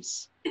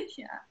 colors.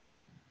 Yeah.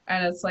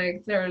 And it's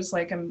like, there's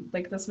like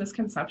this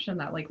misconception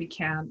that like we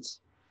can't,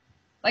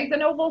 like the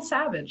noble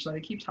savage that I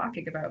keep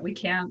talking about, we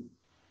can't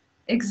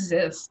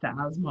exist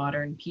as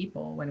modern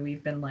people when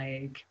we've been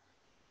like,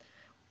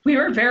 we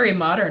were very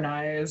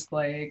modernized,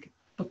 like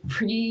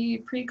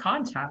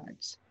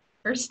pre-contact.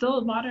 We're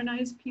still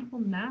modernized people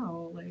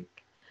now.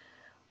 Like,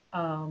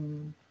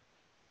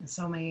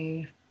 so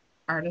many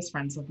artist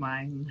friends of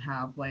mine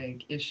have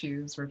like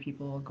issues where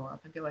people will go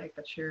up and be like,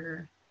 but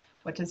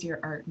what does your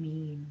art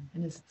mean?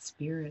 And is it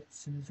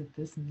spirits? And is it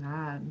this and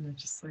that? And they're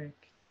just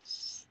like,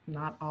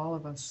 not all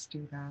of us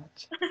do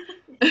that.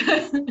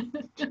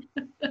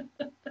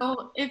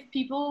 So if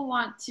people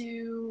want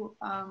to,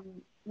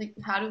 like,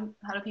 how do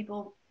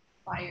people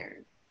buy your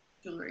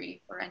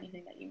jewelry or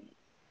anything that you make?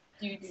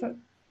 Do you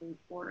do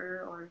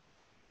order or?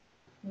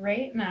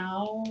 Right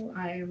now,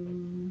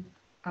 I'm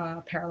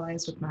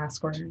paralyzed with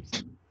mask orders.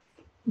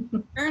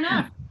 Fair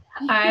enough.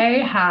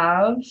 I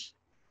have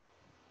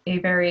a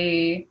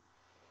very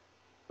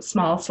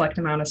small select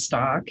amount of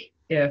stock.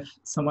 If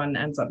someone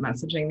ends up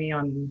messaging me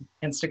on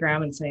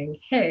Instagram and saying,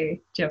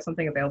 "Hey, do you have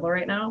something available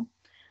right now?"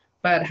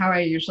 But how I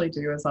usually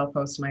do is I'll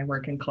post my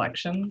work in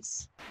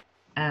collections,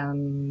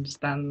 and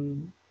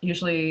then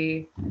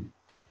usually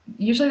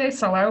they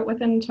sell out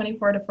within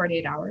 24 to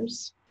 48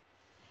 hours.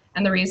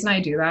 And the reason I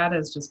do that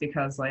is just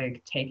because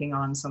like taking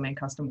on so many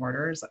custom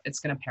orders, it's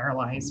going to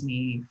paralyze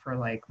me for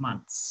like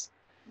months.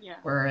 Yeah.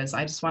 Whereas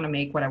I just want to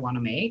make what I want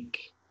to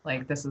make.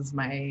 Like this is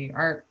my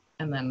art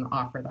and then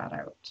offer that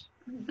out.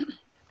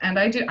 And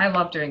I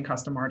love doing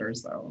custom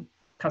orders though.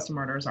 Custom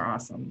orders are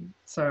awesome.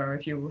 So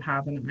if you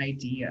have an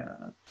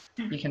idea,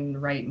 you can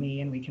write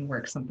me and we can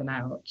work something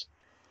out.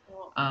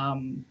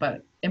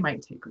 But it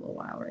might take a little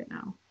while right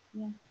now.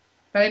 Yeah.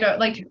 But I don't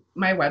like,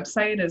 my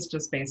website is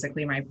just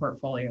basically my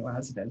portfolio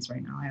as it is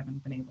right now. I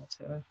haven't been able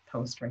to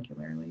post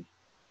regularly.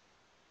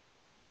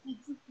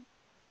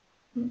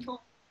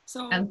 Cool.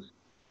 So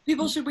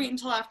people should wait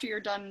until after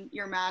you're done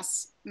your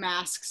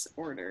masks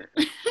order.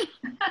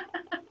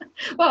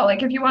 Well,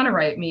 like if you want to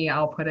write me,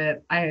 I'll put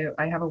it, I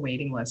have a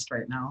waiting list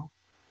right now.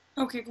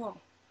 Okay, cool.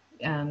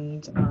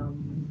 And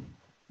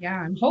yeah,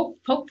 I'm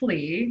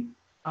hopefully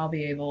I'll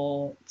be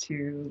able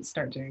to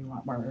start doing a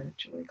lot more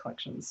jewelry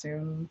collections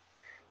soon.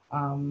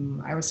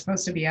 I was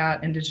supposed to be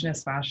at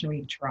Indigenous Fashion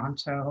Week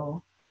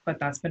Toronto, but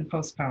that's been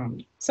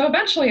postponed. So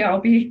eventually I'll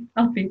be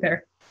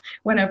there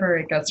whenever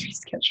it gets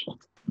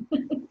rescheduled.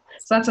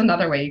 So that's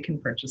another way you can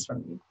purchase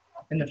from me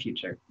in the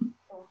future.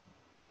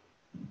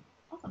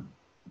 Awesome.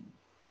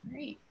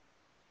 Great.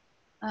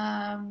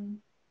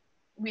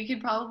 We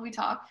could probably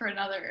talk for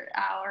another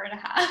hour and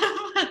a half.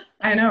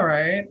 I know,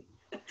 right?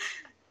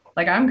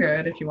 Like I'm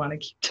good if you want to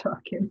keep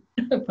talking,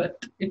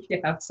 but if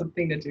you have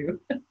something to do.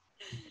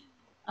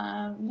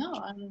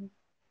 No,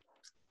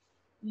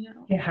 you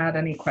know. If you had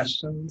any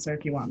questions or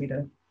if you want me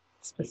to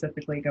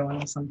specifically go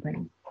into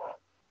something.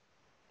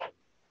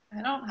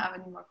 I don't have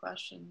any more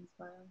questions,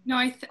 but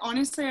no,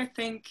 honestly, I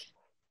think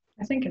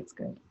it's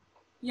good.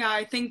 Yeah,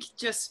 I think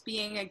just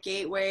being a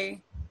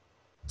gateway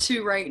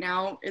to right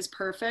now is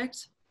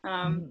perfect.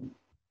 But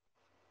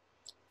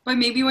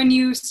maybe when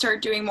you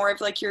start doing more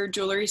of like your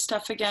jewelry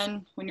stuff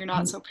again, when you're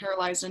not so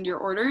paralyzed in your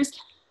orders,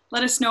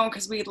 let us know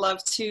because we'd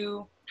love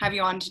to have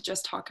you on to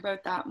just talk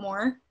about that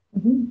more.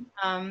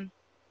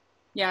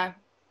 Yeah,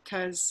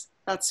 because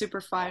that's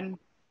super fun.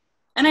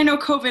 And I know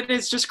COVID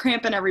is just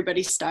cramping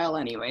everybody's style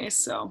anyway,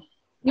 so.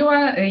 You know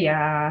what?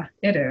 Yeah,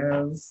 it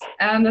is.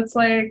 And it's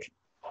like,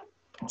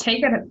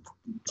 take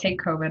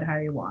COVID how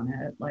you want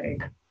it.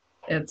 Like,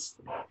 it's,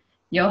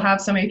 you'll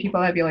have so many people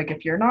that be like,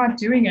 if you're not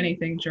doing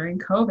anything during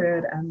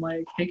COVID and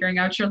like figuring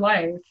out your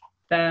life,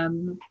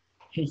 then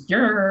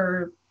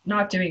you're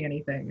not doing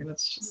anything. And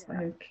it's just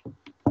like,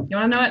 you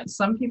want to know what?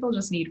 Some people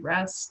just need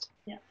rest.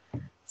 Yeah.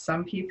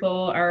 Some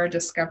people are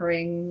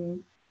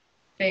discovering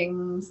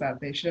things that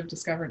they should have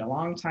discovered a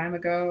long time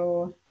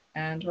ago,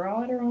 and we're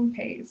all at our own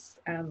pace.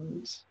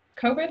 And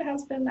COVID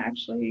has been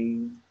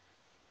actually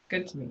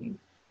good to me,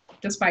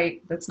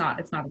 despite it's not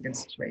a good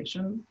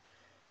situation.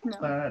 No.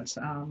 But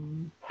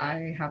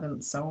I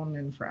haven't sewn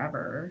in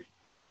forever,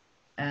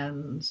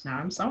 and now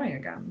I'm sewing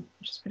again,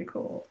 which is pretty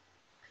cool.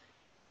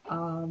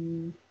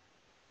 And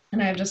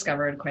I've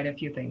discovered quite a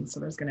few things, so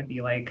there's going to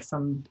be like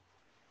some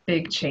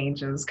big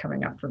changes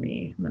coming up for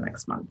me in the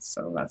next month,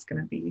 so that's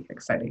going to be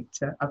exciting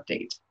to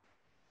update.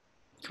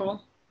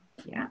 Cool.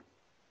 Yeah.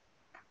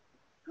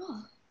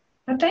 Cool.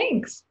 But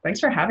thanks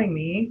for having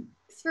me.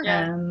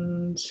 Yeah.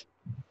 And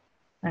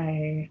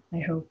I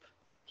hope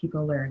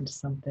people learned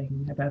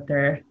something about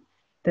their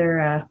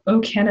O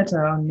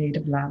Canada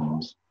native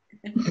land.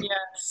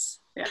 Yes.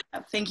 Yeah.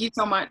 Thank you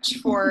so much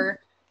for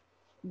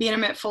being a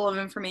bit full of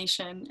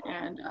information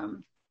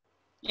and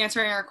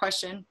answering our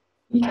question,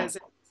 because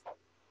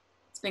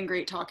it's been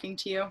great talking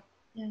to you.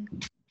 Yeah.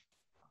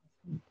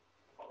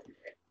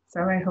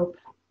 So I hope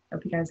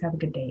you guys have a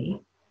good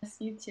day. Yes,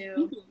 you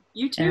too.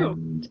 You too.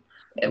 And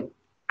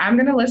I'm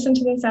going to listen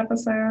to this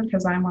episode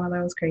because I'm one of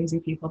those crazy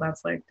people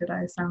that's like, did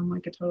I sound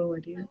like a total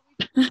idiot?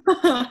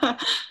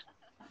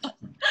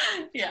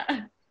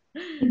 Yeah.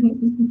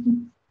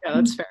 Yeah,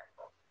 that's fair.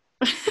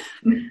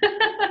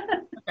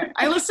 Okay.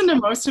 I listen to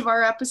most of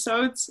our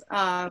episodes,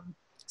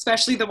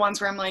 especially the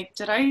ones where I'm like,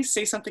 did I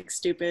say something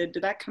stupid?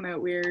 Did that come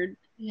out weird?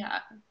 Yeah.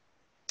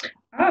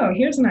 Oh,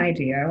 here's an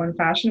idea. When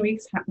Fashion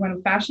Week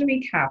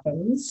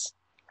happens,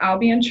 I'll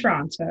be in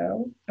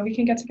Toronto and we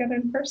can get together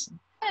in person.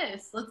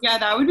 Yes. Yeah,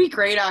 that would be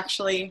great,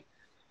 actually.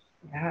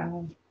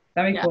 Yeah,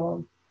 that'd be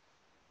cool.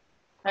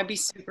 That'd be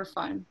super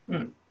fun.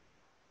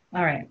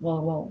 All right,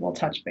 we'll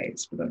touch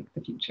base for the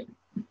future.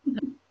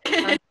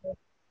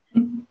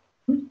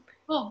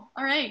 Cool.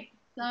 All right.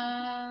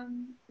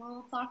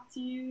 We'll talk to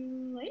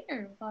you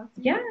later.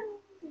 Yeah.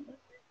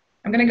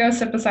 I'm gonna go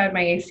sit beside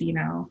my AC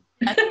now.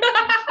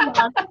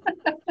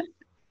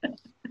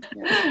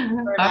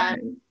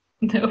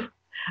 No.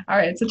 All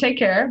right. So take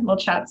care. We'll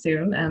chat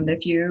soon. And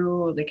if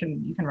you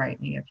can write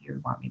me if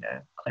you want me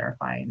to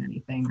clarify in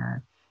anything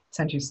or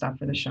send you stuff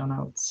for the show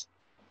notes.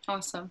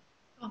 Awesome.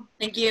 Cool.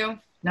 Thank you.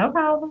 No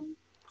problem.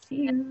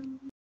 See you.